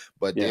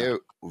 but they're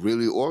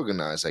really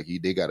organized. Like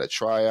they got a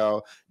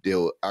tryout.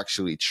 They'll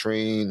actually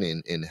train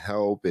and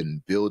help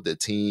and build the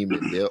team,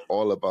 and they're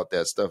all about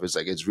that stuff. It's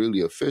like it's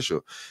really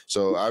official.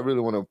 So I really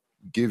want to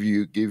give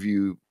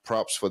you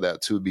props for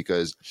that too,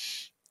 because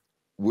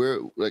we're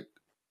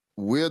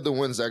the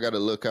ones that got to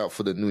look out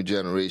for the new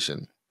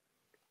generation,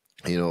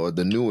 you know, or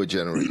the newer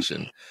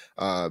generation,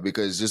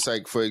 because just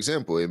like, for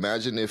example,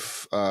 imagine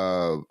if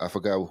I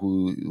forgot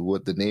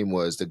what the name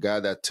was, the guy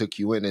that took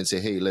you in and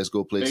said, hey, let's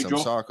go play some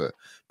soccer,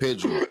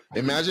 Pedro.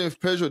 Imagine if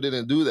Pedro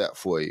didn't do that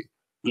for you.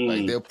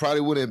 Like there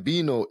probably wouldn't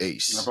be no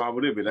Ace. There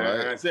probably would be.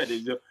 Like I said,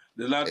 there's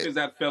a lot of things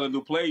that fell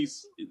into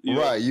place.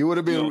 Right. You would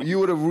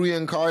have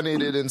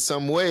reincarnated in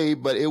some way,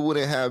 but it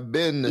wouldn't have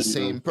been the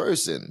same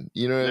person.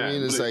 You know what I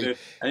mean? It's like,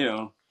 you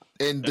know.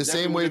 And the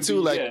same way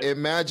too, like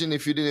imagine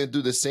if you didn't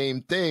do the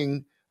same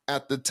thing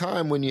at the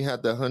time when you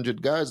had the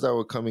 100 guys that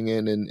were coming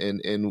in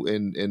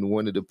and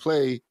wanted to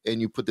play,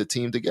 and you put the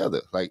team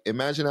together. Like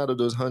imagine out of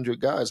those 100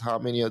 guys, how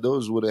many of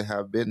those would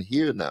have been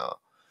here now?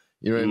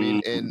 You know what I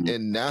mean?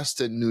 And that's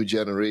the new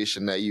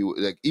generation that you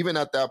like. Even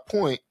at that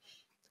point,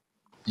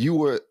 you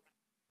were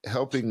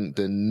helping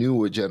the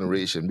newer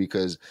generation,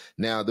 because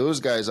now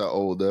those guys are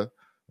older,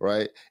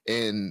 right?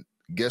 And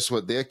guess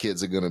what their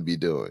kids are going to be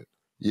doing?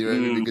 You know what I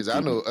mean? Because I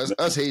know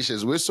us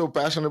Haitians, we're so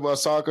passionate about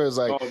soccer. It's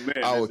like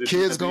our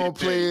kids gonna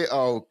play it,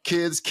 our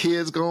kids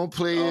gonna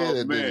play it.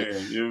 And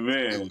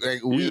man.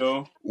 Like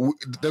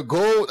the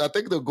goal, I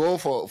think the goal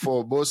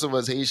for most of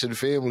us Haitian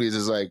families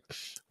is like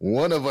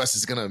one of us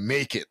is gonna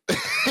make it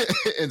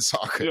in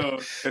soccer.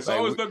 It's like,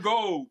 always the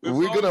goal.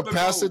 We're gonna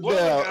pass it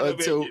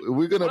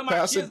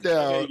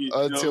down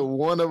until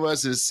one of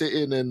us is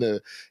sitting in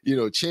the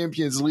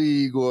Champions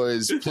League or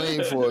is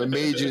playing for a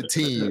major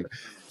team.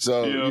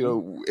 So,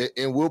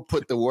 and we'll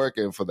put the work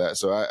in for that.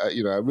 So I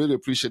really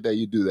appreciate that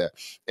you do that.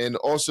 And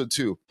also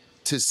too,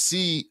 to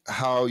see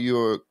how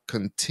you're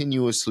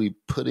continuously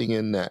putting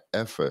in that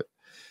effort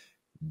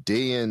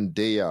day in,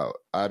 day out.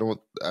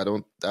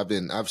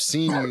 I've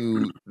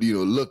seen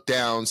you, look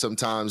down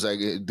sometimes like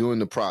during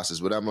the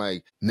process, but I'm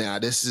like, nah,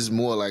 this is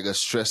more like a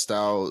stressed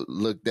out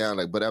look down.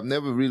 Like, but I've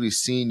never really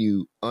seen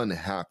you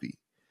unhappy.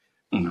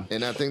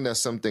 And I think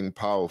that's something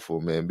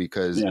powerful, man,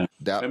 because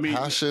that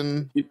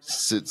passion,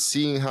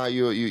 seeing how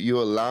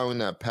you're allowing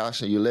that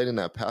passion, you're letting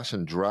that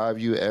passion drive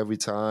you every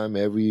time,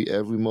 every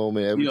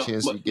moment, every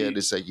chance you get.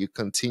 It's like you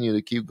continue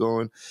to keep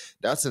going.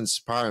 That's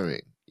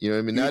inspiring. You know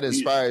what I mean? That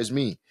inspires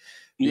me.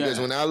 Because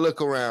when I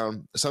look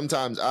around,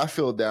 sometimes I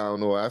feel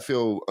down or I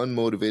feel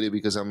unmotivated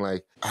because I'm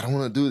like, I don't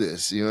want to do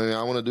this. You know what I mean?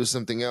 I want to do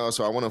something else,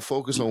 or I want to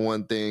focus on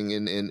one thing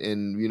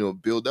and you know,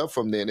 build up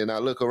from there. And then I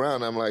look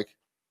around, I'm like,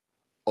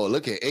 oh,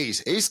 look at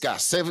Ace. Ace got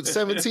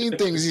 17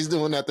 things he's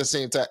doing at the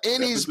same time.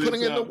 And he's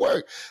putting in the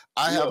work.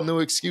 I have no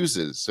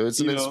excuses. So it's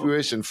an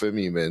inspiration for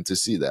me, man, to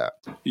see that.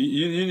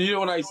 You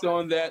know what I saw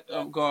on that,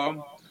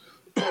 Carl?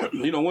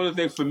 You know, one of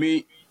the things for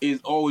me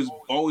is always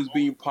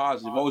being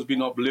positive, always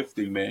being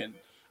uplifting, man.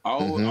 I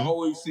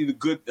always see the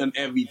good in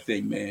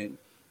everything, man.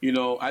 You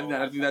know, I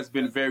think that's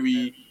been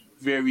very,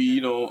 very,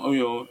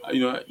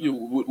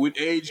 with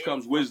age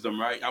comes wisdom,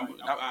 right?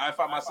 I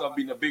find myself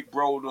being a big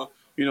brother,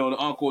 you know, the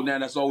uncle now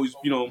that's always,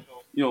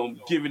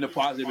 giving the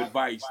positive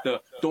advice.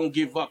 Don't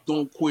give up,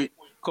 don't quit.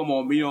 Come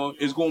on, you know,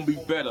 it's gonna be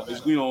better.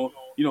 It's you're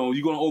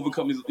gonna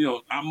overcome this. You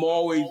know, I'm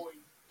always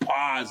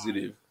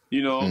positive.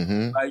 You know,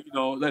 like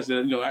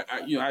listen,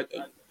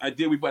 I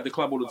deal with at the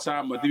club all the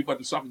time. I deal with at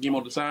the soccer game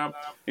all the time.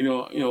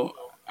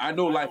 I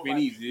know life ain't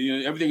easy. You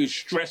know, everything is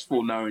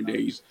stressful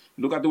nowadays.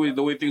 Look at the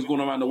way things going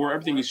around the world.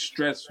 Everything is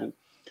stressful.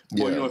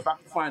 But if I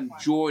can find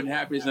joy and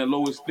happiness in the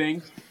lowest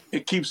things,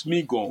 it keeps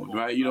me going,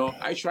 right? You know,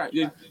 I try.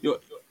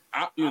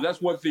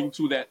 That's one thing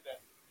too that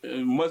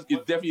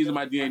it definitely is in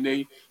my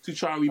DNA to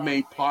try and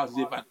remain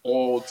positive at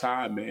all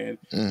time, man.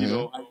 You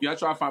know, I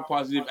try to find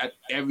positive at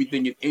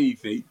everything and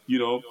anything. You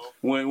know,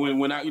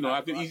 when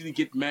I could easily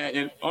get mad,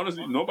 and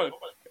honestly,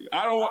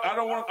 I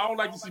don't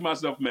like to see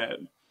myself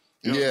mad.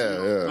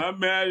 I'm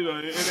mad.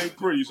 It ain't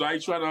pretty, so I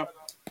try to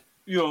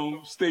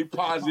stay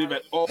positive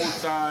at all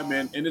time,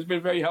 and it's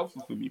been very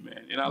helpful for me,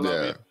 man. And I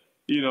love it.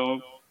 You know.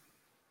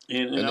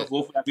 And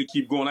hopefully I can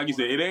keep going. Like you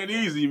said, it ain't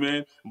easy,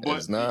 man. But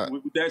it's not.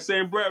 With that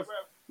same breath,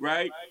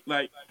 right?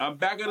 Like, I'm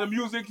back on the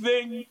music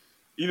thing,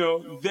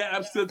 that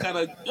I'm still kind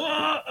of,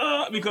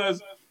 because,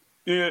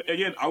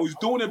 again, I was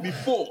doing it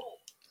before,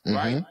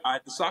 right? I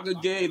had the soccer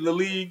game, the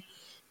league,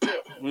 I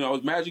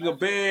was managing a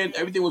band,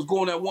 everything was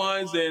going at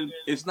once, and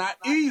it's not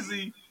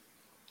easy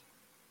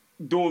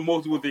doing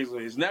multiple things.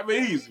 It's never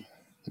easy.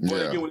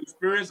 But again, with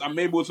experience, I'm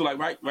able to,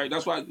 right?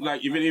 That's why,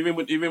 like, even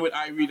with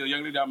Irie, the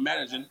young lady I'm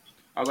managing,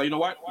 I was like, you know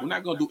what? We're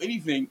not going to do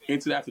anything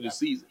until after the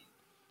season.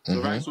 So,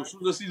 right? So as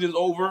soon as the season's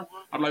over,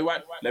 I'm like,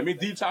 right, let me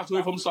detox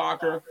away from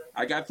soccer.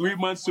 I got 3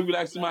 months to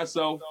relax to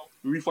myself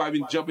before I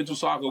even jump into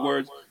soccer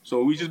words.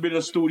 So we just been in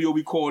the studio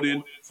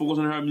recording, focus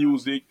on her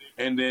music.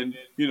 And then,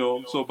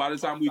 so by the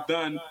time we're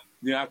done,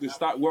 I have to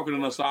start working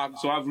on the soccer.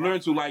 So I've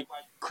learned to, like,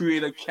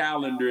 create a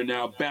calendar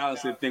now,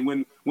 balance that thing.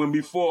 When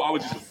before I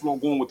was just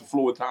going with the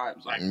flow of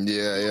times. Like,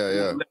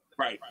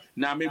 right.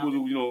 Now I'm able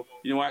to,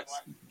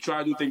 try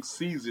to do things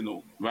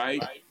seasonal,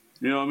 right?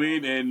 You know what I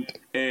mean?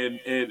 And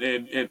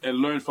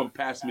learn from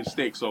past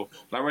mistakes. So,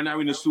 like right now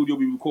we're in the studio,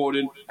 we're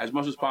recording as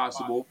much as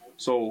possible.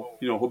 So,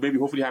 maybe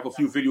hopefully have a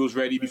few videos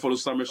ready before the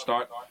summer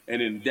start.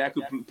 And then that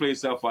could play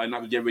itself out and I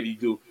can get ready to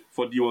do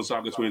for D1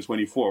 Soccer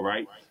 2024,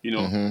 right?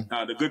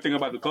 The good thing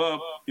about the club,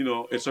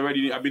 it's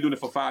already, I've been doing it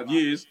for 5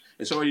 years.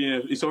 It's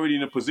already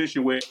in a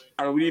position where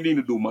I don't really need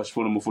to do much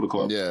for the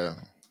club. Yeah.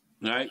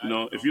 Right?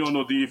 If you don't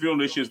know if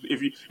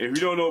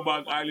you don't know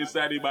about Island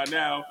Saturday by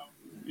now,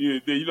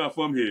 then you're not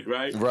from here,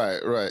 right? Right.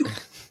 Right.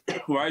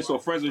 So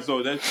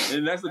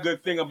that's the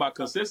good thing about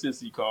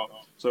consistency, Carl.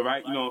 So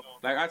like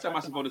I tell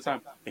myself all the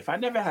time, if I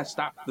never had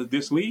stopped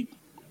this league,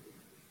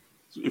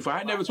 if I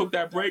had never took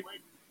that break,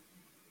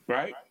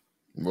 right?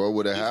 What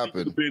would have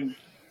happened?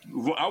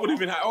 I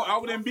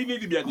wouldn't need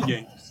to be at the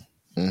games.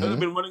 It would have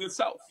been running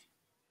itself.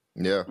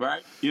 Yeah.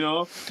 Right.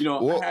 Or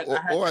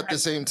at the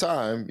same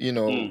time,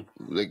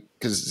 like,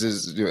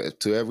 because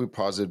to every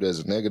positive there's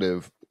a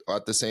negative.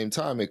 At the same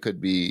time, it could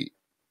be,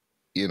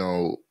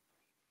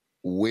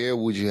 where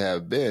would you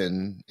have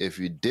been if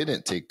you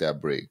didn't take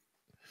that break,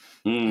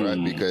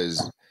 right?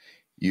 Because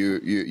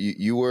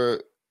you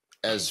were,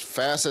 as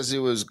fast as it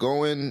was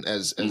going,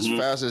 as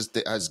fast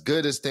as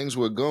good as things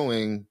were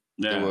going,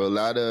 there were a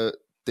lot of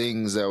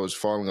things that was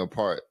falling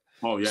apart.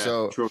 Oh, yeah.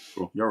 So true.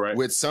 You're right.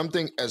 With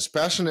something as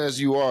passionate as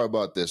you are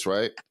about this,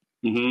 right?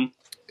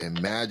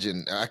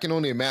 Imagine, I can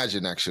only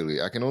imagine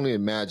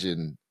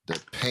the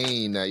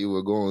pain that you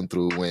were going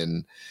through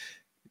when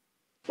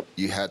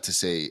you had to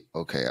say,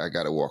 okay, I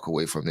got to walk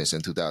away from this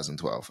in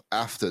 2012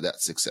 after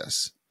that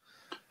success.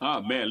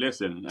 Oh, man,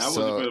 listen,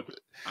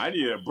 I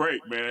needed a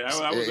break, man.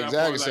 I was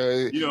exactly.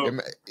 So,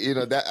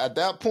 that at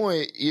that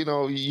point,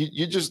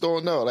 you just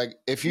don't know. Like,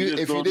 if you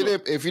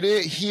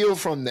didn't heal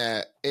from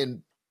that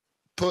and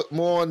put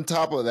more on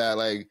top of that,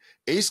 like,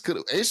 Ace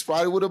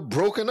probably would have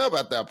broken up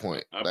at that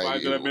point. I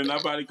probably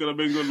could have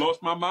been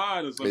lost my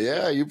mind or something.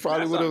 Yeah, you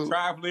probably would have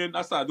traveling.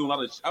 I started doing a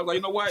lot of. I was like,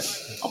 you know what?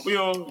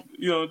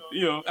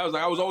 I was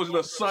like, I was always in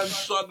the sun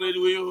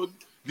struggling with.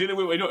 dealing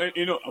with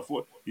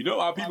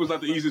our people's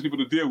not the easiest people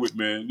to deal with,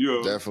 man.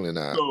 Definitely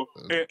not. So,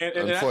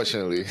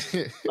 unfortunately,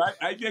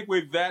 I think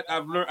with that,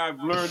 I've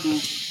learned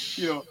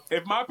to,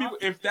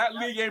 if that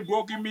league ain't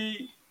broken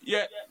me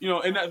yet,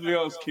 and nothing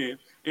else can.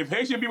 If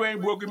Haitian people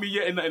ain't broken me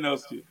yet, and nothing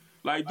else can.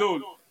 Like,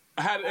 dude,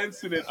 I had an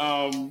incident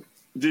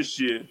this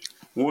year.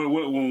 One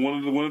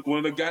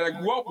of the guys that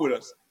grew up with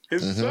us,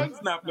 his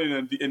son's not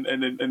playing in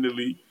the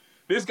league.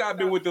 This guy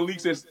been with the league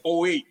since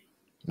 '08.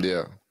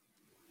 Yeah.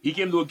 He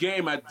came to a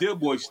game at Deal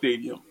Boy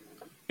Stadium,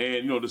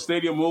 and the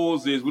stadium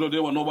rules is we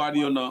don't want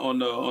nobody on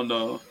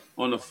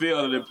the field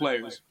other than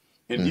players.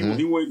 And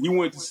he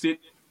went to sit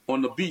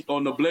on the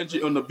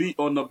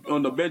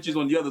benches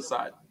on the other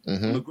side,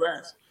 on the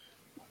grass.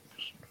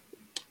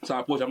 So I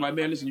approached him. I'm like,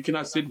 man, listen, you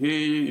cannot sit here.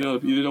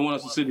 You don't want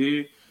us to sit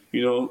here.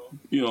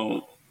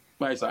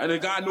 Right side. And the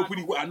guy I know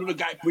pretty well. I know the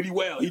guy pretty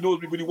well. He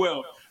knows me pretty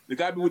well. The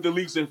guy been with the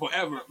league since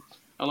forever.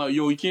 I'm like,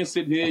 yo, you can't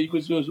sit here. You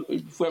could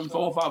for having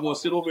 4 or 5 or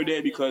sit over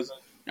there because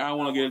I don't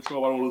want to get in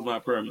trouble. I don't lose my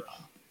permit.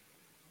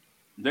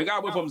 The guy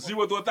went from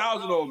 0 to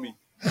 1,000 on me.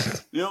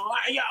 Like, yo,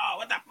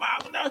 what the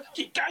fuck?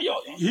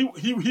 Yo,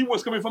 he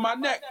was coming for my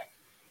neck.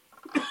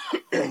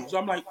 So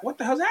I'm like, what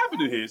the hell's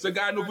happening here? It's a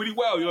guy I know pretty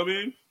well. You know what I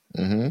mean?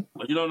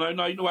 Like,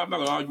 I'm not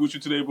gonna argue with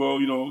you today, bro.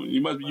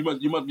 You must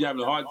be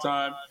having a hard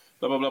time.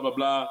 Blah blah blah blah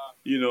blah.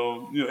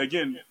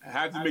 Again, I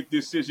had to make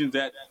decisions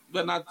that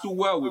not too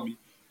well with me.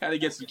 Had to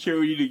get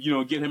security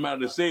to get him out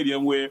of the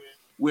stadium where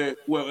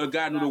a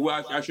guy knew the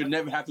way I should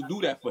never have to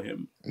do that for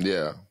him.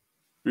 Yeah.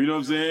 You know what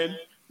I'm saying?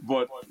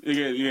 But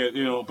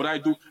again, but I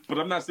do. But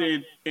I'm not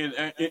saying, and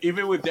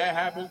even with that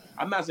happen,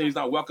 I'm not saying he's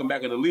not welcome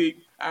back in the league.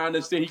 I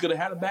understand he could have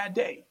had a bad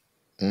day.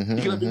 He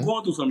could have been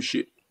going through some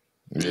shit.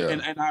 Yeah.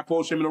 And I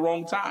approached him in the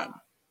wrong time.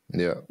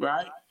 Yeah.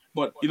 Right.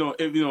 But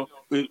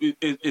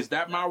is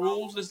that my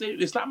rules?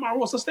 It's not my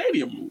rules. It's the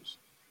stadium rules.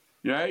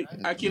 Right.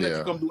 I can't let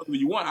you come do whatever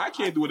you want. I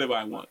can't do whatever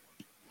I want.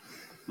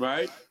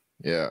 Right.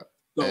 Yeah.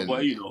 So,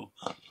 but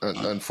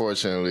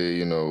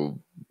unfortunately,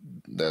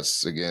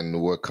 that's again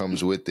what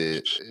comes with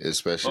it,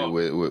 especially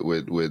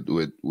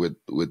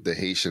with the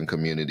Haitian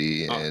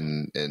community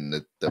and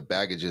the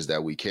baggages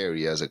that we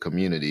carry as a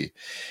community.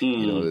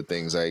 The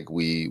things like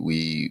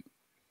we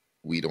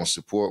don't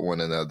support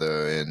one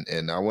another,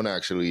 and I want to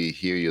actually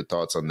hear your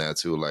thoughts on that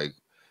too. Like,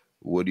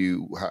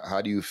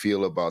 how do you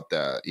feel about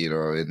that?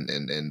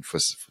 And for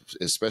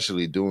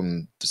especially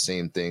doing the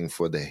same thing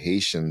for the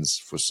Haitians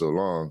for so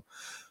long.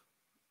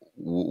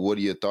 What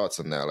are your thoughts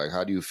on that? Like,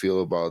 how do you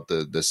feel about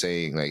the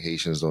saying like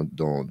Haitians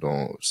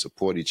don't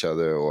support each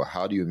other, or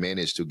how do you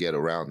manage to get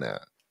around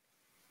that?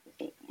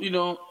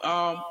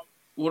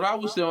 What I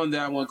would say on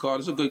that one, Carl,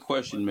 it's a good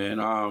question, man.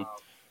 I'm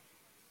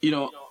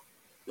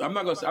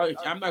not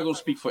gonna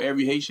speak for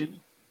every Haitian.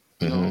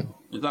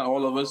 It's not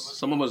all of us.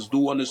 Some of us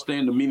do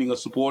understand the meaning of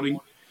supporting.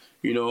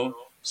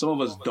 Some of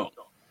us don't.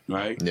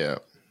 Right? Yeah.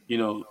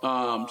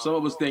 Some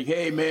of us think,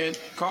 hey, man,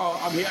 Carl,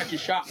 I'm here at your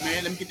shop,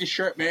 man. Let me get this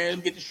shirt, man. Let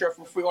me get this shirt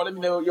for free. Or let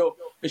me know, yo,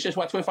 it's just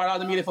 $25.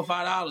 Let me get it for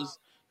 $5.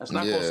 That's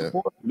not called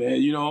support,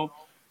 man.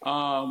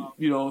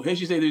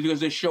 Haitians say because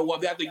they show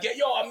up, they have to get,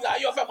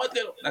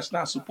 that's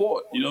not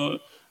support. We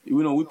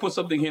put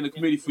something here in the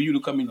community for you to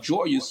come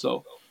enjoy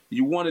yourself.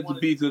 You want it to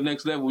be to the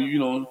next level.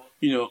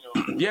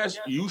 Yes,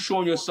 you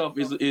showing yourself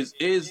is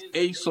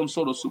some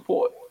sort of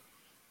support,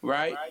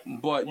 right?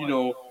 But we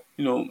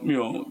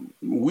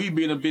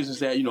be in a business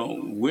that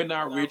we're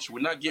not rich,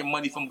 we're not getting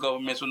money from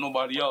governments or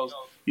nobody else.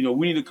 We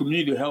need a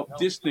community to help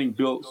this thing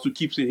build to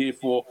keep it here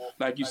for,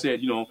 like you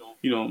said,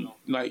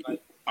 like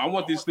I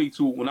want this league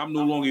to, when I'm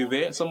no longer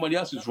there, somebody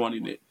else is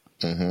running it.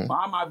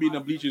 I might be in the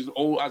bleachers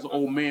as an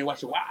old man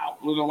watching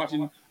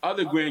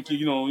other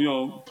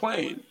grandkids,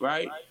 playing,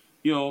 right?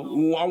 I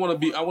want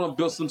to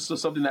build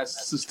something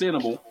that's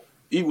sustainable,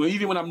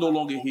 even when I'm no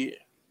longer here.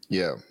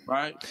 Yeah.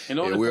 Right. In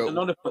order for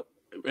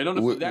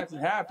that to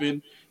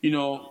happen,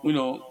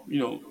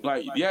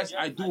 like, yes,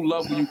 I do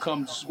love when you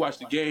come to watch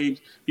the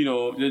games.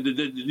 Like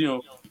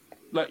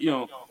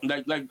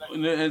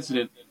in the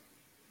incident.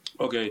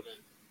 Okay.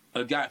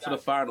 A guy for the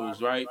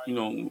finals, right?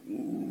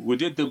 We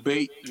did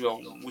debate.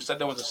 We sat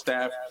down with the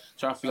staff,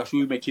 trying to figure out should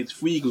we make kids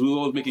free, because we were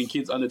always making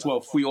kids under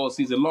 12 free all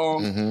season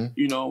long.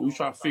 We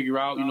try to figure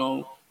out,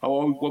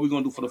 what we're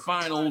gonna do for the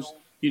finals.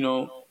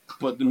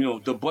 But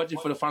the budget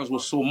for the finals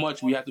was so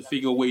much, we had to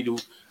figure a way to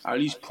at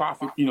least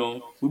profit.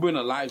 We bring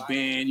a live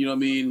band. You know what I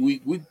mean? We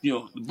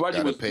the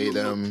budget was pay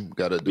them,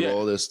 gotta do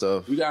all this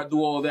stuff. We gotta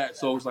do all that.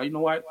 So it's like,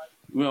 what?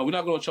 We're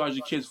not gonna charge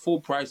the kids full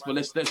price, but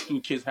let's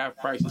do kids half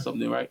price or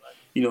something, right?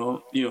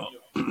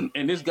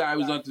 And this guy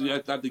was at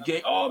the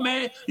gate. Oh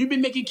man, you've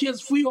been making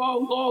kids free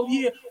all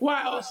year.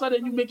 Why all of a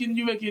sudden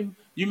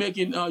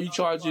you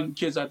charging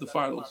kids at the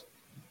finals?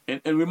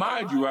 And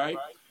remind you, right?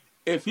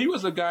 If he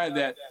was a guy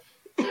that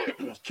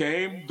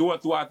came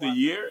throughout the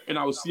year, and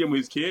I would see him with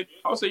his kid,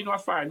 I would say,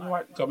 fine,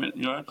 come in,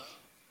 That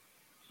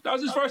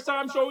was his first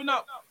time showing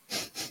up.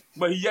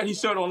 But he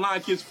said online,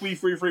 kids free.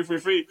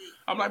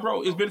 I'm like,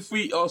 bro, it's been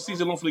free all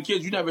season long for the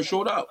kids. You never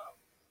showed up.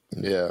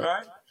 Yeah.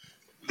 Right?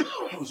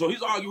 So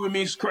he's arguing with me,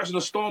 he's cursing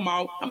a storm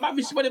out. I'm about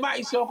to somebody by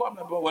himself. I'm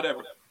like, bro,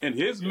 whatever. And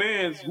his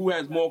man who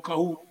has more,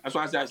 that's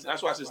why I said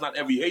it's not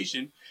every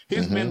Haitian.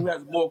 His man who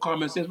has more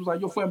common sense was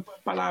like, yo, frère,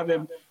 parle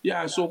avec,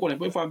 yeah, so quoi,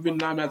 if I'm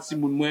Vietnam, that's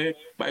Simon Mwe,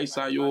 by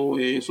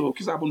yo, so,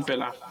 qu'est-ce qu'on fait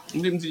là?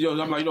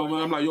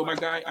 I'm like, yo, my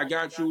guy, I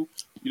got you.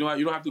 You know,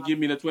 you don't have to give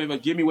me the 20,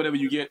 but give me whatever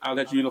you get. I'll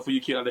let you, for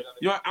your kid.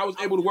 I was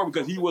able to work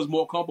because he was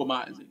more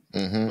compromising,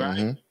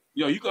 right?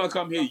 You gonna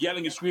come here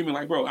yelling and screaming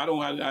like, bro,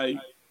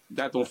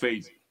 that don't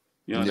phase me.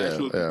 That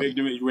should make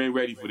them, you ain't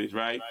ready for this,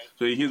 right?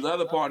 So his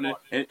other partner,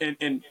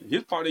 and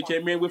his partner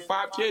came in with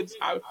 5 kids.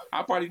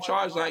 Our party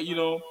charged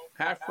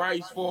half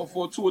price for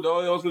 2 of the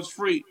oils was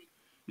free.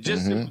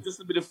 Just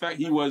to be the fact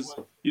he was,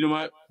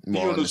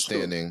 more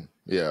understanding.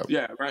 Yeah.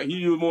 Yeah, right.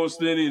 He was more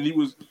understanding and he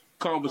was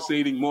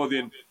conversating more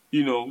than,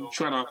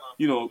 trying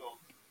to,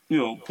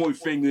 point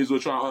fingers or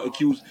trying to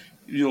accuse,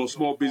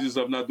 small business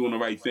of not doing the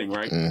right thing,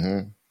 right?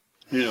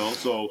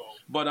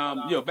 But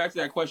back to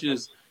that question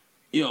is,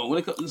 when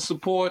it comes to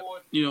support,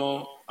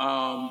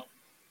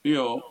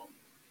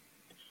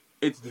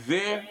 it's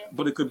there,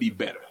 but it could be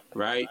better,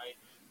 right?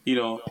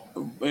 And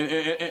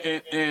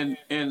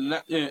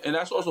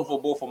that's also for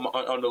both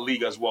on the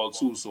league as well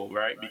too. So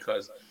right,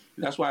 because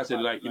that's why I said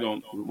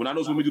when I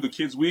know when we do the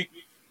kids week,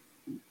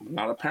 a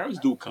lot of parents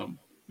do come,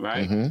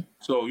 right?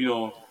 So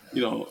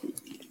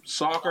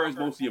soccer is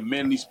mostly a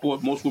manly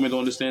sport. Most women don't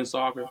understand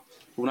soccer.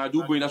 When I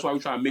do bring, that's why we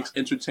try to mix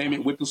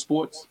entertainment with the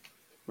sports.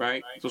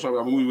 Right, so that's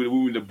why we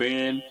bring the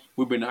band,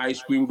 we bring the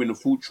ice cream, we bring the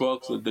food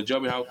trucks, the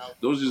jumping house.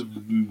 Those is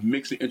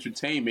mixing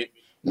entertainment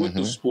with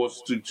the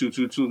sports to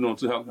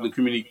help the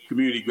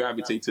community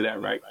gravitate to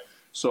that, right?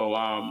 So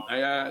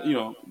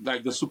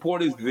like the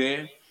support is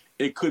there.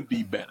 It could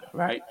be better,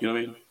 right? You know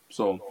what I mean?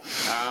 So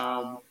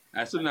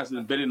I something that's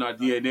embedded in our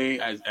DNA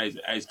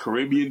as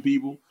Caribbean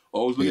people.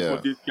 Always looking for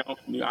a discount.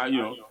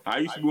 I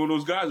used to be one of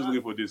those guys who's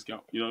looking for a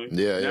discount. You know?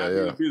 Yeah.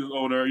 Being a business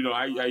owner,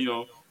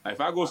 if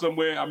I go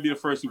somewhere, I'm be the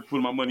first to put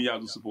my money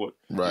out to support.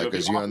 Right,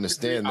 because you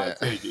understand that.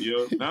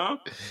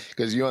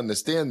 Because you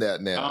understand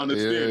that now. I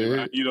understand it,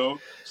 right?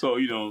 So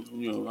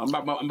I'm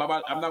not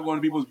going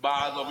to people's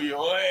bars over here.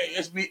 Oh, hey,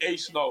 it's me,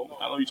 H Snow.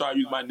 I know you try to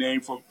use my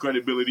name for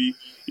credibility.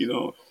 I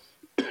know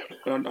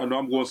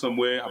I'm going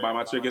somewhere. I buy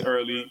my ticket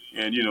early,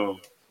 and and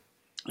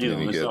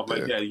stuff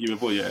like that. Give it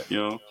for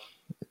you.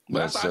 But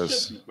that's how it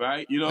should be,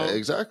 right?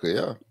 Exactly.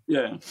 Yeah.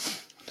 Yeah.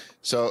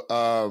 So,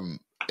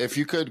 if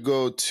you could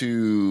go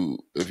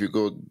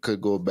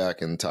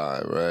back in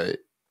time, right?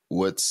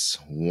 What's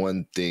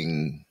one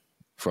thing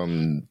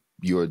from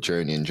your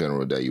journey in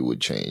general that you would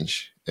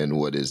change, and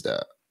what is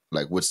that?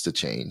 Like, what's the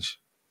change?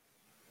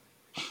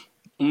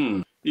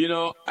 I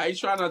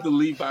try not to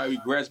leave by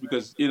regrets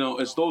because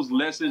it's those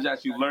lessons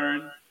that you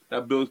learn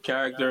that build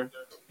character.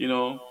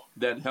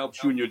 That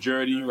helps you in your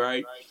journey,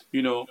 right?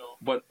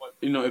 But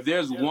if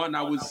there's one,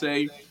 I would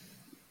say,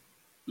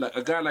 like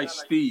a guy like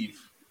Steve.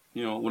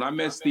 When I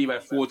met Steve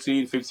at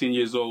 14, 15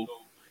 years old,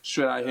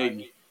 straight out of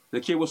Haiti,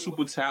 the kid was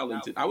super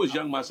talented. I was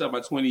young myself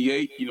at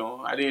 28.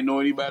 I didn't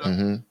know any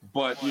better.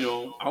 But,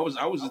 I was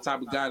the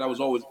type of guy that was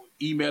always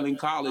emailing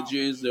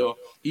colleges or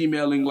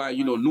emailing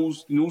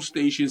news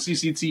stations,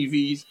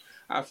 CCTVs.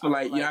 I feel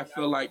like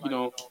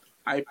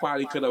I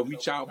probably could have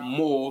reached out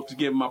more to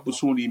give him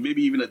opportunity,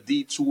 maybe even a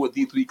D2 or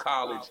D3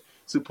 college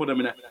to put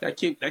him in that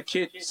kid.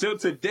 Still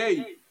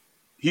today,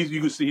 you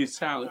can see his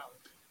talent.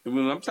 And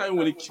when I'm telling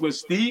you, when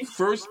Steve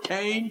first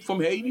came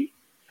from Haiti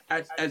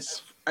at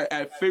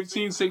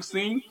 15,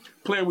 16,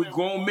 playing with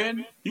grown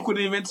men, you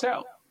couldn't even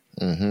tell.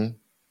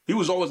 He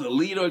was always a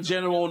leader,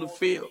 general on the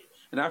field.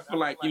 And I feel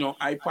like,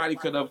 I probably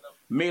could have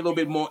made a little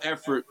bit more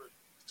effort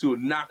to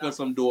knock on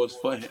some doors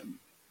for him.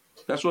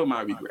 That's one of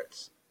my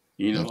regrets.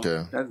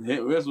 Okay.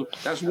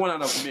 That's one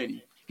out of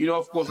many.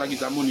 Of course, like I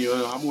said, I'm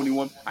only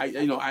one. I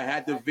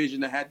had the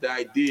vision, I had the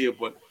idea,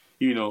 but,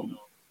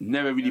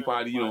 never really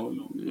probably,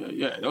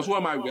 that's one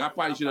of my regrets. I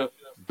probably should have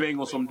banged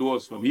on some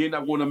doors for him. He ended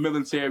up going to the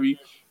military,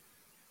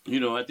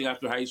 I think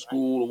after high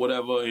school or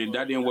whatever, and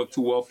that didn't work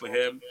too well for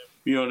him.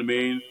 You know what I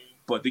mean?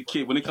 But the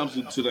kid, when it comes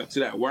to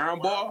that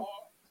round ball,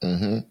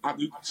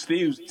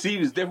 Steve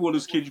is definitely one of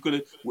those kids you could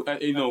have,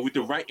 with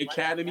the right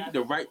academy,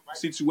 the right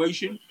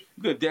situation,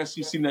 you could have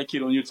definitely seen that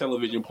kid on your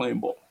television playing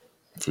ball.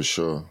 For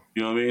sure.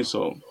 You know what I mean?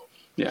 So,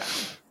 yeah.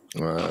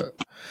 All right.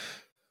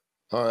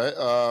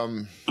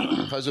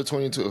 How's your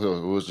 22?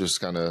 We'll just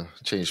kind of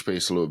change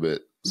pace a little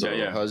bit. So,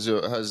 how's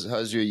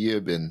your year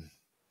been?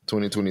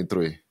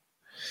 2023.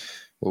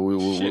 What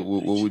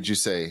would you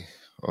say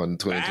on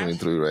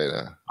 2023 right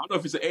now? I don't know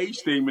if it's an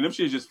age thing, but them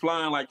shit's just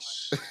flying like.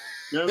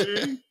 You know what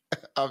I mean?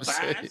 I'm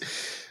saying,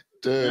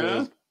 dude.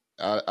 Yeah?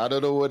 I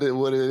don't know what it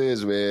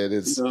is, man.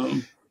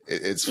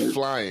 It's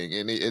flying,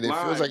 and it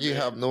feels like you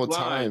have no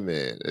time,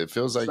 man. It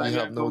feels like you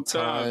have no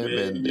time,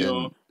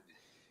 and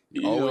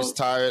always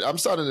tired. I'm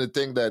starting to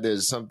think that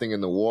there's something in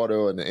the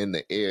water and in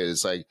the air.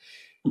 It's like,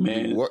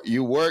 man,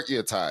 you work,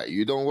 you're tired.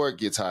 You don't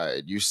work, you're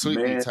tired. You sleep,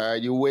 you're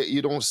tired.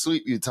 You don't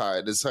sleep, you're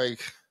tired. It's like,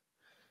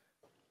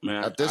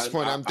 man, at this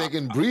point, I'm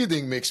thinking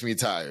breathing makes me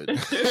tired.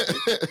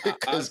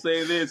 I'll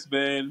say this,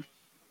 man.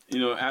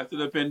 after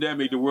the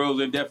pandemic, the world's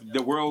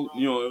the world.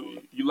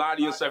 You lie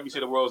to yourself. You say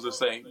the world's the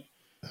same.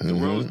 The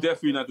world's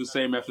definitely not the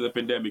same after the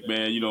pandemic,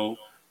 man.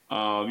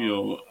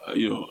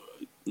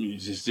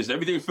 Just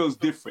everything feels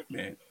different,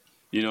 man.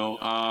 No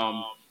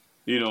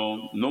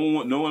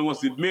one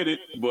wants to admit it,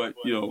 but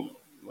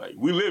like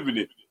we live in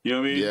it. You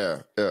know what I mean?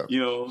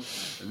 Yeah.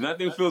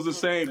 Nothing feels the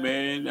same,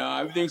 man.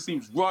 Everything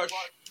seems rushed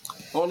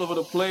all over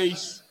the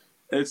place.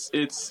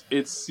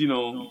 It's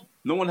no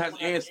one has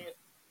answers.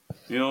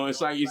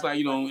 It's like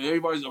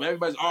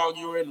everybody's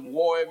arguing,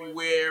 war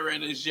everywhere,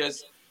 and it's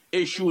just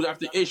issues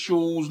after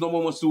issues. No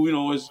one wants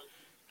to,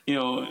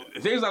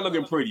 things are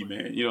looking pretty,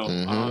 man.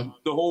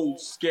 The whole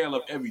scale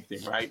of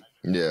everything, right?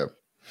 Yeah.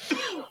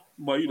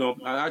 But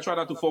I try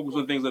not to focus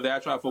on things like that. I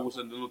try to focus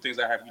on the little things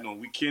that have,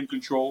 we can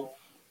control.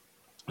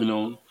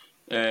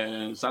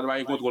 And ça doit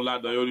être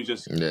contrôlable.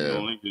 Just,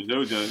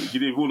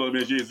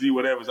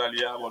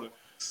 whatever.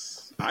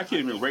 I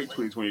can't even rate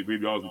 2023, to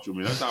be honest with you,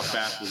 man. That's how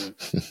fast it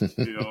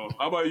went.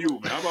 How about you,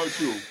 man? How about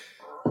you?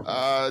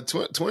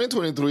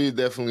 2023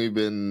 definitely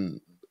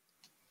been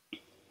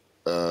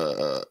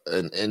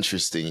an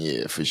interesting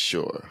year for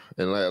sure.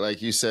 And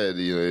like you said,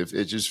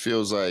 it just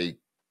feels like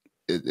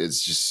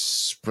it's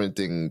just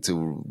sprinting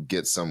to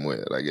get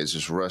somewhere. Like it's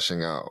just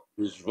rushing out.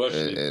 It's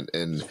rushing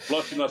and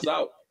flushing us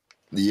out.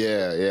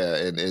 Yeah.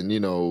 And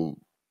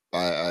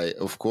I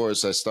of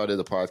course I started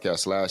the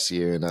podcast last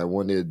year, and I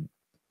wanted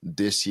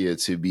this year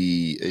to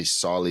be a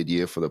solid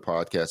year for the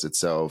podcast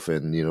itself,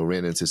 and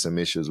ran into some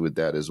issues with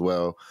that as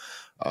well.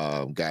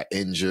 Got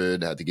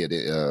injured, had to get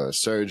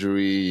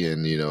surgery,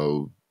 and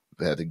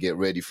had to get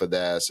ready for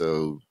that.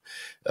 So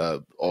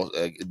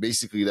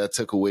basically that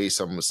took away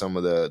some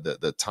of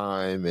the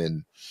time,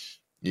 and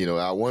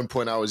at one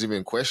point I was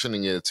even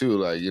questioning it too,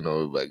 like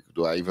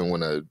do I even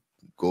want to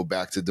go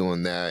back to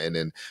doing that? And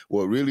then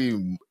what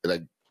really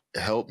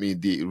helped me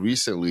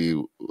recently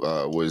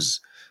was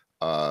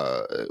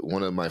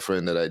one of my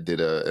friend that I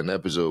did an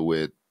episode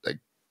with,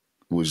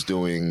 is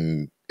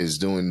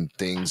doing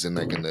things and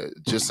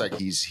just like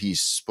he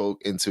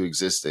spoke into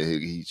existence.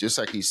 He just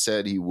like he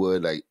said he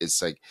would. Like it's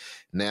like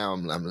now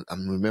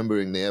I'm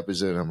remembering the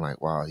episode, and I'm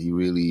like, wow, he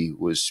really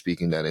was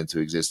speaking that into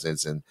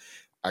existence, and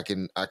I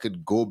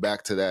could go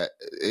back to that.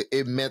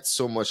 It meant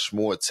so much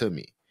more to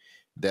me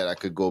that I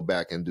could go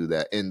back and do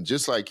that. And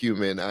just like you,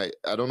 man, I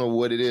don't know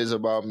what it is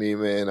about me,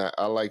 man.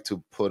 I like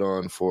to put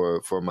on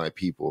for my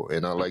people,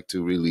 and I like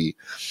to really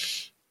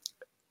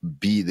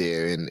be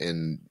there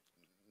and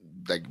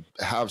like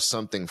have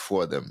something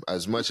for them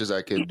as much as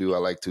I can do. I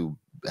like to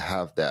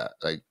have that,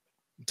 like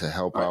to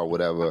help out,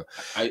 whatever.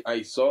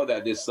 I saw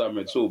that this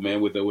summer too, man,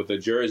 with the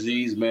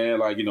jerseys, man,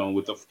 like even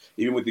with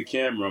the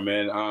camera,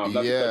 man.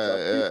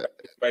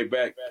 Right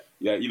back.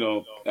 Yeah,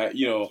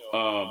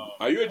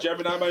 are you a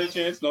Gemini by any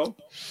chance? No.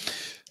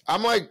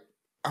 I'm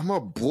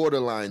a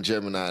borderline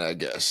Gemini, I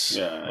guess.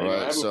 Yeah,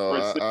 right. So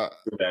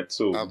that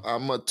too.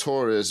 I'm a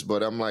Taurus,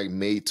 but I'm like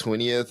May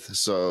 20th.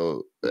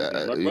 So my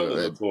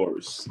brother's a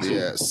Taurus.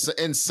 Yeah,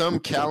 in some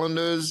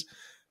calendars,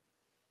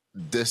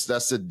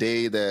 that's the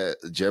day that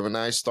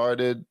Gemini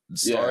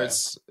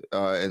starts.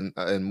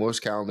 And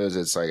most calendars,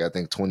 it's like I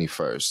think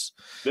 21st.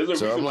 There's a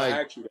reason why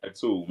I asked you that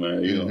too,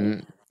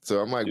 man. So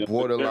I'm like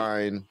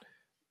borderline.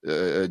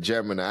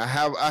 Gemini. I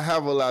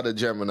have a lot of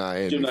Gemini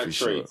in me for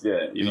traits,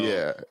 sure.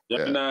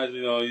 Geminis,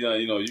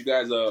 you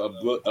guys are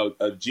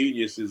a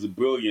genius, is a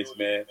brilliance,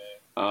 man.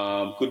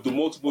 Could do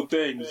multiple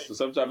things. So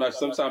sometimes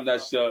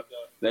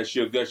that's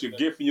your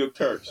gift and your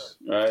curse,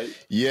 right?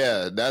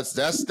 Yeah, that's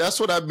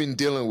what I've been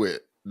dealing with.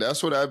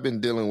 That's what I've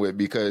been dealing with,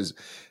 because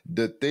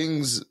the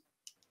things,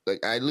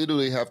 like, I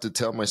literally have to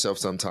tell myself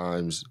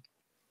sometimes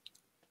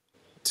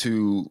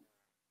to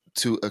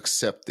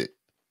accept it,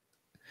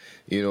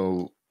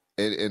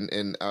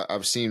 And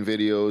I've seen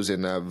videos,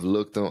 and I've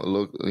looked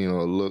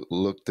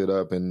it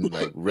up, and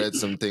like read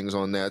some things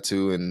on that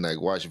too, and like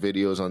watched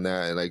videos on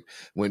that. And like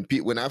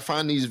when I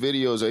find these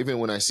videos, or even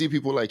when I see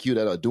people like you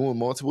that are doing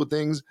multiple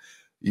things,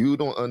 you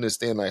don't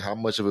understand like how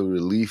much of a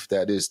relief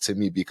that is to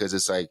me, because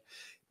it's like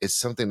it's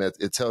something that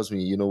it tells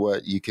me, you know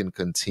what, you can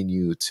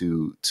continue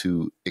to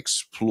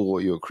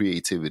explore your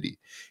creativity.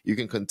 You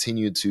can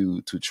continue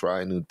to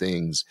try new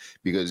things,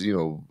 because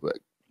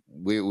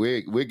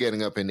we're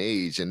getting up in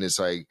age, and it's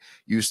like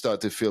you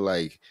start to feel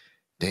like,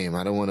 damn,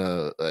 I don't want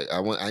to.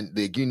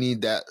 You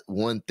need that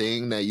one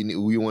thing that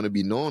we want to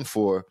be known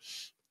for.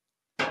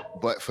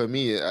 But for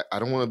me, I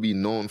don't want to be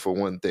known for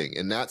one thing,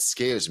 and that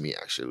scares me.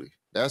 Actually,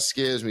 that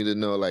scares me to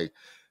know like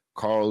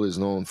Carl is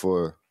known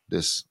for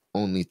this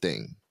only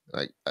thing.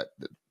 Like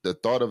the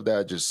thought of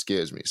that just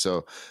scares me.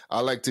 So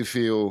I like to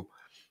feel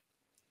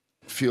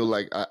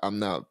like I'm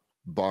not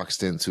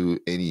boxed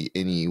into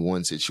any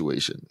one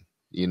situation.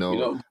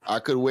 I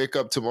could wake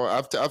up tomorrow.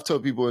 I've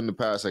told people in the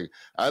past, like,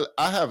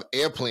 I have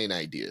airplane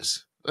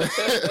ideas.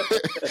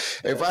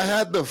 If I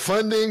had the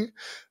funding,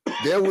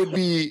 there would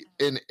be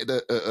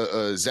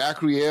a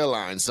Zachary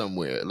airline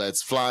somewhere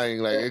that's flying.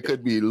 Like, it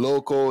could be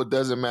local. It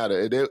doesn't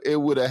matter.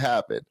 It would have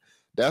happened.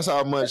 That's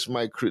how much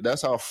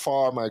that's how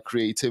far my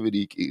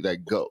creativity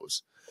like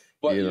goes.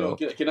 But you know.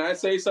 can I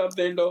say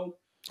something though?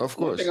 Of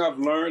One course. thing I've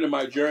learned in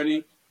my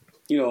journey,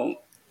 you know,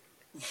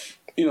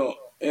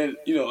 and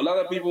a lot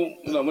of people,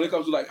 when it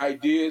comes to like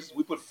ideas,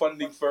 we put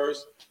funding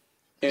first,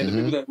 and the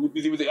people that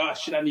we think, oh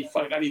shit, I need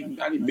funding,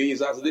 I need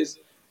millions out of this,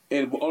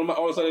 and all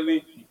of a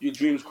sudden your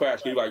dreams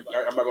crash. You're like,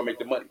 I'm not gonna make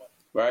the money,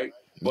 right?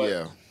 But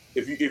Yeah.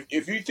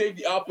 if you take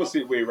the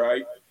opposite way,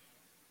 right?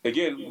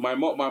 Again, my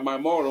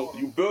model,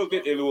 you build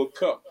it and it will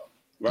come,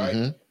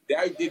 right? The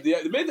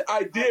minute the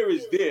idea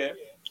is there,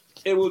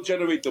 it will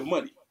generate the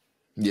money.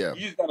 Yeah.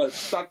 You just gotta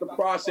start the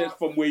process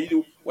from where you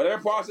do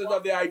whatever process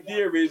of the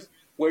idea is,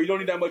 where you don't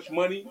need that much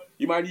money.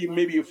 You might need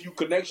maybe a few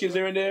connections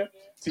here and there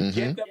to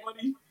get that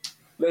money.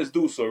 Let's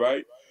do so,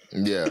 right?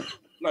 Yeah.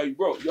 Like,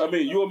 bro, I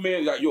mean, you're a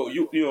man. Like,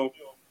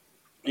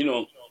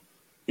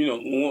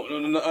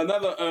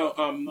 another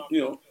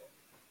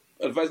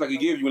advice I could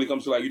give you when it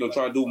comes to like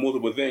trying to do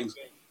multiple things.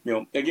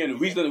 Again,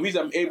 the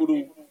reason I'm able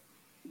to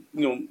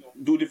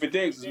do different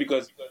things is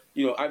because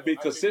I've been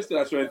consistent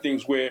at certain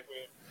things where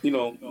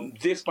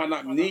this might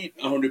not need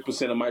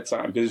 100% of my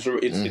time because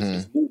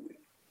it's moving,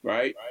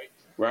 right?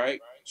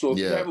 So if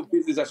you have a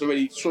business that's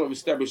already sort of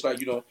established, like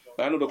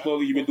I know the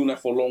clothing, you've been doing that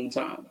for a long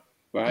time,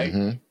 right?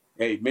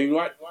 Hey, maybe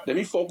what? Let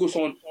me focus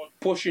on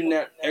pushing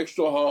that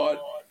extra hard,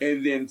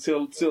 and then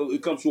till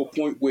it comes to a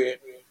point where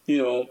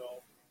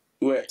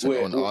where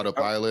on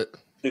autopilot.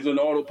 It's an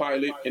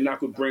autopilot, and I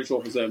could branch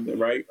off of something,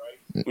 right?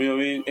 You know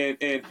what I mean?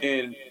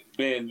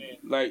 And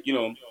like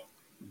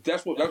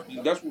that's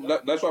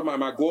why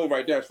my goal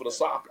right there is for the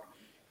soccer.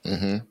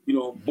 Boom,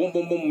 boom,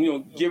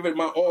 boom. Give it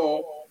my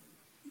all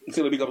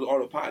until it becomes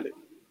autopilot.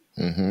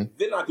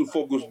 Then I can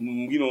focus.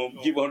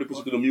 Give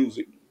 100% to the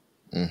music.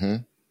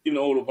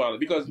 Autopilot,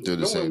 because do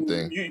the same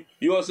thing. You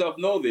yourself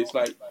know this.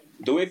 Like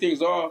the way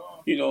things are,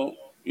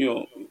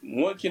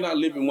 one cannot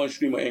live in one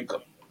stream of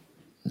income.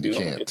 You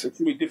can't. It's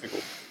really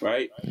difficult,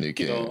 right? You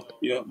can't.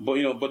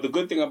 But the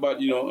good thing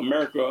about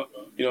America,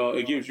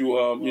 it gives you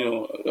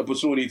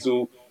opportunity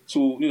to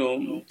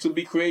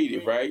be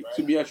creative, right?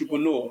 To be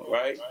entrepreneur,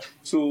 right?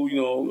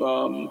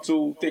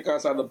 To think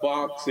outside the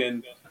box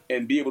and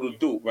be able to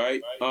do,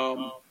 right?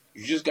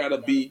 You just gotta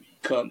be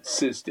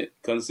consistent.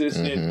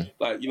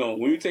 Like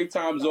when you take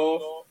times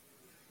off,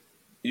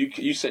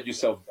 you set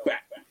yourself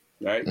back.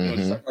 Right,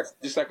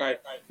 just like I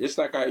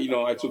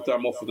I took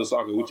time off for the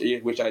soccer,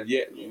 which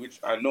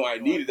I know I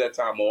needed that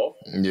time off.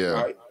 Yeah,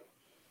 right?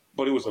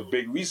 But it was a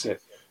big reset.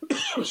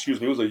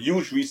 Excuse me, it was a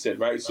huge reset,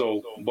 right?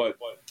 So, but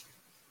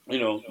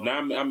now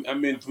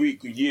I'm in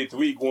year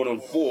 3 going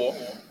on 4.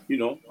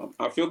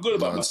 I feel good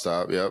about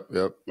myself. Yep.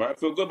 Right, I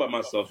feel good about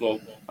myself.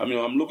 So I'm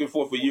looking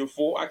forward for year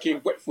 4. I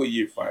can't wait for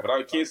year 5, but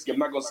I'm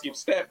not gonna skip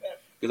step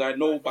because I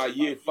know by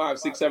year 5,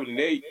 6, 7, and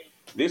 8,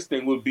 this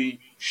thing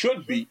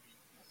should be.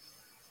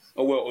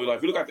 Oh well, like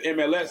if you look at the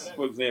MLS,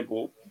 for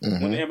example,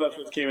 when the MLS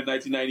first came in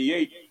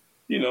 1998,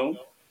 it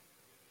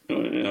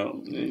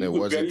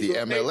wasn't the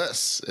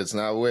MLS. It's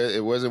not where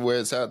it wasn't where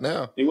it's at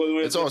now. It wasn't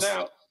where it's at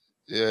now.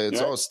 Yeah, it's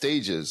all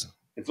stages.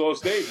 It's all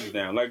stages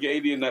now. Like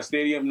in that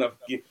stadium,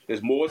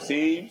 there's more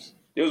teams.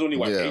 There was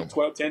only 8,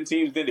 12, 10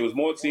 teams then. There was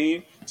more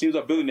teams. Teams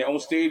are building their own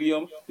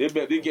stadium. They're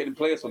getting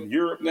players from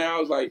Europe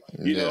now. It's like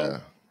they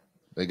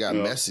got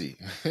Messi.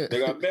 They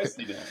got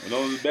Messi now.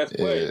 Those are the best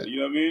players. You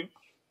know what I mean?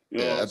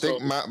 I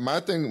think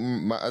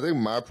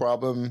my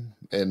problem,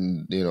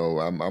 and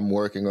I'm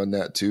working on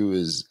that too,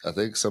 is I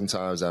think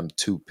sometimes I'm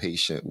too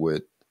patient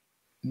with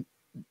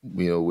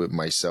with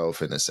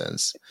myself in a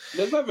sense.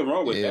 There's nothing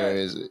wrong with that.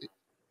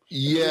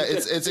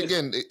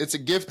 It's a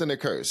gift and a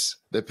curse.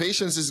 The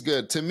patience is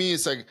good. To me,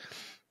 it's like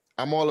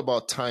I'm all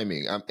about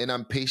timing.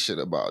 I'm patient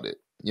about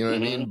it. You know what I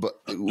mean? But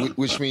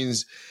which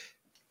means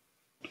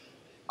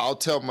I'll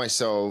tell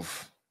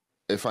myself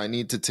if I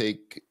need to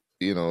take.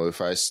 If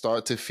I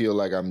start to feel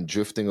like I'm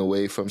drifting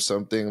away from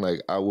something,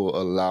 like I will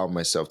allow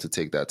myself to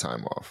take that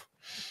time off.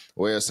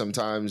 Whereas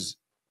sometimes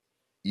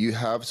you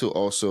have to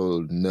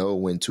also know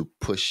when to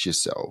push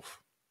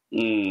yourself.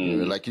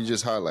 Like you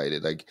just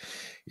highlighted, like,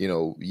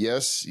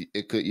 yes,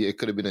 it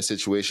could have been a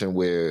situation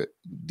where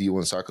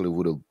D1 Soccer League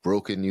would have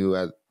broken you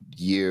at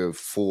year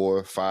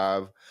 4,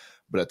 5,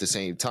 but at the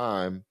same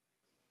time,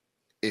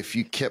 if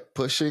you kept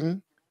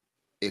pushing,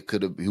 it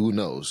could have, who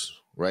knows?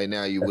 Right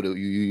now,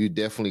 you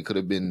definitely could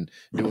have been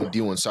doing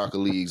D1 soccer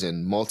leagues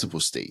in multiple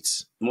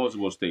states. You know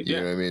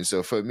what I mean?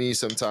 So for me,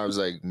 sometimes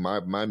like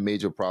my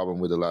major problem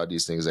with a lot of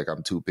these things, like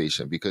I'm too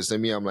patient, because to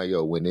me, I'm like,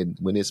 yo, when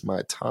it's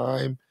my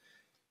time,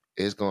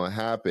 it's gonna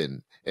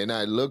happen. And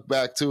I look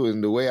back too,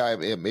 and the way I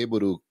am able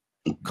to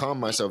calm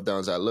myself down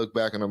is I look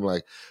back and I'm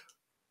like,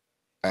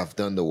 I've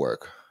done the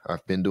work.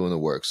 I've been doing the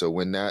work. So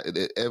when that,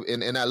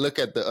 and I look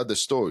at the other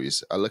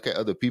stories, I look at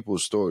other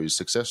people's stories,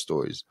 success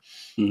stories.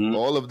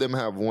 All of them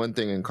have one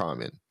thing in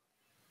common,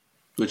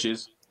 which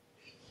is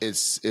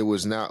it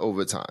was not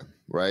over time,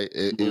 right?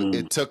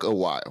 It took a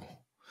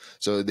while.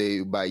 So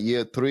by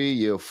year 3,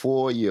 year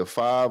 4, year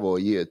 5, or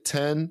year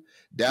 10,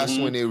 that's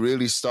when it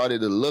really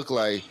started to look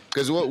like.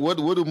 Because what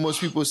do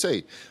most people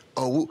say?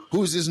 Oh,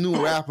 who's this new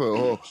rapper?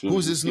 Or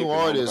who's this new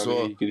artist?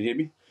 Or can you hear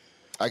me?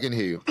 I can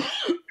hear you.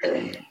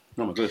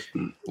 Oh my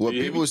goodness. What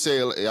people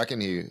say, I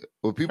can hear you.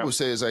 What people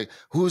say is like,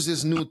 who's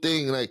this new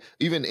thing? Like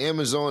even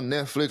Amazon,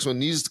 Netflix, when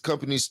these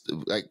companies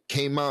like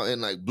came out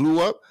and like blew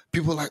up,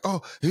 people are like,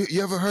 oh,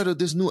 you ever heard of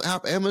this new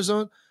app,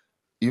 Amazon?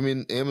 You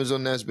mean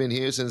Amazon that's been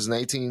here since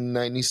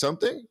 1990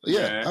 something?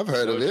 Yeah, I've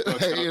heard of it.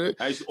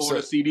 I used to order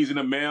CDs in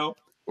the mail.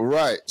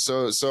 Right.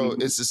 So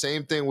it's the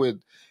same thing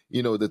with,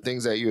 the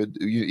things that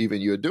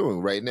you're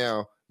doing right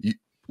now.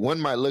 One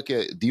might look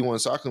at D1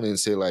 Soccer League and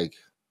say like,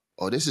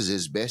 oh, this is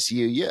his best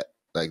year yet.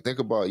 Like think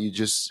about you've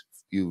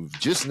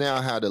just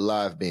now had a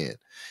live band.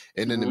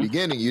 And in the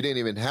beginning, you didn't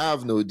even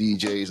have no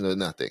DJs, no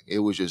nothing. It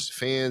was just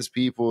fans,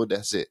 people,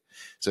 that's it.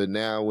 So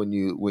now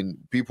when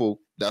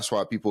people, that's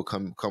why people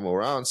come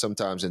around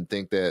sometimes and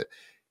think that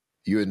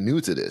you're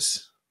new to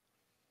this.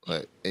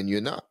 Like, and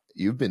you're not.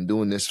 You've been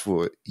doing this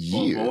for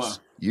years. Oh, wow.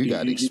 You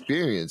got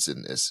experience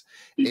in this.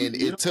 And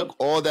it took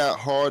all that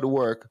hard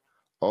work,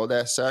 all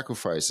that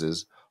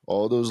sacrifices,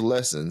 all those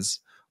lessons,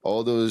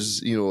 all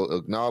those,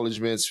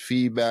 acknowledgments,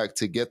 feedback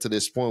to get to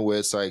this point where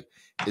it's like,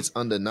 it's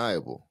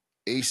undeniable.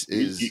 ACE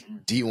is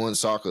D1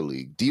 Soccer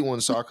League.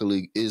 D1 Soccer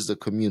League is the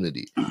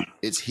community.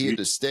 It's here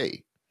to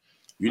stay.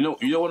 You know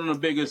one of the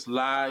biggest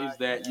lies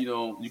that,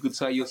 you could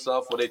tell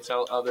yourself or they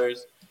tell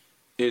others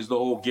is the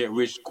whole get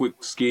rich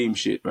quick scheme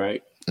shit,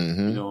 right?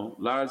 Mm-hmm. A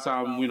lot of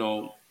time, we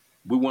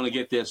want to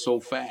get there so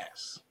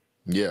fast.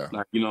 Yeah.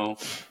 Like,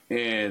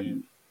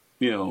 and,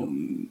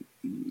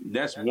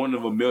 that's one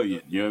of a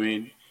million, you know what I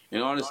mean?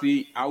 And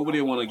honestly, I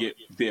wouldn't want to get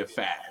there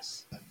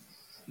fast.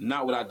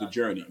 Not without the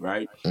journey,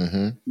 right?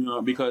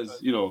 Mm-hmm.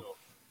 Because,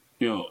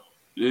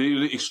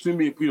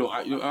 extremely,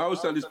 I always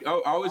tell this,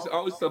 I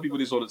always tell people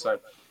this all the time.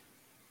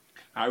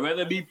 I'd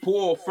rather be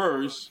poor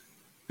first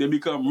than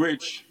become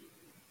rich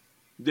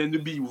than to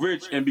be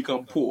rich and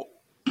become poor.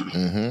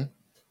 Mm-hmm.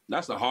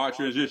 That's a hard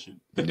transition.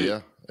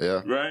 Yeah.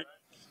 Right?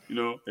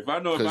 If I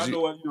know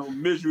what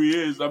misery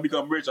is, I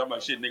become rich. I'm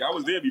like, shit, nigga, I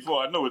was there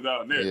before. I know it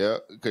down there. Yeah,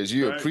 because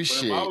you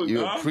appreciate it.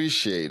 You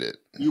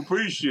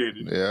appreciate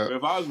it. Yeah. But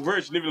if I was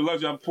rich, living in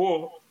luxury, I'm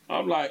poor.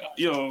 I'm like,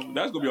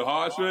 that's gonna be a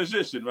hard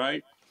transition,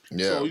 right?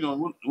 Yeah.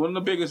 So one of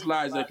the biggest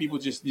lies that people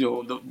just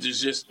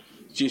just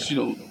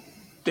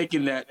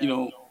thinking that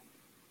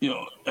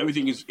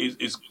everything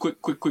is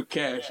quick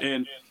cash,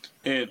 and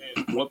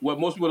what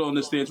most people don't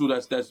understand too,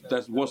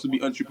 that's wants to be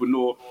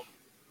entrepreneur,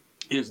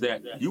 is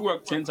that you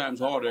work 10 times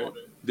harder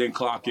than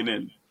clocking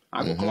in.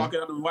 I go clock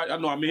in. I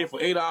know I'm here for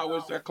 8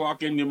 hours. I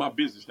clock in my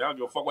business. I don't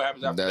give a fuck what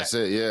happens after that. That's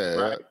it. Yeah.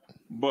 Right.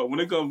 But when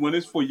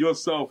it's for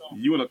yourself,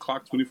 you in a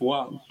clock 24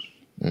 hours.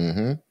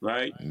 Mm-hmm.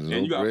 Right. No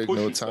and you got to push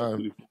yourself time.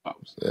 24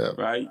 hours. Yeah.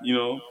 Right.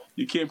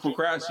 You can't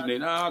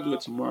procrastinate. I'll do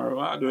it tomorrow.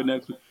 I'll do it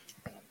next week.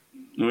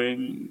 I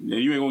mean,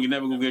 you ain't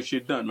never gonna get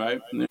shit done,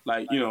 right?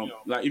 Like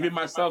even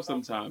myself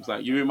sometimes,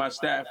 like even my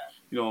staff,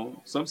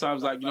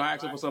 sometimes I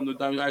ask them for something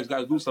to do, I just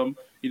gotta do something,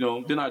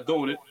 they're not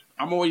doing it.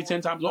 I'm already 10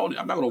 times on it.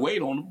 I'm not gonna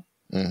wait on them.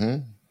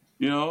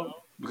 Mm-hmm.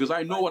 Because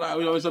I know what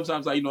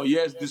sometimes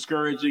it's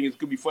discouraging, it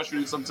could be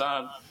frustrating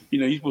sometimes.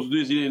 He's supposed to do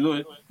this, he didn't do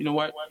it. You know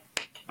what?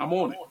 I'm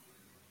on it.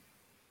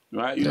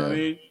 Right? You know what I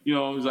mean?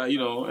 It's like,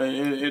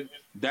 and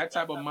that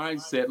type of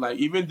mindset, like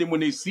even then when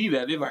they see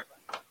that, they're like,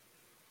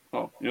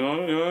 oh,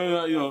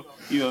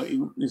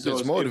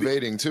 it's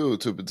motivating too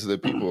to the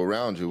people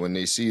around you when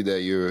they see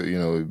that you're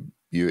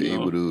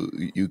able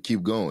to, you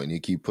keep going, you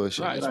keep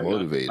pushing. Right, it's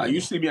motivating. Like you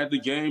see me at the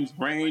games,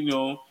 rain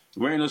or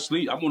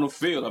sleet, I'm on the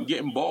field, I'm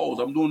getting balls,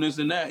 I'm doing this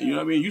and that. You know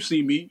what I mean? You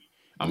see me.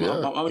 I'm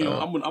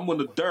on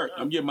the dirt.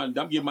 I'm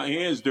getting my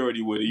hands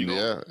dirty with it.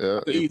 Yeah.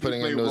 You're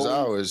putting in those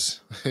hours.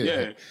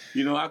 Yeah.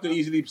 I could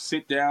easily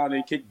sit down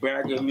and kick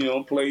back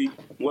and play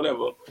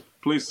whatever,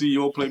 play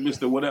CEO, play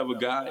Mr. Whatever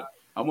guy.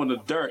 I'm on the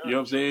dirt, you know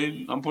what I'm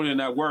saying? I'm putting in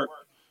that work,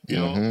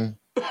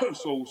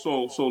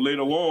 So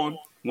later on,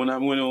 when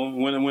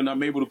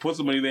I'm able to put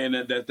somebody there and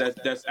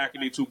that's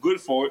actually too good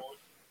for it,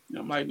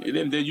 I'm like,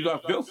 then you're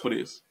not built for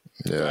this,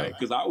 right?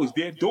 Because I was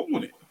there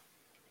doing it.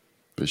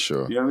 For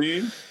sure. You know what I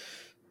mean?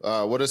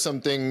 What are some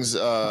things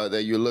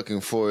that you're looking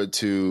forward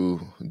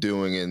to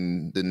doing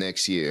in the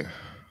next year?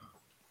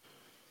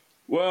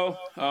 Well,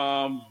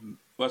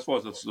 as far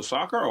as the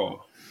soccer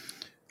or?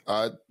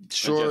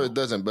 Sure, it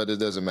doesn't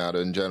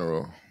matter in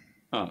general.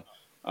 Well,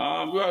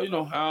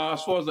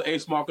 as far as the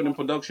ACE marketing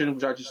production,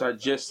 which I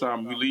just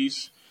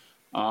released,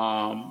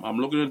 I'm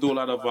looking to do a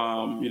lot of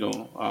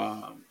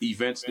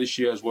events this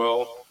year as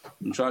well.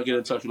 I'm trying to get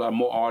in touch with a lot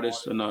more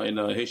artists in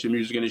the Haitian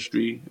music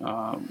industry,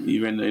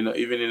 even in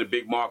the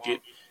big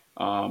market,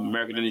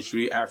 American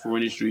industry, Afro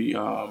industry.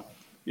 More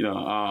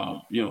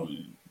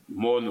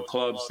in the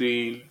club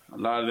scene. A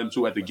lot of them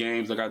too at the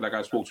games, like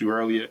I spoke to you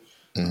earlier.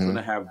 Mm-hmm. I'm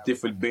gonna have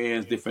different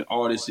bands, different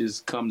artists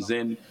comes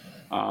in,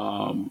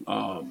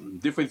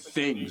 different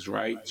things,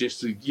 right? Just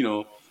to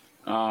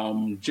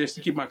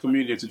keep my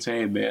community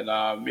entertained, man.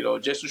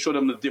 Just to show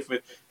them the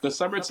different. Because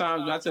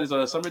summertime, I tell you,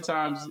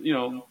 summertime's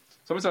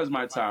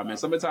my time, man.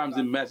 Summertime's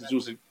in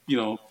Massachusetts,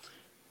 well,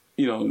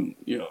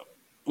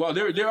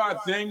 there are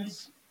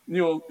things,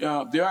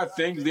 there are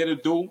things there to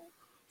do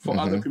for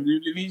other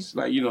communities,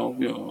 like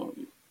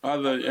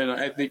other, and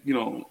I think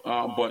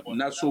but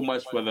not so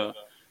much for the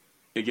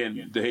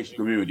Haitian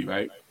community,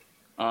 right?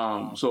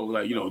 So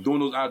like doing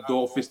those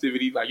outdoor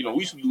festivities, like I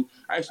used to do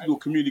a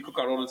community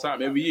cookout all the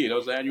time every year. That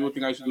was the annual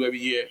thing I used to do every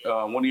year.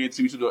 One year,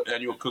 we used to do an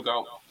annual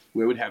cookout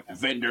where we'd have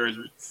vendors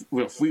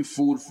with free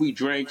food, free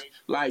drinks,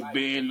 live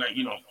band, like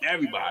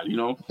everybody,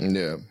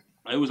 Yeah.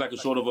 It was like a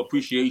sort of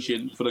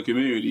appreciation for the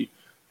community.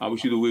 We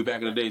should do way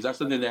back in the days. That's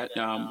something that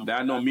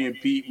I know me and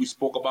Pete we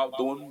spoke about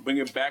doing,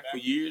 bringing back for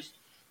years.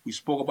 We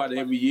spoke about it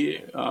every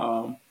year.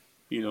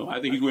 I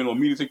think he's waiting on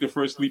me to take the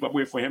first sleep. I'm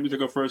waiting for him to take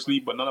the first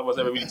sleep, but none of us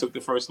ever really took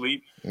the first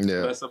sleep. So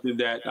Yeah. that's something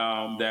that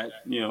I'm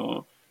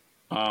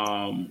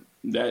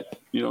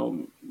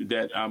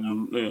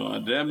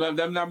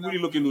really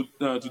looking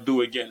to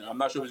do again. I'm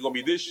not sure if it's gonna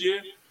be this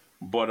year,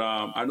 but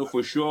I know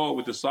for sure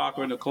with the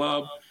soccer and the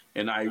club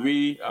and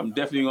I'm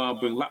definitely gonna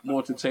bring a lot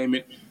more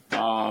entertainment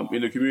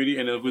in the community,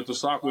 and then with the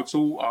soccer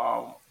too.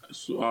 I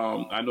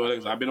know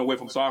that I've been away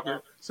from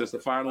soccer since the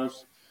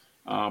finals.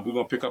 We're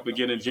gonna pick up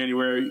again in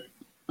January.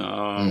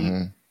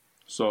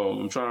 So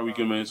I'm trying to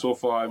recommend. So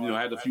far,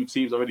 I had a few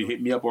teams already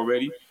hit me up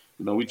already.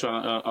 We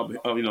trying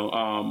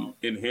to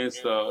enhance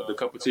the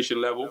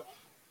competition level.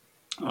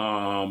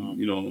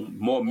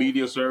 More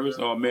media service.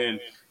 Oh man,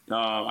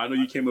 I know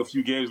you came to a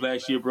few games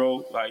last year,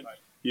 bro. Like,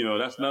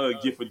 that's another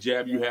gift for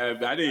Jab you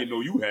have. I didn't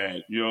know you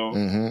had. You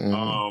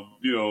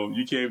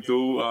came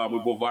through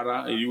with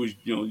Bovada, and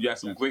you had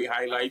some great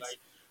highlights.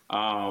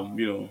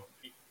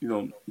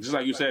 Just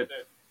like you said.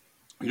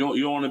 You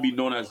don't want to be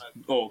known as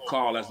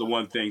Carl. That's the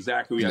one thing.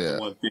 Zachary. That's the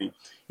one thing.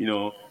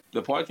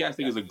 The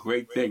podcasting is a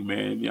great thing,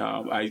 man.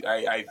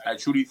 I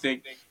truly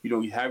think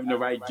having the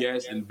right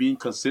guests and being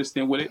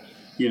consistent with it.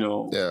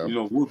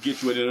 We'll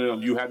get you it.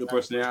 You have the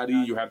personality.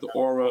 You have the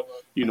aura.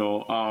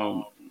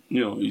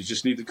 You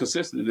just need the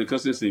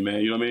consistency,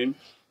 man. You know what I mean?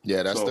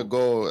 Yeah, that's the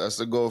goal. That's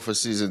the goal for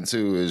season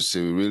 2 is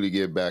to really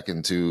get back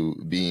into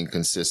being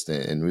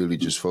consistent and really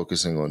just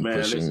focusing on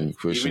pushing. Even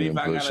if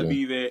I gotta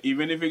be there,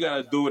 even if you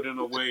gotta do it in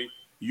a way.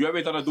 You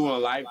ever thought of doing a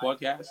live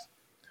podcast?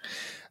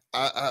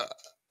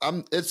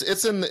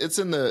 It's in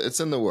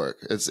the work.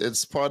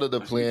 It's part of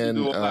the plan.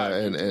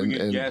 And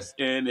get guests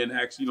in and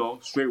ask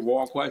straight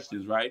raw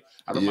questions, right?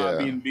 I don't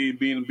mind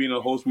being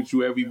a host with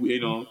you every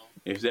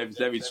if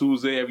it's every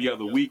Tuesday, every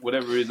other week,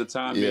 whatever is the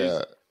time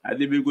is. I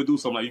think we could do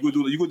something like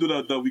you could do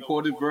the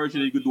recorded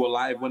version. You could do a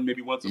live one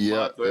maybe once a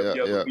month or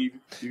every other week.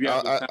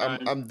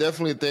 I'm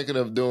definitely thinking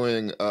of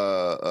doing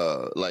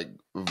like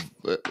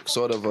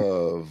sort of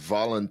a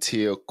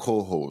volunteer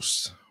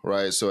co-host,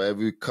 right? So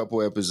every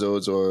couple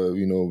episodes or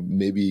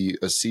maybe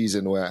a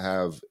season where I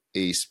have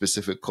a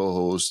specific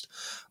co-host,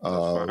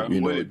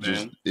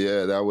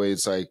 that way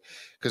it's like,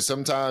 because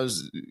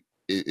sometimes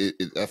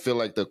I feel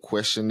like the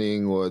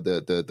questioning or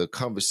the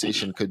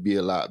conversation could be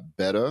a lot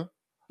better.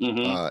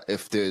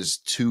 If there's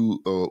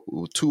two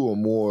or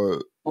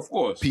more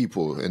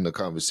people in the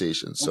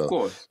conversation.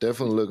 So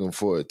definitely looking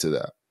forward to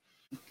that.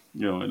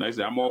 And like I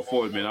said, I'm all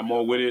for it, man. I'm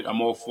all with it. I'm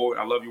all for it.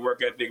 I love your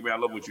work ethic, man. I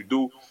love what you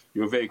do.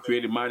 You're a very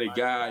creative-minded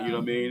guy. You know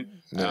what I mean?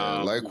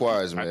 Yeah,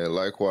 likewise, man.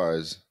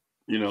 Likewise.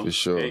 For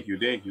sure. Thank you.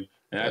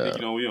 And I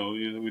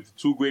think with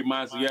two great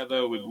minds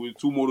together, with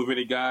two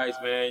motivated guys,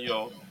 man.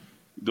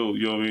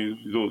 Dude, you know what I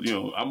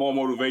mean? I'm all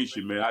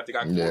motivation, man. I think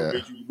I can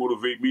motivate you to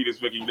motivate me.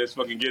 Let's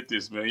fucking get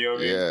this, man. You know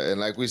what I mean? Yeah, and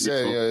like we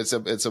said,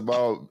 it's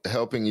about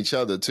helping each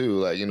other too.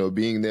 Like,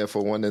 being there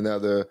for one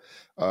another,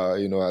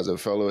 as a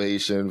fellow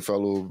Haitian,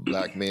 fellow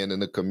Black man in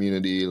the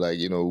community, like,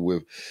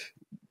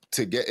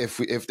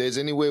 if there's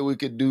any way we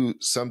could do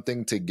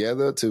something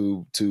together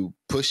to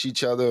push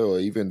each other or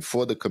even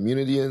for the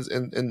community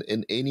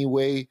in any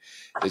way,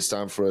 it's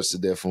time for us to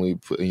definitely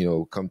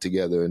come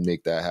together and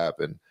make that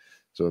happen.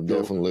 So I'm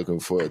definitely looking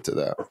forward to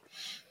that.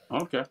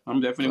 Okay, I'm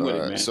definitely with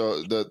it, man.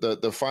 So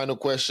the final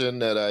question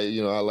that I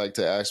like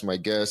to ask my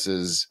guests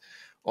is,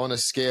 on a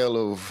scale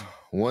of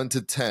 1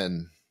 to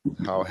 10,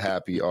 how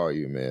happy are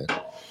you, man?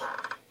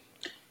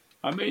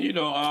 I mean,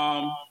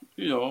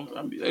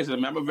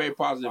 listen, I'm a very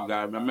positive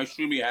guy. I'm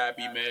extremely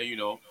happy,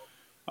 man.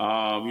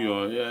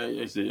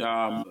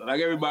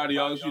 Like everybody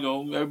else,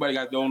 everybody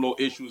got their own little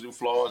issues and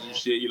flaws and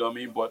shit. You know what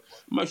I mean? But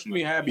I'm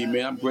extremely happy,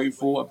 man. I'm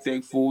grateful. I'm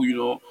thankful.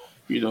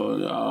 Like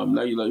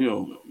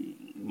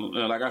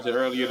I said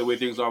earlier, the way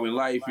things are in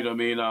life, you know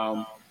what I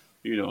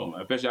mean?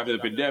 Especially after the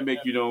pandemic,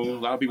 a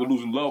lot of people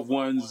losing loved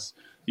ones,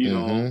 you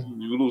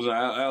losing,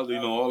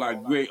 all our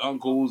great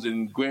uncles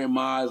and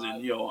grandmas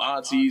and,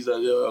 aunties,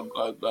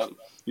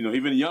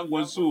 even young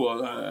ones too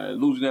are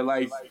losing their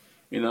life,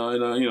 in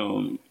a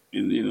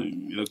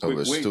quick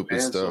way. Stupid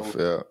man. Stuff,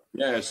 so,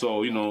 yeah.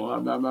 So,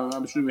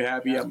 I'm extremely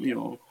happy.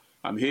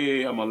 I'm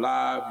here, I'm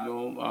alive,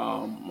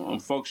 I'm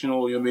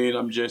functional, you know what I mean?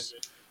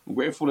 I'm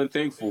grateful and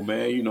thankful,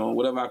 man.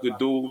 Whatever I could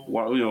do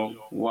while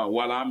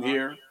I'm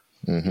here,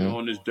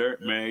 on this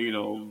dirt,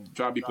 man.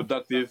 Try to be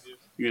productive.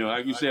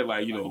 Like you said,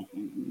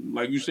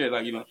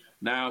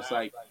 now it's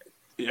like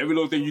every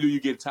little thing you do,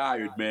 you get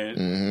tired,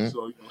 man.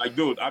 So,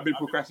 dude, I've been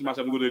procrastinating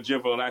myself to go to the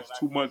gym for the last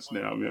 2 months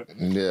now, man.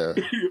 Yeah.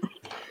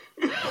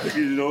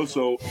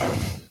 So,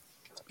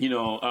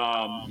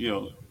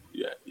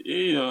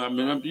 Yeah, I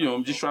mean,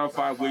 I'm just trying to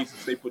find ways to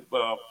stay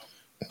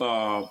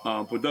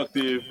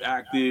productive,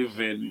 active,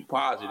 and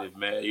positive,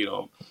 man.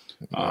 All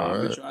Just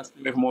right. trying to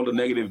stay away from all the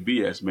negative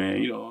BS,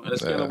 man. On a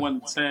scale of Yeah.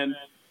 1 to 10,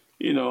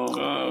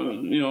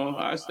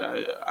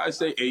 I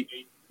say 8.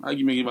 I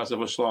give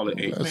myself a solid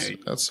 8, man.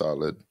 That's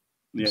solid.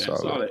 Yeah,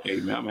 Solid. solid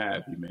 8, man. I'm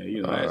happy,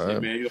 man. That's All it,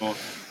 right. man.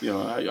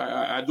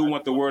 I do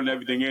want the word and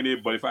everything in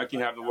it, but if I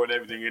can have the word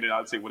and everything in it,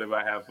 I'll take whatever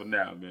I have for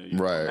now, man. I'm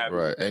Right, happy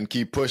right. with that. And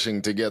keep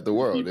pushing to get the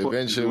world. Keep pushing,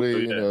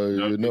 Eventually, yeah.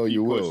 you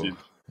Keep will. pushing.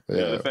 The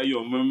Yeah. fact,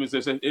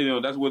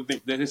 that's one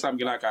thing. That's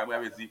something like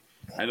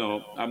I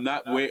know I'm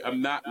not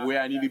where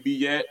I need to be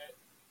yet,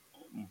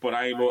 but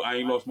I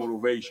ain't lost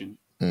motivation.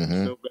 I'm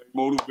Mm-hmm. still very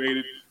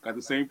motivated. Got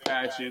the same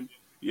passion.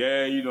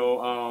 Yeah,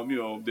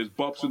 there's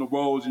bumps in the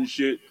roads and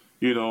shit.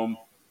 You know,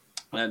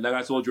 and like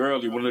I told you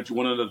earlier, one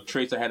of the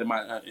traits I had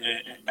I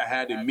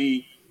had in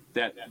me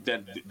that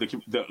the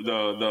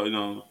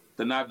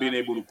not being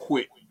able to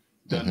quit,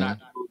 the Mm-hmm. not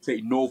able to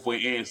take no for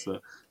an answer,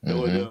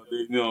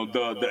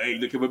 Mm-hmm.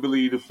 the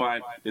capability to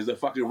find there's a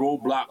fucking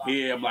roadblock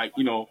here. I'm like,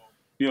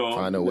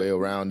 Find a way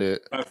around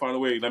it. I find a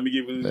way. Let me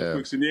give you a Yeah.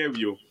 quick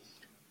scenario.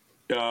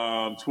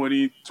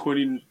 2009,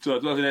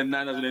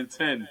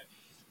 2010,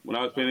 when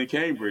I was playing in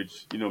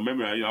Cambridge.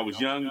 Remember, I was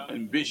young,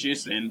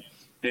 ambitious, and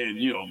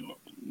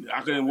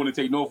I couldn't want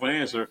to take no for an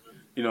answer.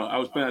 I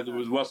was playing at the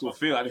Russell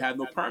Field. I had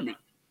no permit.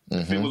 The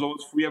field Mm-hmm. was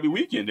always free every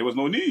weekend. There was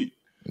no need.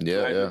 So Yeah,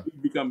 as yeah.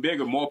 it become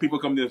bigger, more people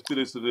come to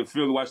the field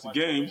to watch the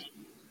games.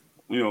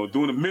 During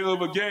the middle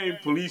of a game,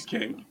 police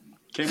came.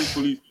 Cambridge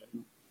police.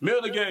 Middle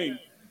of the game.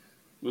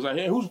 It was like,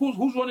 hey, who's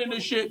running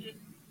this shit?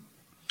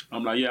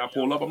 I'm like, yeah, I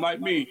pull up. I'm like,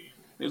 me.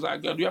 He's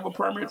like, do you have a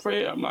permit for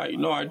it? I'm like,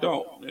 no, I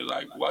don't. They're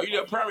like, well, you need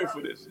a permit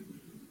for this.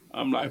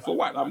 I'm like, for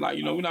what? I'm like,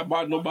 we're not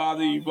bothering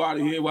nobody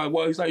here.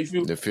 Well, he's like,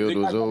 The field they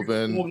was got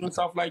open. and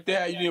stuff like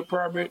that. You need a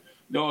permit.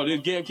 No,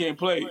 this game can't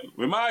play.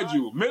 Remind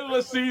you, middle of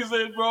the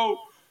season, bro.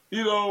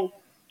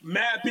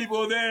 Mad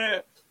people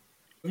there.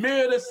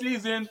 Middle of the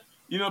season,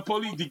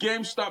 police. The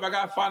game stopped. I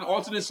gotta find an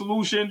alternate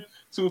solution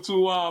to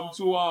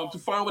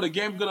find where the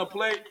game's gonna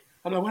play.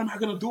 I'm like, what am I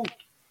gonna do?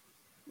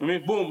 I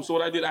mean, boom. So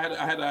what I did,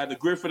 I had a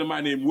great friend of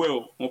mine named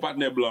Will, mon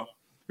partenaire blanc.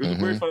 He was a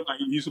great friend of mine.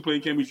 He used to play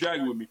in Cambridge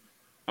Dragon with me.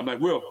 I'm like,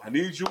 Will, I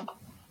need you.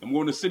 I'm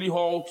going to City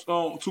Hall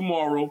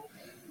tomorrow.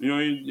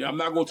 I'm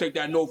not going to take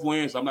that no for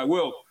an answer. I'm like,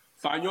 Will,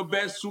 find your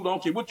best suit. I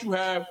don't care what you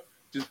have.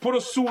 Just put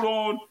a suit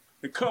on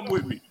and come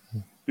with me.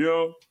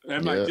 And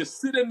I'm like,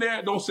 just sit in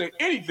there. Don't say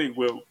anything,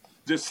 Will.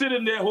 Just sit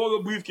in there, hold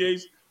a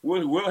briefcase.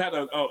 Will had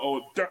a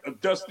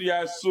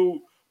dusty-ass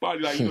suit.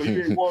 Probably like, you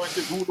ain't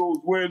warranted, who knows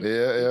when.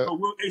 Yeah.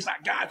 Will, Ace,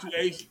 I got you,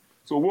 Ace.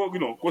 So Will,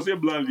 what's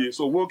that blood here?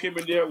 So Will came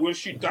in there, Will,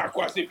 she dark,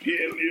 I said,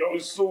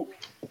 suit.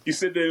 He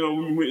said there,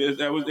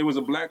 it was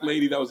a black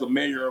lady that was the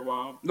mayor of,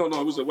 no,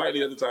 it was a white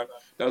lady at the time,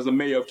 that was the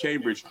mayor of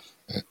Cambridge.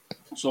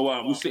 So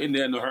we're sitting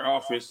there in her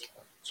office.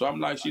 So I'm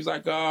like, she's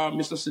like,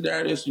 Mr.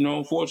 Sedaris,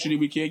 unfortunately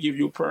we can't give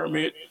you a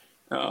permit.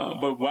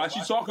 But while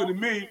she's talking to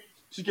me,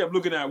 she kept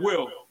looking at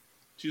Will.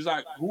 She's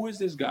like, who is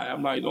this guy?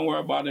 I'm like, don't worry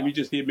about him. He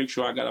just here, make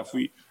sure I got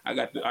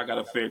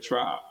a fair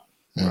trial,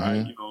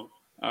 right?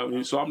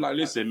 So I'm like,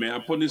 listen, man,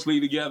 I'm putting this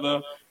league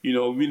together.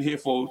 We've been here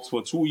for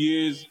 2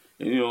 years,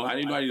 and I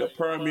didn't know I need a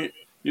permit.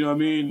 You know what I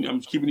mean? I'm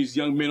keeping these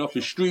young men off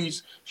the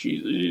streets.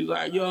 She's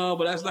like, yo,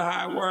 but that's not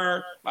how it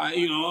works.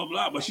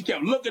 Blah. But she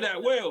kept looking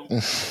at Will.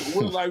 So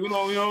Will like,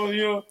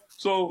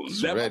 So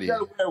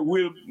that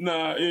Will,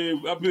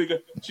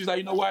 she's like,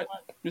 you know what,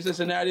 Mr.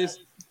 Senatus,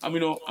 I'm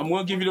going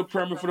to give you the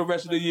permit for the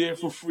rest of the year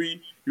for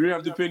free. You don't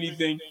have to pay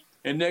anything.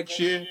 And next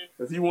year,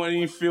 if you want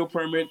any field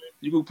permit,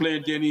 you can play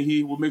at Denny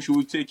Heat. We'll make sure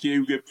we take care of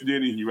you, get to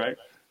Denny Heat, right?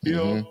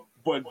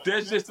 But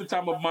that's just the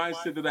type of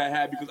mindset that I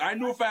had because I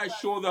knew if I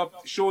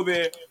show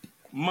there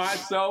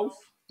myself,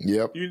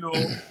 yep.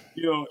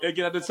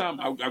 Again at the time,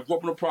 I grew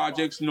up in the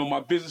projects. My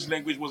business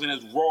language wasn't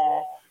as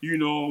raw.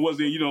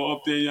 Wasn't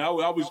up there. I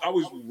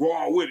was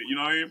raw with it. You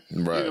know what I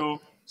mean? Right.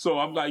 So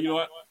I'm like, you know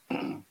what?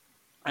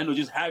 I know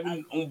just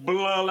having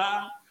blah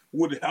blah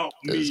would help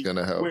me. It's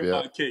gonna help,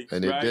 my case,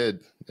 and right? it did.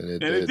 And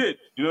it did.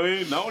 You know what I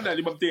mean? Now that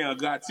I'm saying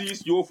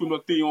gratis, you offer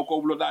nothing on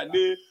cover that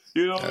day.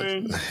 You know what I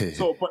mean?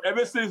 So, but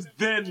ever since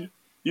then,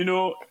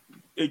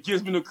 it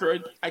gives me the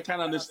courage. I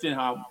can't understand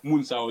how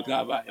Munsa would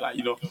have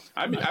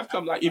I mean, I've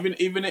come like even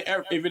in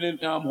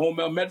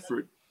Hormel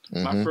Medford,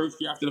 my first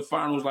year after the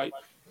finals, like,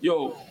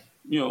 yo,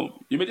 you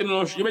made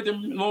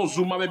them no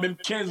zoom, I made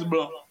 15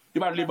 blanc.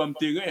 You about to leave them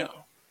terrain.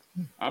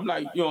 I'm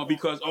like,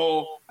 because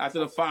after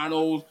the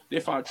finals,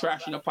 they found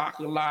trash in the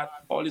parking lot,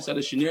 all this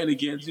other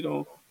shenanigans,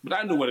 But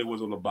I knew what it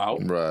was all about.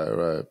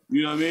 Right.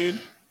 You know what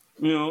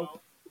I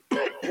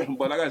mean?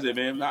 But like I said,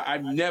 man, I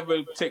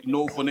never take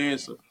no for an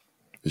answer.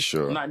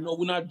 Sure. And I know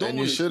we're not doing and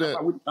you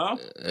shouldn't.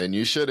 And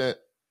you shouldn't.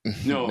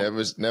 No.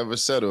 never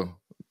settle.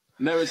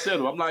 Never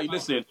settle. I'm like,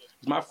 listen,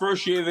 it's my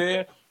first year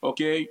there.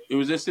 Okay, it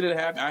was just that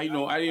happened. I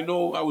didn't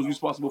know I was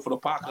responsible for the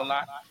parking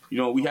lot.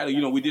 We had,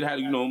 we did have,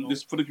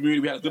 this for the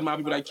community. We had a good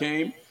amount of people that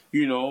came.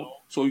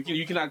 So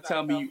you cannot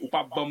tell me if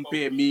I bumped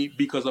me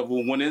because of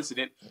one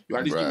incident. You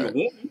at least give me a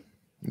warning.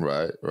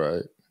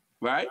 Right.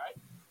 right?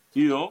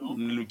 Give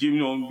me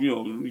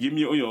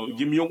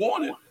a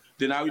warning.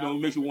 Then I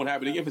make sure it won't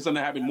happen again. If it's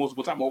something that happened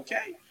multiple times,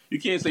 okay. You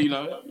can't say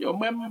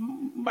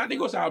man, my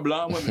nigga say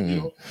blah,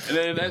 and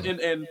then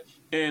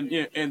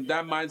and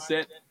that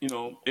mindset,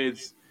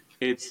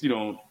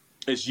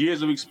 it's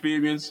years of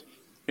experience,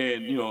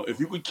 and if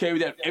you could carry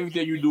that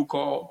everything you do,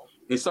 Carl,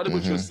 and start it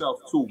with yourself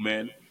too,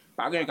 man.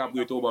 I can't talk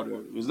about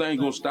it. It's not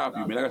gonna stop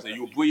you, man. Like I said,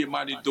 you're a brilliant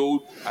minded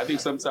dude. I think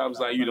sometimes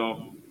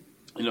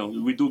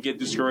we do get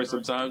discouraged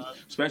sometimes,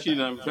 especially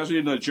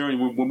in the journey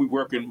when we're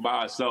working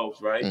by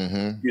ourselves, right?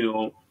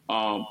 The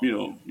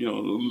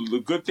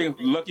good thing,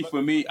 lucky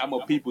for me, I'm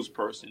a people's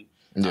person.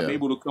 Yeah.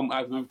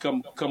 I've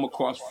come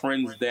across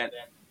friends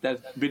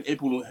that's been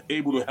able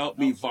to help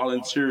me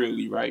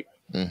voluntarily, right?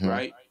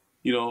 Right?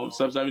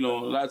 Sometimes, a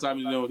lot of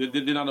times,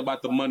 they're not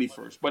about the money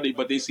first, but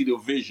they see the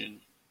vision,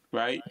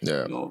 right?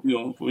 Yeah.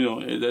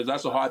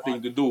 That's a hard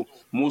thing to do.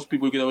 Most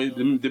people get away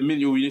the minute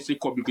you say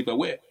you get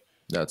away.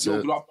 That's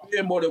it. What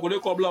they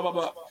call blah blah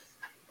blah.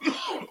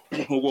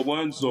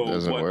 So,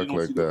 doesn't work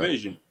like that.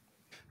 Vision.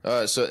 All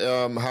right. So,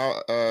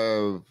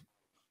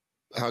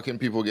 how can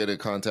people get in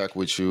contact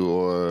with you,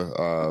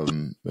 or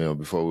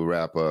before we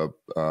wrap up,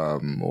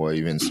 or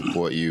even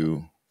support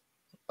you?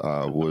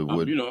 As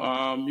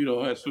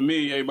for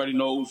me, everybody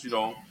knows.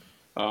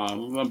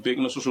 I'm big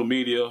on social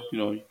media.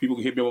 People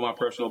can hit me on my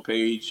personal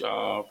page.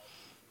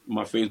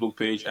 My Facebook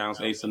page, Alex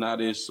A.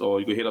 Sonatis, or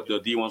you can hit up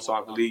the D1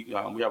 Soccer League.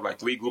 We have like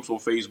 3 groups on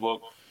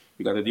Facebook.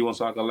 We got the D1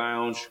 Soccer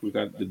Lounge, we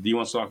got the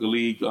D1 Soccer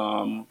League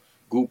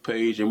group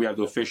page, and we have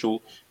the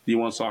official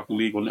D1 Soccer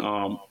League on the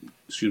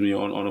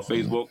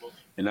Facebook,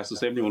 and that's the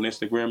same thing on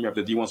Instagram. We have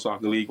the D1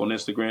 Soccer League on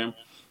Instagram.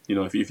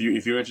 If you're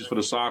interested for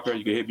the soccer,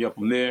 you can hit me up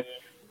from there.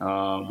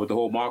 With the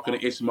whole marketing,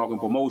 instant marketing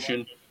promotion,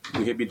 you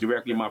can hit me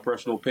directly on my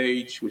personal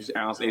page, which is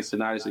Alex A.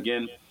 Sonatis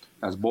again.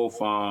 That's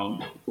both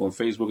on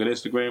Facebook and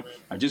Instagram.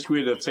 I just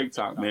created a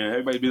TikTok, man.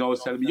 Everybody's been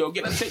always telling me, yo,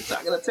 get a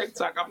TikTok.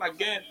 I'm like,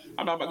 man,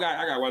 I'm not my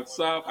guy. I got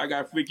WhatsApp. I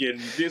got freaking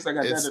this. I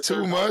got that. It's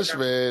too much,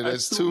 man.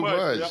 It's too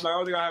much. I'm like, I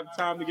don't think I have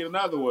time to get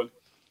another one.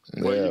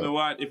 Yeah. But you know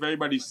what? If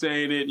everybody's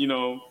saying it,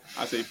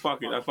 I say,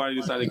 fuck it. I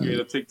finally decided to create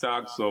a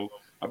TikTok. So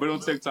I've been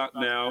on TikTok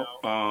now.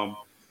 I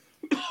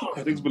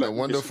think it's been the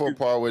wonderful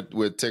part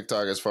with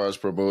TikTok as far as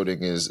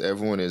promoting is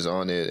everyone is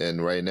on it.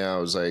 And right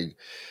now it's like,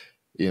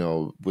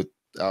 with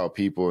our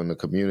people in the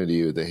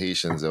community, the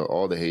Haitians,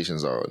 all the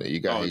Haitians are on it. You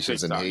got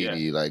Haitians TikTok, in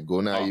Haiti, like Go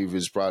Naive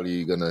is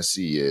probably gonna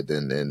see it,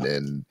 and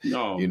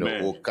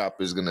Okap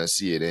is gonna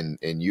see it,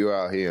 and you're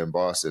out here in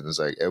Boston. It's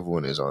like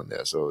everyone is on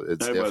there, so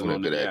it's definitely a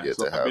good idea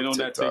to have. I've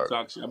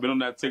been on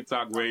that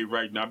TikTok wave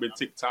right now. I've been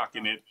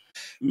TikToking it.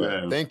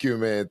 Man. Thank you,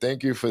 man.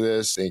 Thank you for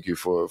this. Thank you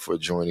for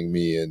joining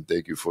me, and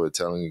thank you for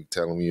telling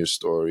me your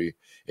story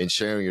and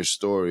sharing your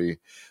story.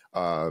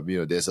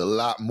 There's a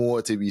lot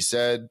more to be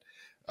said.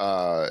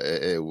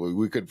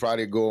 We could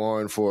probably go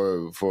on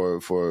for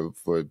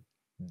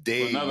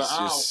days,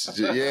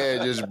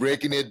 just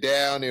breaking it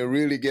down and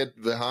really get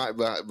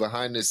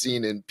behind the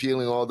scene and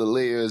peeling all the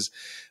layers.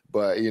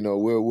 But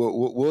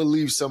we'll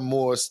leave some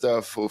more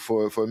stuff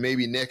for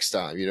maybe next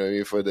time.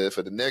 For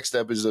the next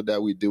episode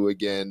that we do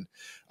again.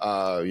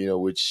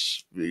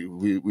 Which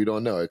we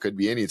don't know. It could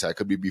be any time. It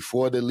could be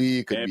before the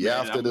league. Could be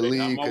after the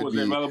league. I'm always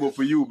available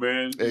for you,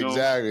 man.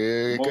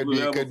 Exactly.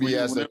 It could be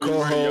as the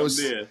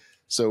co-host.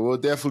 So we'll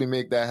definitely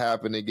make that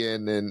happen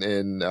again.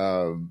 And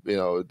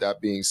that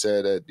being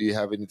said, do you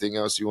have anything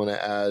else you want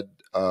to add,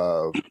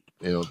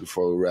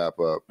 before we wrap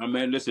up?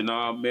 Man, listen,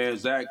 man,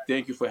 Zach,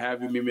 thank you for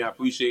having me, man. I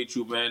appreciate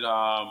you, man.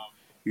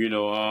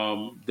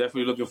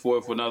 Definitely looking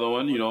forward for another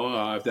one,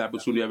 if the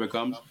opportunity ever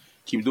comes.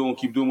 Keep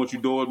doing what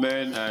you're doing,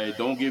 man.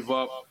 Don't give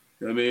up.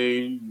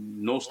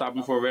 No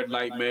stopping for a red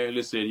light, man.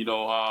 Listen, a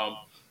lot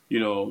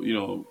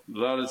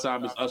of the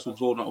time it's us who's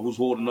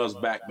holding us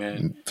back,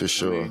 man. For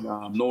sure.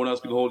 No one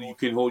else can hold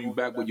you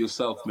back but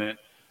yourself, man.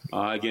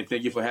 Again,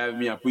 thank you for having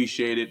me. I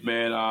appreciate it,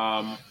 man.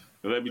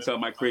 Let me tell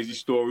my crazy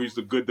stories,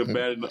 the good, the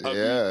bad, and the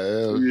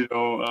ugly.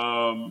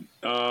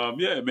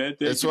 Yeah, man.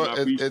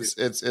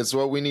 It's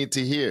what we need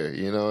to hear,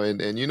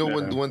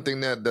 and one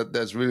thing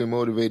that's really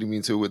motivating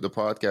me too with the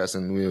podcast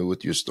and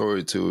with your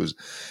story too is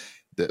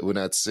that when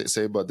I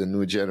say about the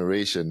new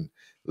generation.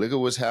 Look at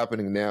what's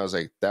happening now. It's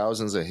like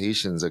thousands of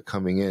Haitians are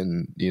coming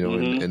in,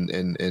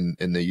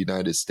 in the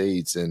United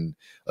States, and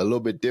a little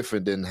bit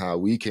different than how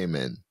we came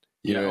in.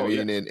 You know what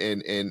I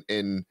mean?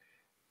 And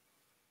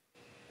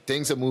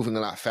things are moving a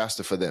lot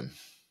faster for them.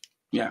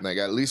 Yeah. Like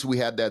at least we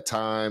had that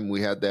time.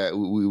 We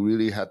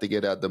really had to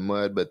get out the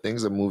mud, but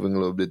things are moving a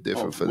little bit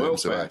different for them.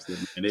 So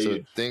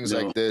things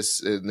like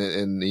this and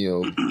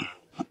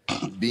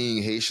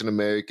being Haitian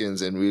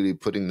Americans and really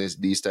putting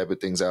these type of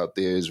things out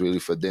there is really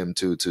for them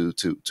to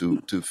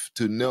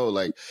know,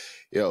 like,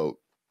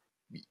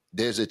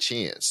 there's a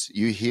chance.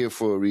 You're here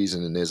for a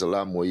reason, and there's a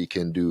lot more you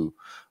can do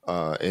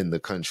in the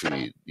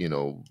country,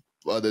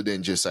 other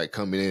than just like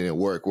coming in and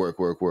work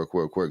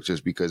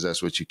just because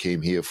that's what you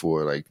came here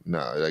for. Like,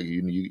 nah, like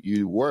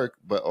you work,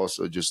 but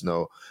also just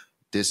know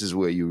this is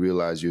where you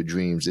realize your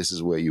dreams. This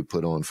is where you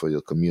put on for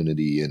your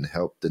community and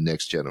help the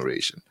next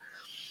generation.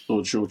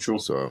 So true.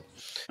 So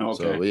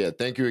Okay. yeah,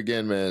 thank you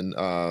again, man.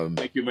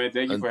 Thank you, man.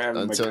 Thank you for having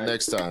me. Until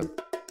next time.